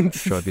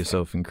drive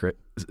yourself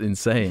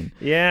insane.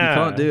 Yeah, you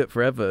can't do it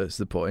forever. Is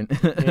the point?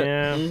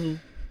 Yeah.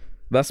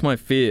 That's my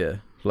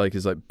fear, like,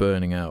 is like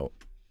burning out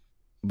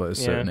by a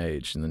certain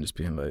age and then just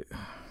being like,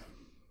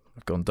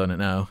 I've done it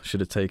now. Should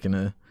have taken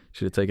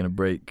a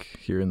break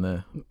here and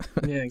there.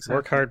 Yeah, exactly.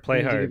 Work hard,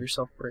 play hard. Give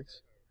yourself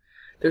breaks.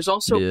 There's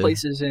also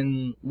places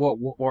in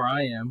where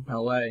I am,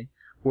 LA,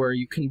 where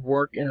you can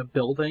work in a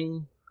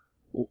building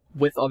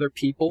with other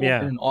people in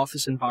an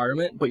office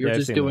environment, but you're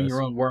just doing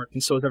your own work,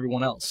 and so is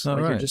everyone else. Oh,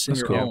 you're just in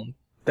your own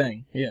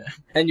thing,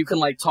 and you can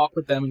like talk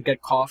with them and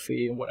get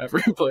coffee and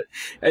whatever, but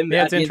at the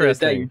end of the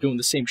day you're doing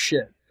the same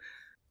shit.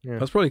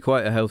 That's probably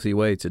quite a healthy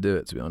way to do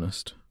it, to be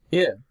honest.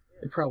 Yeah,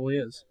 it probably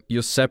is.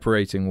 You're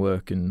separating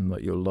work and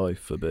like your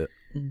life a bit.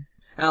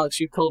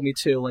 Alex, you told me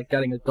too, like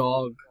getting a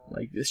dog,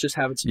 like it's just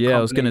having some company I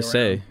was gonna around.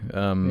 say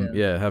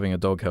having a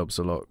dog helps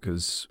a lot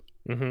because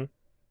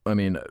I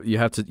mean you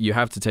have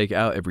to take it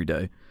out every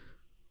day,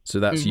 so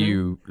that's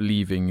you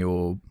leaving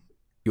your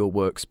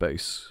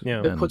workspace.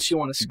 It puts you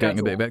on a schedule. Getting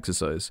a bit of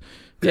exercise.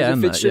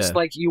 If it's just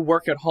like you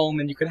work at home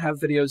and you can have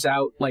videos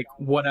out like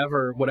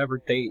whatever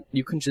date,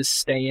 you can just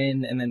stay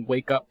in and then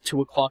wake up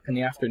 2:00 in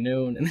the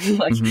afternoon and then,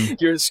 like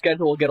your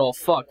schedule will get all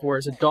fucked.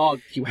 Whereas a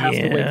dog, you have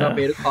to wake up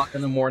 8:00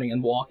 in the morning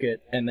and walk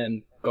it and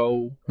then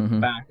go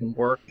back and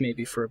work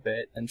maybe for a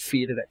bit and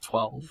feed it at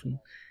 12. And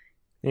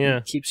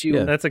it keeps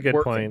you that's a good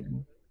point.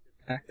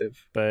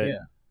 Active. But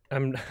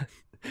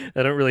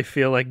I don't really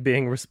feel like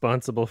being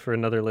responsible for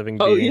another living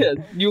being. Oh yeah,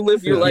 you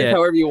live your life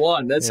however you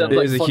want. That sounds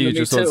like fun to me too. It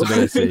is a huge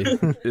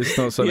responsibility. It's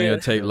not something I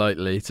take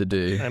lightly to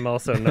do. I'm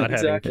also not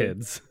having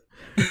kids.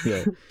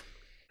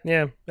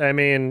 Yeah. I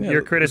mean,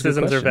 your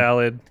criticisms are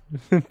valid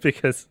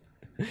because,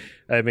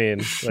 I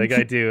mean, like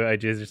I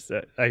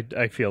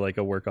feel like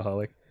a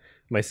workaholic.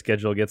 My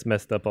schedule gets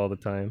messed up all the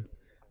time,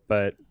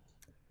 but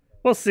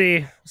we'll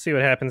see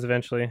what happens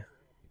eventually.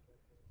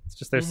 It's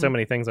just there's so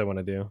many things I want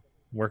to do. I'm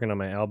working on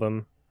my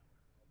album.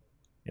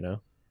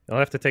 I'll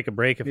have to take a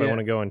break if I want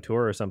to go on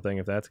tour or something,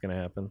 if that's going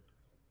to happen.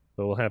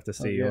 But we'll have to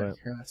see.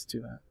 Let's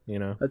do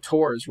that. A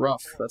tour is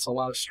rough. That's a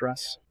lot of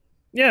stress.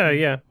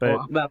 Yeah,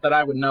 but not that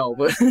I would know,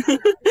 but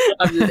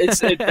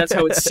that's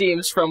how it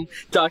seems from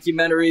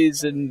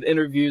documentaries and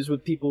interviews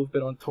with people who've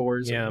been on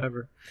tours or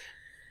whatever.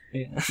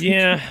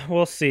 Yeah,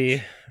 we'll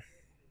see.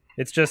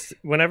 It's just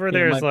whenever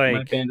there's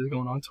my band is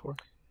going on tour.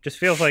 Just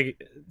feels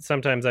like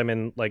sometimes I'm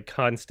in like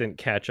constant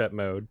catch-up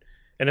mode,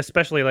 and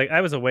especially like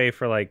I was away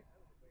for like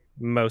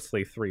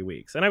mostly 3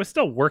 weeks and I was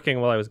still working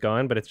while I was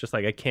gone, but it's just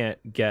like I can't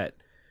get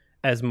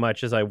as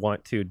much as I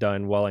want to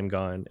done while I'm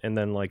gone, and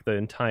then like the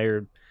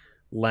entire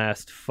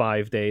last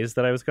 5 days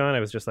that I was gone, I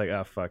was just like,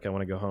 oh fuck, I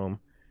want to go home.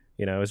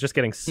 I was just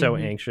getting so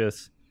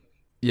anxious.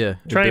 Yeah,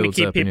 trying to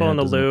keep people in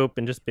the loop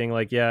and just being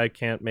like, yeah, I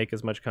can't make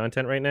as much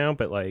content right now,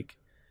 but like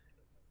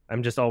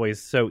I'm just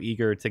always so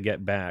eager to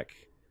get back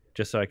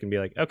just so I can be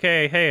like,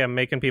 okay, hey, I'm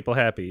making people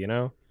happy,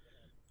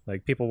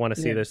 like people want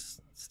to see this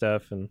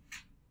stuff and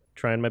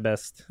trying my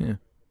best. Yeah,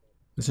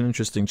 it's an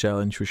interesting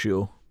challenge for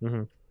sure.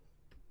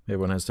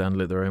 Everyone has to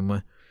handle it their own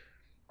way.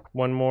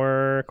 One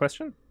more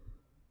question.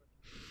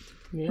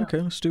 Okay,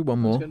 let's do one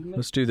more.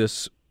 Let's do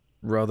this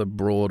rather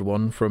broad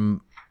one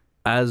from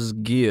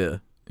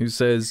Asgear, who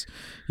says,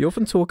 you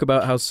often talk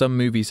about how some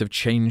movies have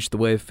changed the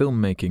way of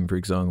filmmaking, for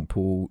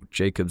example,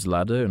 Jacob's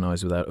Ladder and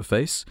Eyes Without a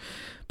Face.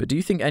 But do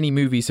you think any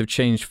movies have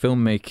changed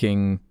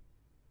filmmaking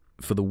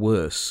for the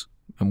worse?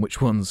 And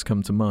which ones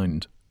come to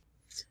mind?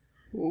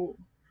 Well,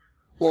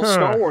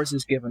 Star Wars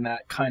is given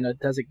that kind of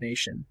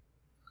designation.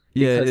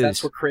 Yeah, because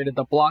that's what created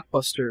the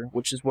blockbuster,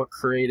 which is what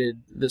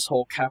created this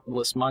whole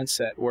capitalist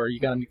mindset where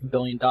you got to make $1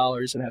 billion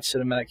and have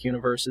cinematic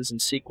universes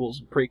and sequels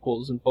and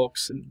prequels and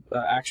books and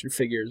action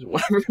figures,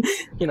 whatever.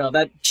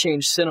 That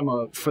changed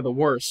cinema for the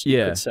worse,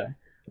 you could say.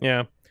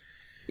 Yeah.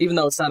 Even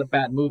though it's not a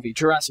bad movie.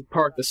 Jurassic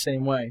Park the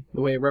same way, the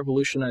way it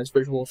revolutionized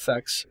visual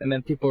effects, and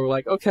then people were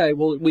like, okay,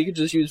 well, we could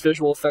just use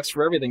visual effects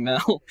for everything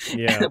now.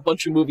 Yeah. And a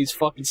bunch of movies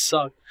fucking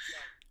suck.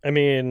 I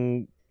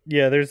mean,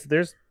 yeah,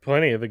 there's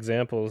plenty of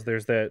examples.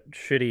 There's that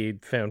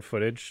shitty found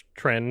footage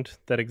trend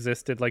that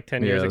existed like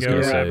 10 years ago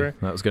or whatever.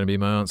 That was going to be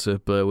my answer,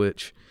 Blair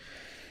Witch.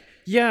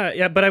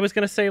 Yeah, but I was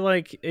going to say,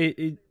 like,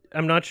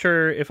 I'm not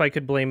sure if I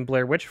could blame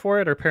Blair Witch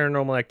for it or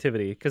Paranormal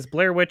Activity, because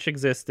Blair Witch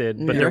existed,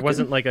 but there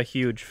wasn't like a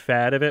huge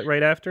fad of it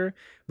right after.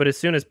 But as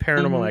soon as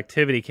Paranormal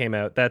Activity came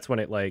out, that's when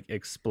it like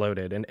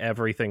exploded, and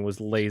everything was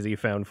lazy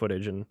found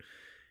footage in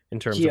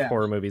terms of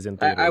horror movies in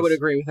theaters. I would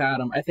agree with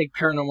Adam. I think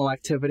Paranormal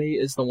Activity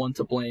is the one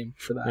to blame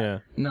for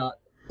that, not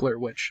Blair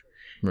Witch.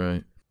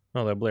 Right.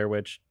 Although Blair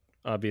Witch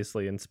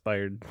obviously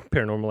inspired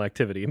Paranormal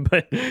Activity,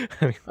 but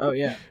I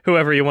mean,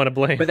 whoever you want to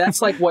blame. But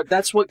that's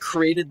what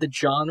created the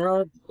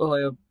genre.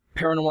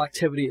 Paranormal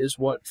Activity is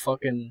what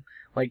fucking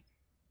like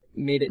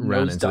made it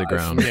ran into the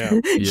ground.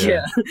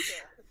 Yeah.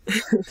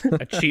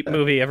 A cheap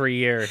movie every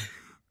year.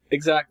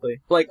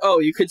 Exactly. Like, oh,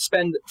 you could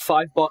spend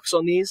 $5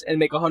 on these and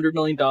make $100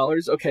 million.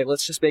 Okay,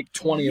 let's just make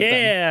 20 of them.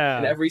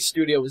 And every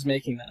studio was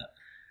making that.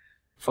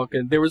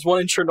 Fucking, there was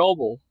one in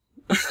Chernobyl.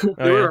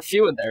 There were a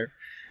few in there.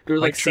 There were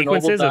like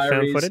sequences Chernobyl of found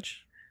Diaries.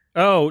 footage.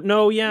 Oh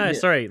no, yeah,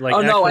 sorry. Like,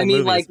 oh no, I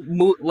mean movies.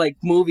 like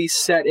movies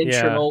set in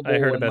Chernobyl. I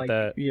heard and about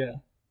that. Yeah.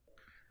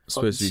 It's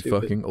supposed to be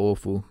fucking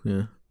awful.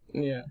 Yeah.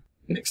 Yeah.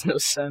 Makes no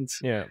sense.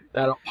 Yeah.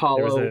 That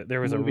Apollo.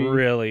 There was movie. a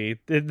really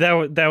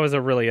that was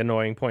a really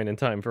annoying point in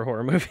time for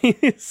horror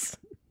movies.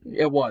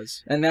 It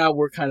was, and now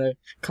we're kind of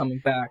coming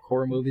back.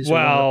 Horror movies are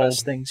one of the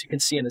best things you can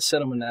see in the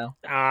cinema now.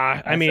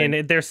 I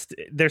mean, there's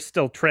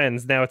still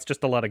trends now. It's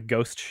just a lot of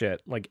ghost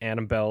shit, like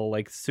Annabelle,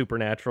 like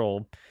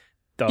supernatural.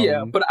 Dumb.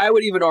 Yeah, but I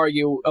would even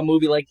argue a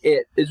movie like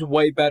It is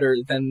way better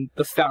than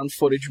the found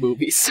footage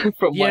movies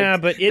from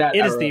but it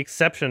is the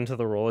exception to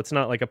the rule. It's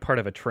not like a part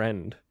of a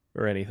trend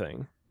or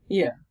anything.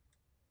 Yeah.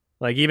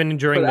 Like even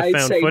during the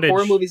found footage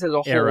horror movies as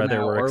a whole era, now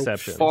there were are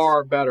exceptions.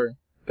 Far better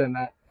than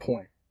that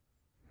point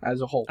as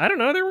a whole. I don't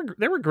know.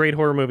 There were great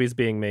horror movies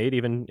being made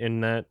even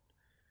in that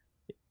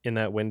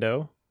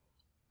window.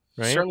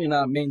 Right? Certainly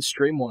not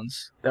mainstream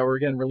ones that were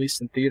getting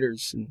released in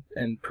theaters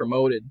and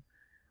promoted.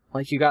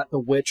 Like you got The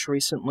Witch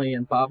recently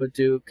and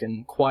Babadook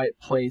and Quiet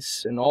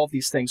Place, and all of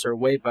these things are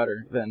way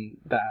better than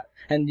that.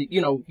 And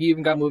you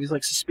even got movies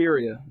like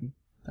Suspiria, and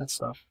that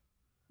stuff.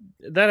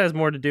 That has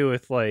more to do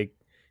with like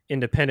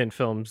independent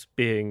films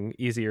being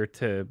easier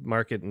to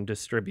market and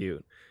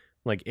distribute,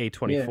 like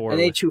A24. Yeah,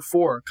 and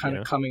A24 kind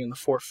of coming in the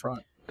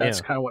forefront.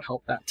 That's kind of what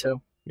helped that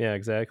too. Yeah,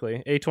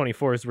 exactly.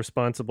 A24 is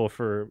responsible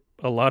for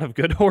a lot of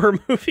good horror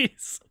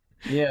movies.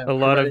 Yeah, a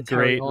lot of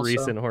great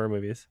recent horror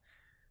movies.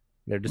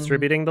 They're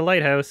distributing The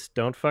Lighthouse.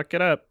 Don't fuck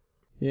it up.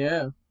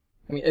 Yeah.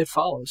 I mean, It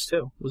Follows,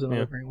 too, was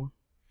another great one.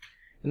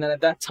 And then at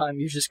that time,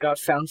 you just got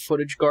found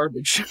footage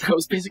garbage. That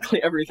was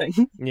basically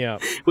everything. Yeah.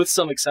 With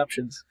some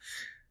exceptions.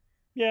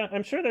 Yeah,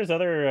 I'm sure there's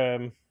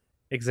other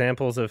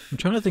examples of... I'm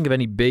trying to think of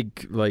any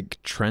big, like,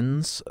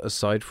 trends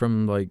aside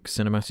from, like,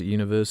 cinematic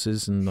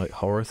universes and, like,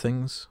 horror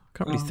things. I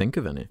can't really think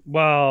of any.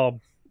 Well,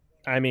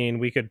 I mean,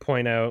 we could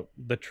point out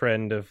the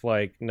trend of,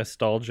 like,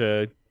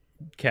 nostalgia...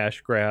 cash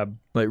grab,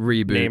 like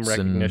reboots, name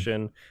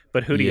recognition,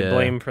 but who do you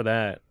blame for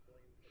that?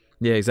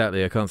 Yeah,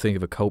 exactly. I can't think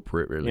of a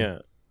culprit really.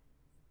 Yeah,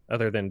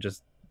 other than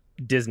just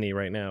Disney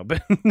right now.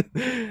 But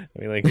I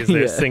mean, like, is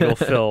there a single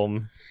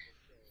film?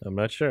 I'm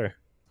not sure.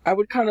 I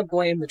would kind of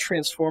blame the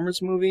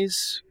Transformers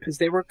movies because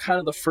they were kind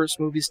of the first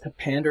movies to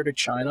pander to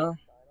China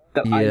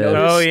that I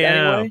noticed.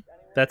 Anyway.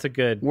 That's a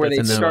good. Where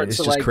they start it's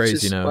to just like,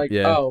 crazy now. Like,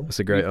 yeah, that's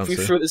a great answer. We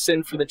threw this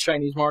in for the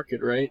Chinese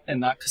market, right? And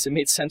not because it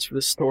made sense for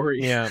the story.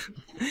 Yeah.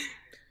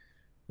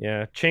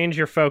 Yeah, change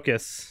your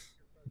focus.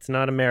 It's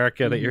not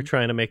America that you're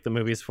trying to make the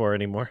movies for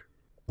anymore.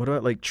 What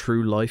about like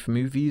true life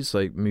movies?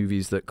 Like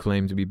movies that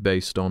claim to be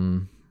based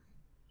on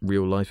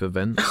real life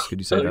events. Could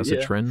you say that's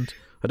a trend?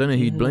 I don't know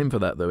who you'd blame for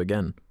that though.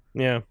 Again,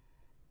 Yeah.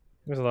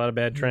 There's a lot of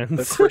bad trends.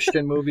 The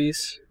Christian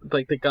movies,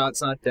 like the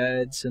God's Not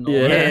Deads and all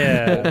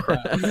Yeah. that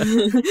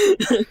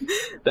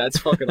crap. That's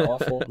fucking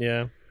awful.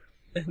 Yeah.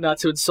 Not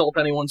to insult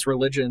anyone's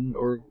religion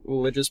or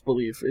religious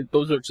belief.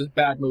 Those are just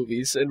bad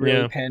movies and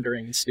really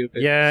pandering and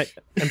stupid. Yeah,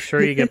 I'm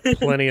sure you get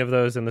plenty of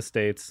those in the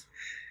States.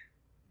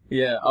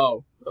 Yeah, a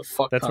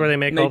fuck That's ton. where they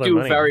make And all their do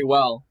money. very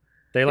well.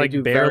 They like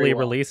do barely very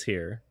well. release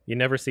here. You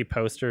never see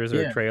posters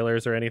or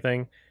trailers or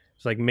anything.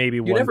 It's like maybe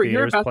You one never hear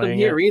theater's about them playing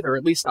here it. either,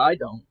 at least I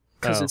don't.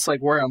 Because Oh. it's like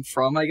where I'm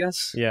from, I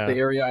guess. Yeah. The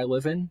area I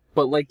live in.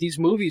 But like these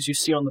movies you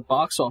see on the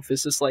box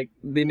office, it's like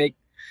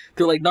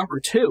they're like number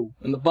 2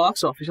 in the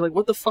box office. You're like,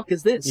 what the fuck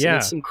is this? Yeah. And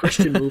it's some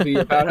Christian movie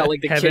about how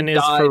like the Heaven kid is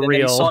died for and then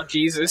real. he saw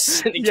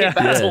Jesus and he Yeah.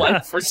 came back to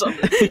life or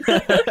something.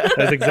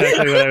 That's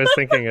exactly what I was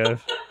thinking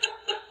of.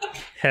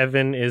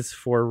 Heaven is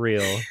for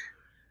real.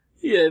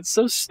 Yeah, it's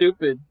so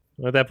stupid.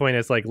 At that point,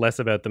 it's like less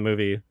about the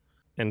movie,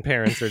 and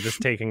parents are just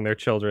taking their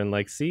children.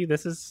 Like, see,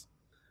 this is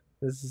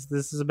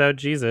about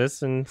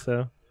Jesus, and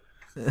so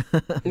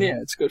Yeah,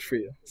 it's good for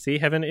you. see,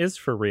 heaven is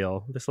for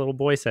real. This little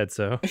boy said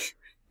so.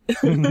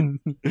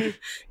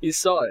 You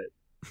saw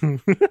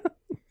it.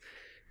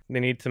 They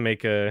need to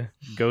make a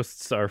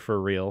ghosts are for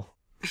real.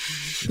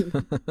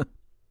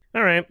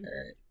 All right.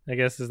 I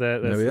guess that's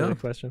There we the are.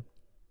 question.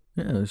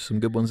 yeah, there's some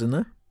good ones in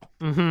there.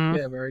 Mm-hmm.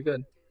 Yeah, very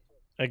good.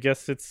 I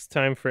guess it's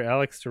time for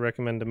Alex to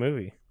recommend a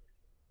movie.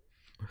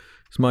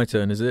 It's my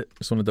turn, is it?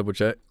 Just want to double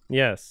check.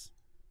 Yes.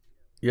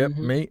 Yep, Mhm.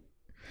 me.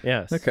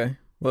 Yes. Okay.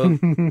 Well,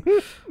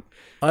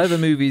 I have a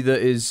movie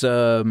that is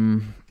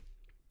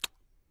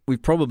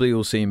we've probably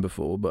all seen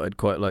before, but I'd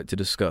quite like to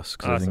discuss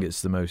because I think Awesome.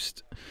 it's the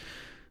most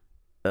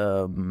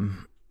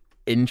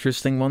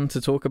interesting one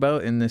to talk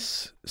about in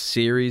this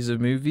series of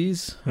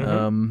movies.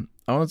 Mhm.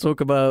 I want to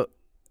talk about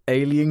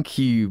Alien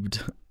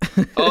Cubed.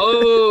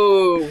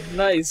 Oh,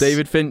 nice.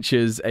 David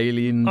Fincher's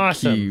Alien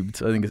Awesome.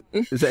 Cubed. I think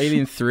is it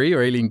Alien 3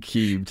 or Alien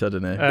Cubed? I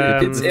don't know.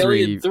 Um, It's The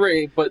Alien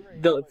 3,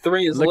 but the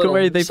 3 is Look little. at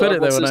where they so put it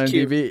though on everyone says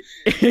cube. IMDb.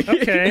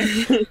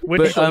 Okay.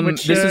 Which, But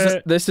which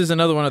this is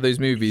another one of those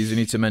movies you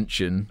need to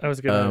mention. I was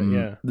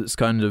gonna, That's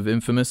kind of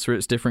infamous for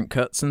its different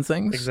cuts and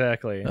things.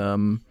 exactly.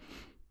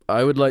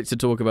 I would like to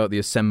talk about the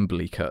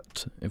assembly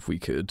cut, if we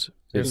could.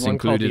 There's It's one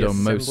called included the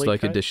on most assembly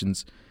like cut?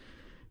 editions.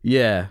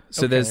 Yeah.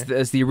 So Okay.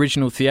 there's the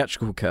original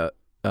theatrical cut,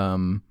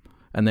 and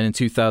then in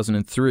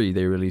 2003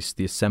 they released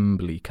the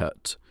assembly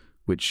cut,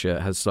 which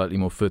has slightly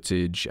more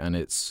footage, and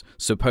it's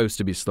supposed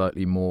to be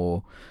slightly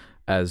more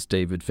as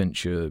David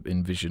Fincher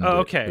envisioned Oh,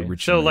 it okay. So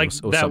originally, like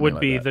or that something would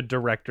like be that. the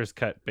director's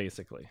cut,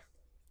 basically.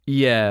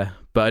 Yeah,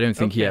 but I don't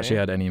think he Okay. actually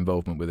had any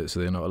involvement with it, so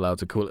they're not allowed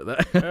to call it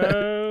that.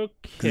 Okay.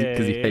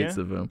 Because he hates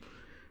the film.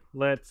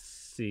 Let's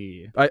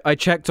see. I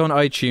checked on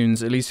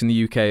iTunes, at least in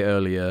the UK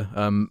earlier.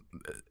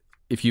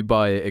 If you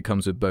buy it, it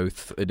comes with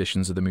both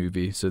editions of the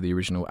movie, so the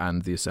original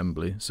and the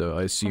assembly. So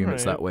I assume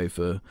it's Alright. that way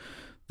for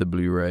the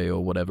Blu-ray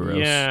or whatever else.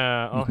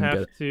 Yeah, I'll can get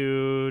have it.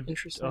 to.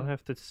 Interesting. I'll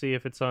have to see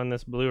if it's on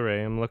this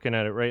Blu-ray. I'm looking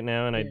at it right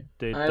now, and it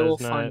I will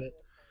does not find it.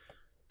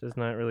 does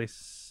not really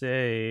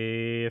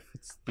say if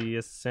it's the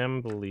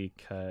assembly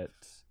cut.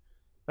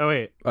 Oh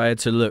wait, I had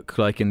to look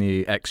like in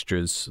the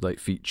extras, like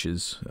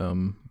features,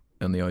 on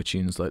the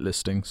iTunes like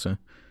listing. So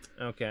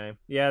okay,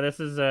 yeah, this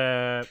is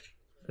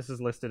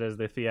listed as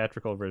the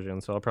theatrical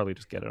version, so I'll probably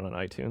just get it on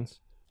iTunes.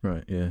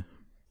 right, yeah,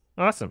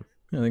 Awesome,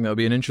 I think that would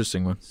be an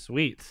interesting one.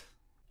 sweet,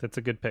 that's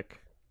a good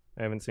pick.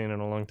 I haven't seen it in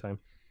a long time,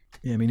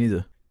 Yeah, me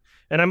neither.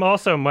 and I'm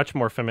also much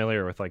more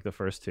familiar with like the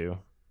first two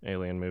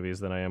Alien movies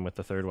than I am with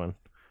the third one.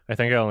 I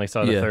think I only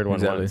saw the Yeah, third one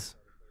exactly. once,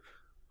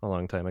 a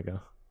long time ago.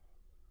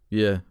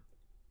 Yeah,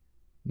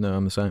 no,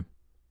 I'm the same.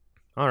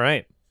 All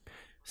right.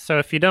 So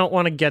if you don't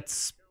want to get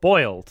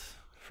spoiled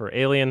for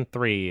Alien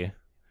 3,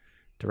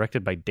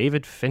 directed by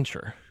David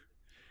Fincher,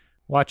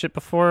 watch it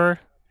before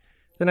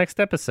the next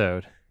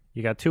episode.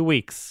 You got 2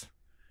 weeks.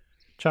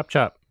 Chop,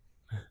 chop.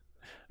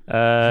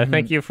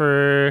 Thank you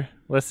for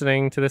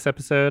listening to this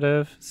episode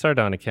of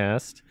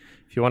Sardonicast.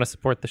 If you want to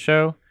support the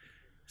show,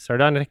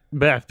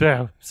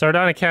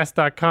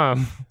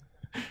 sardonicast.com.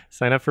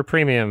 Sign up for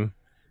premium.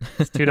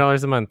 It's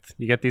 $2 a month.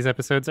 You get these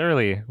episodes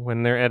early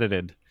when they're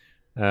edited.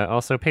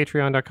 Also,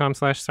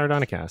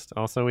 patreon.com/sardonicast.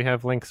 Also, we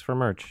have links for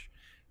merch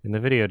in the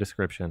video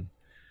description.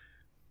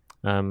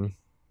 Thanks.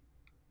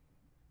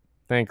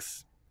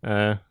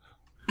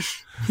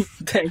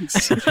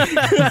 Thanks.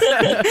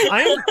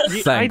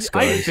 Thanks, I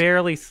guys.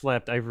 barely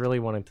slept. I really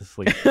wanted to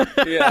sleep. Yeah,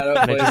 I don't And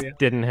it blame just you.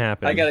 didn't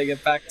happen. I gotta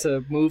get back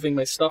to moving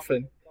my stuff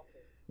in.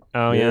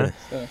 Oh, yeah?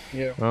 So,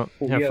 yeah. Well,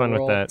 have Yeah, fun we're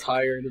with all that.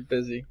 tired and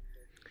busy.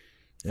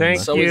 Thank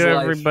It's you, always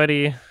life.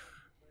 everybody.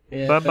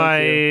 Yeah, Bye-bye.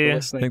 thank you for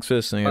listening. Thanks for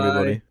listening, Bye.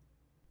 everybody.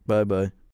 Bye bye.